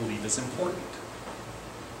what we believe is important.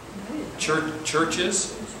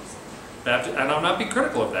 Churches, Baptist, and I'll not be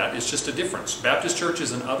critical of that, it's just a difference. Baptist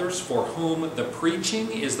churches and others for whom the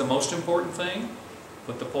preaching is the most important thing,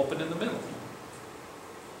 put the pulpit in the middle.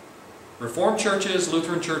 Reformed churches,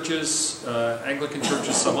 Lutheran churches, Anglican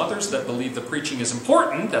churches, some others that believe the preaching is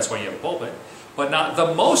important, that's why you have a pulpit, but not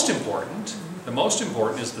the most important. The most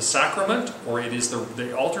important is the sacrament, or it is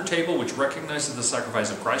the altar table which recognizes the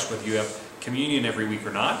sacrifice of Christ, whether you have communion every week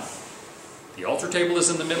or not. The altar table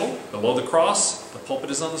is in the middle, below the cross, the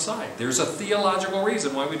pulpit is on the side. There's a theological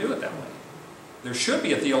reason why we do it that way. There should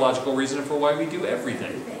be a theological reason for why we do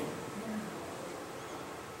everything.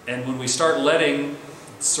 And when we start letting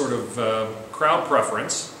sort of crowd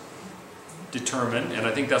preference determine, and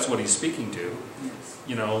I think that's what he's speaking to,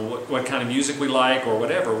 you know, what kind of music we like or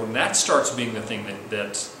whatever, when that starts being the thing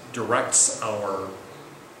that directs our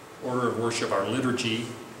order of worship, our liturgy,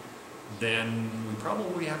 then we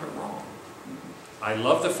probably have it wrong. I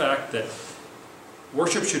love the fact that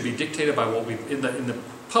worship should be dictated by what we, in the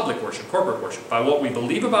public worship, corporate worship, by what we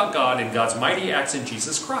believe about God and God's mighty acts in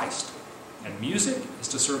Jesus Christ. And music is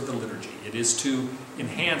to serve the liturgy. It is to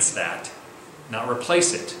enhance that, not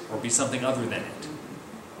replace it or be something other than it.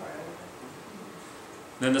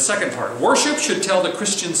 Then the second part, worship should tell the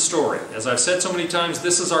Christian story. As I've said so many times,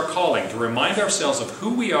 this is our calling, to remind ourselves of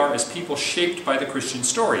who we are as people shaped by the Christian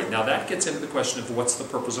story. Now that gets into the question of what's the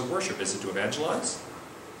purpose of worship. Is it to evangelize?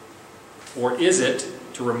 Or is it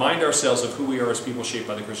to remind ourselves of who we are as people shaped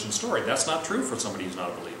by the Christian story? That's not true for somebody who's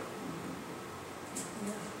not a believer.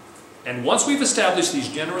 And once we've established these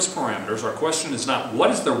generous parameters, our question is not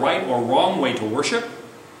what is the right or wrong way to worship.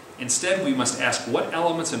 Instead, we must ask what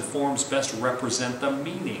elements and forms best represent the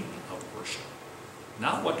meaning of worship.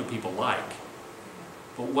 Not what do people like,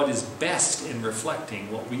 but what is best in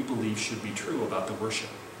reflecting what we believe should be true about the worship.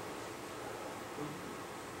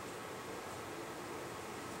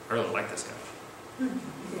 I really like this guy.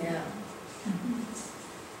 Yeah.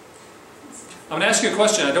 I'm going to ask you a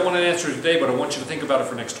question. I don't want to answer it today, but I want you to think about it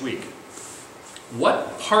for next week.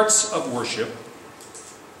 What parts of worship,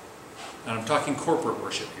 and I'm talking corporate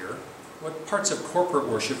worship here, what parts of corporate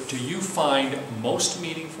worship do you find most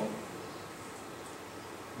meaningful?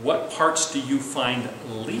 What parts do you find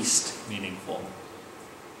least meaningful?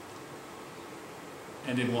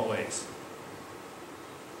 And in what ways?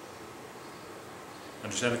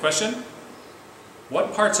 Understand the question?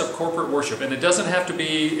 What parts of corporate worship, and it doesn't have to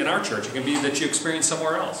be in our church, it can be that you experience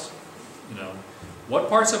somewhere else. You know, what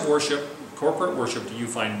parts of worship, corporate worship, do you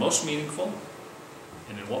find most meaningful?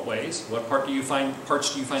 And in what ways? What parts do you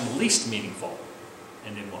find least meaningful?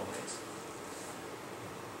 And in what ways?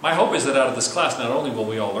 My hope is that out of this class, not only will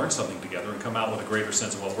we all learn something together and come out with a greater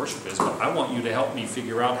sense of what worship is, but I want you to help me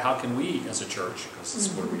figure out how can we, as a church, because this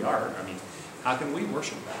is where we are, I mean, how can we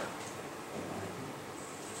worship better?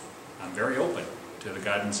 I'm very open to the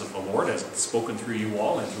guidance of the Lord as it's spoken through you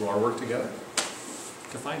all and through our work together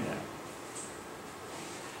to find that.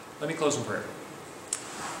 Let me close in prayer.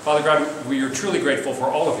 Father God, we are truly grateful for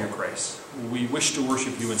all of your grace. We wish to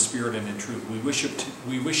worship you in spirit and in truth. We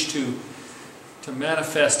wish to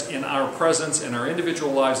manifest in our presence, in our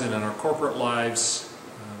individual lives and in our corporate lives,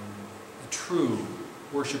 a true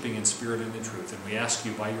worshiping in spirit and in truth. And we ask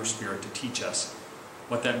you by your Spirit to teach us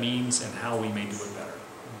what that means and how we may do it better.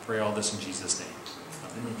 We pray all this in Jesus' name.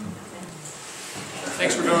 Amen.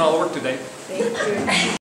 Thanks for doing all the work today. Thank you.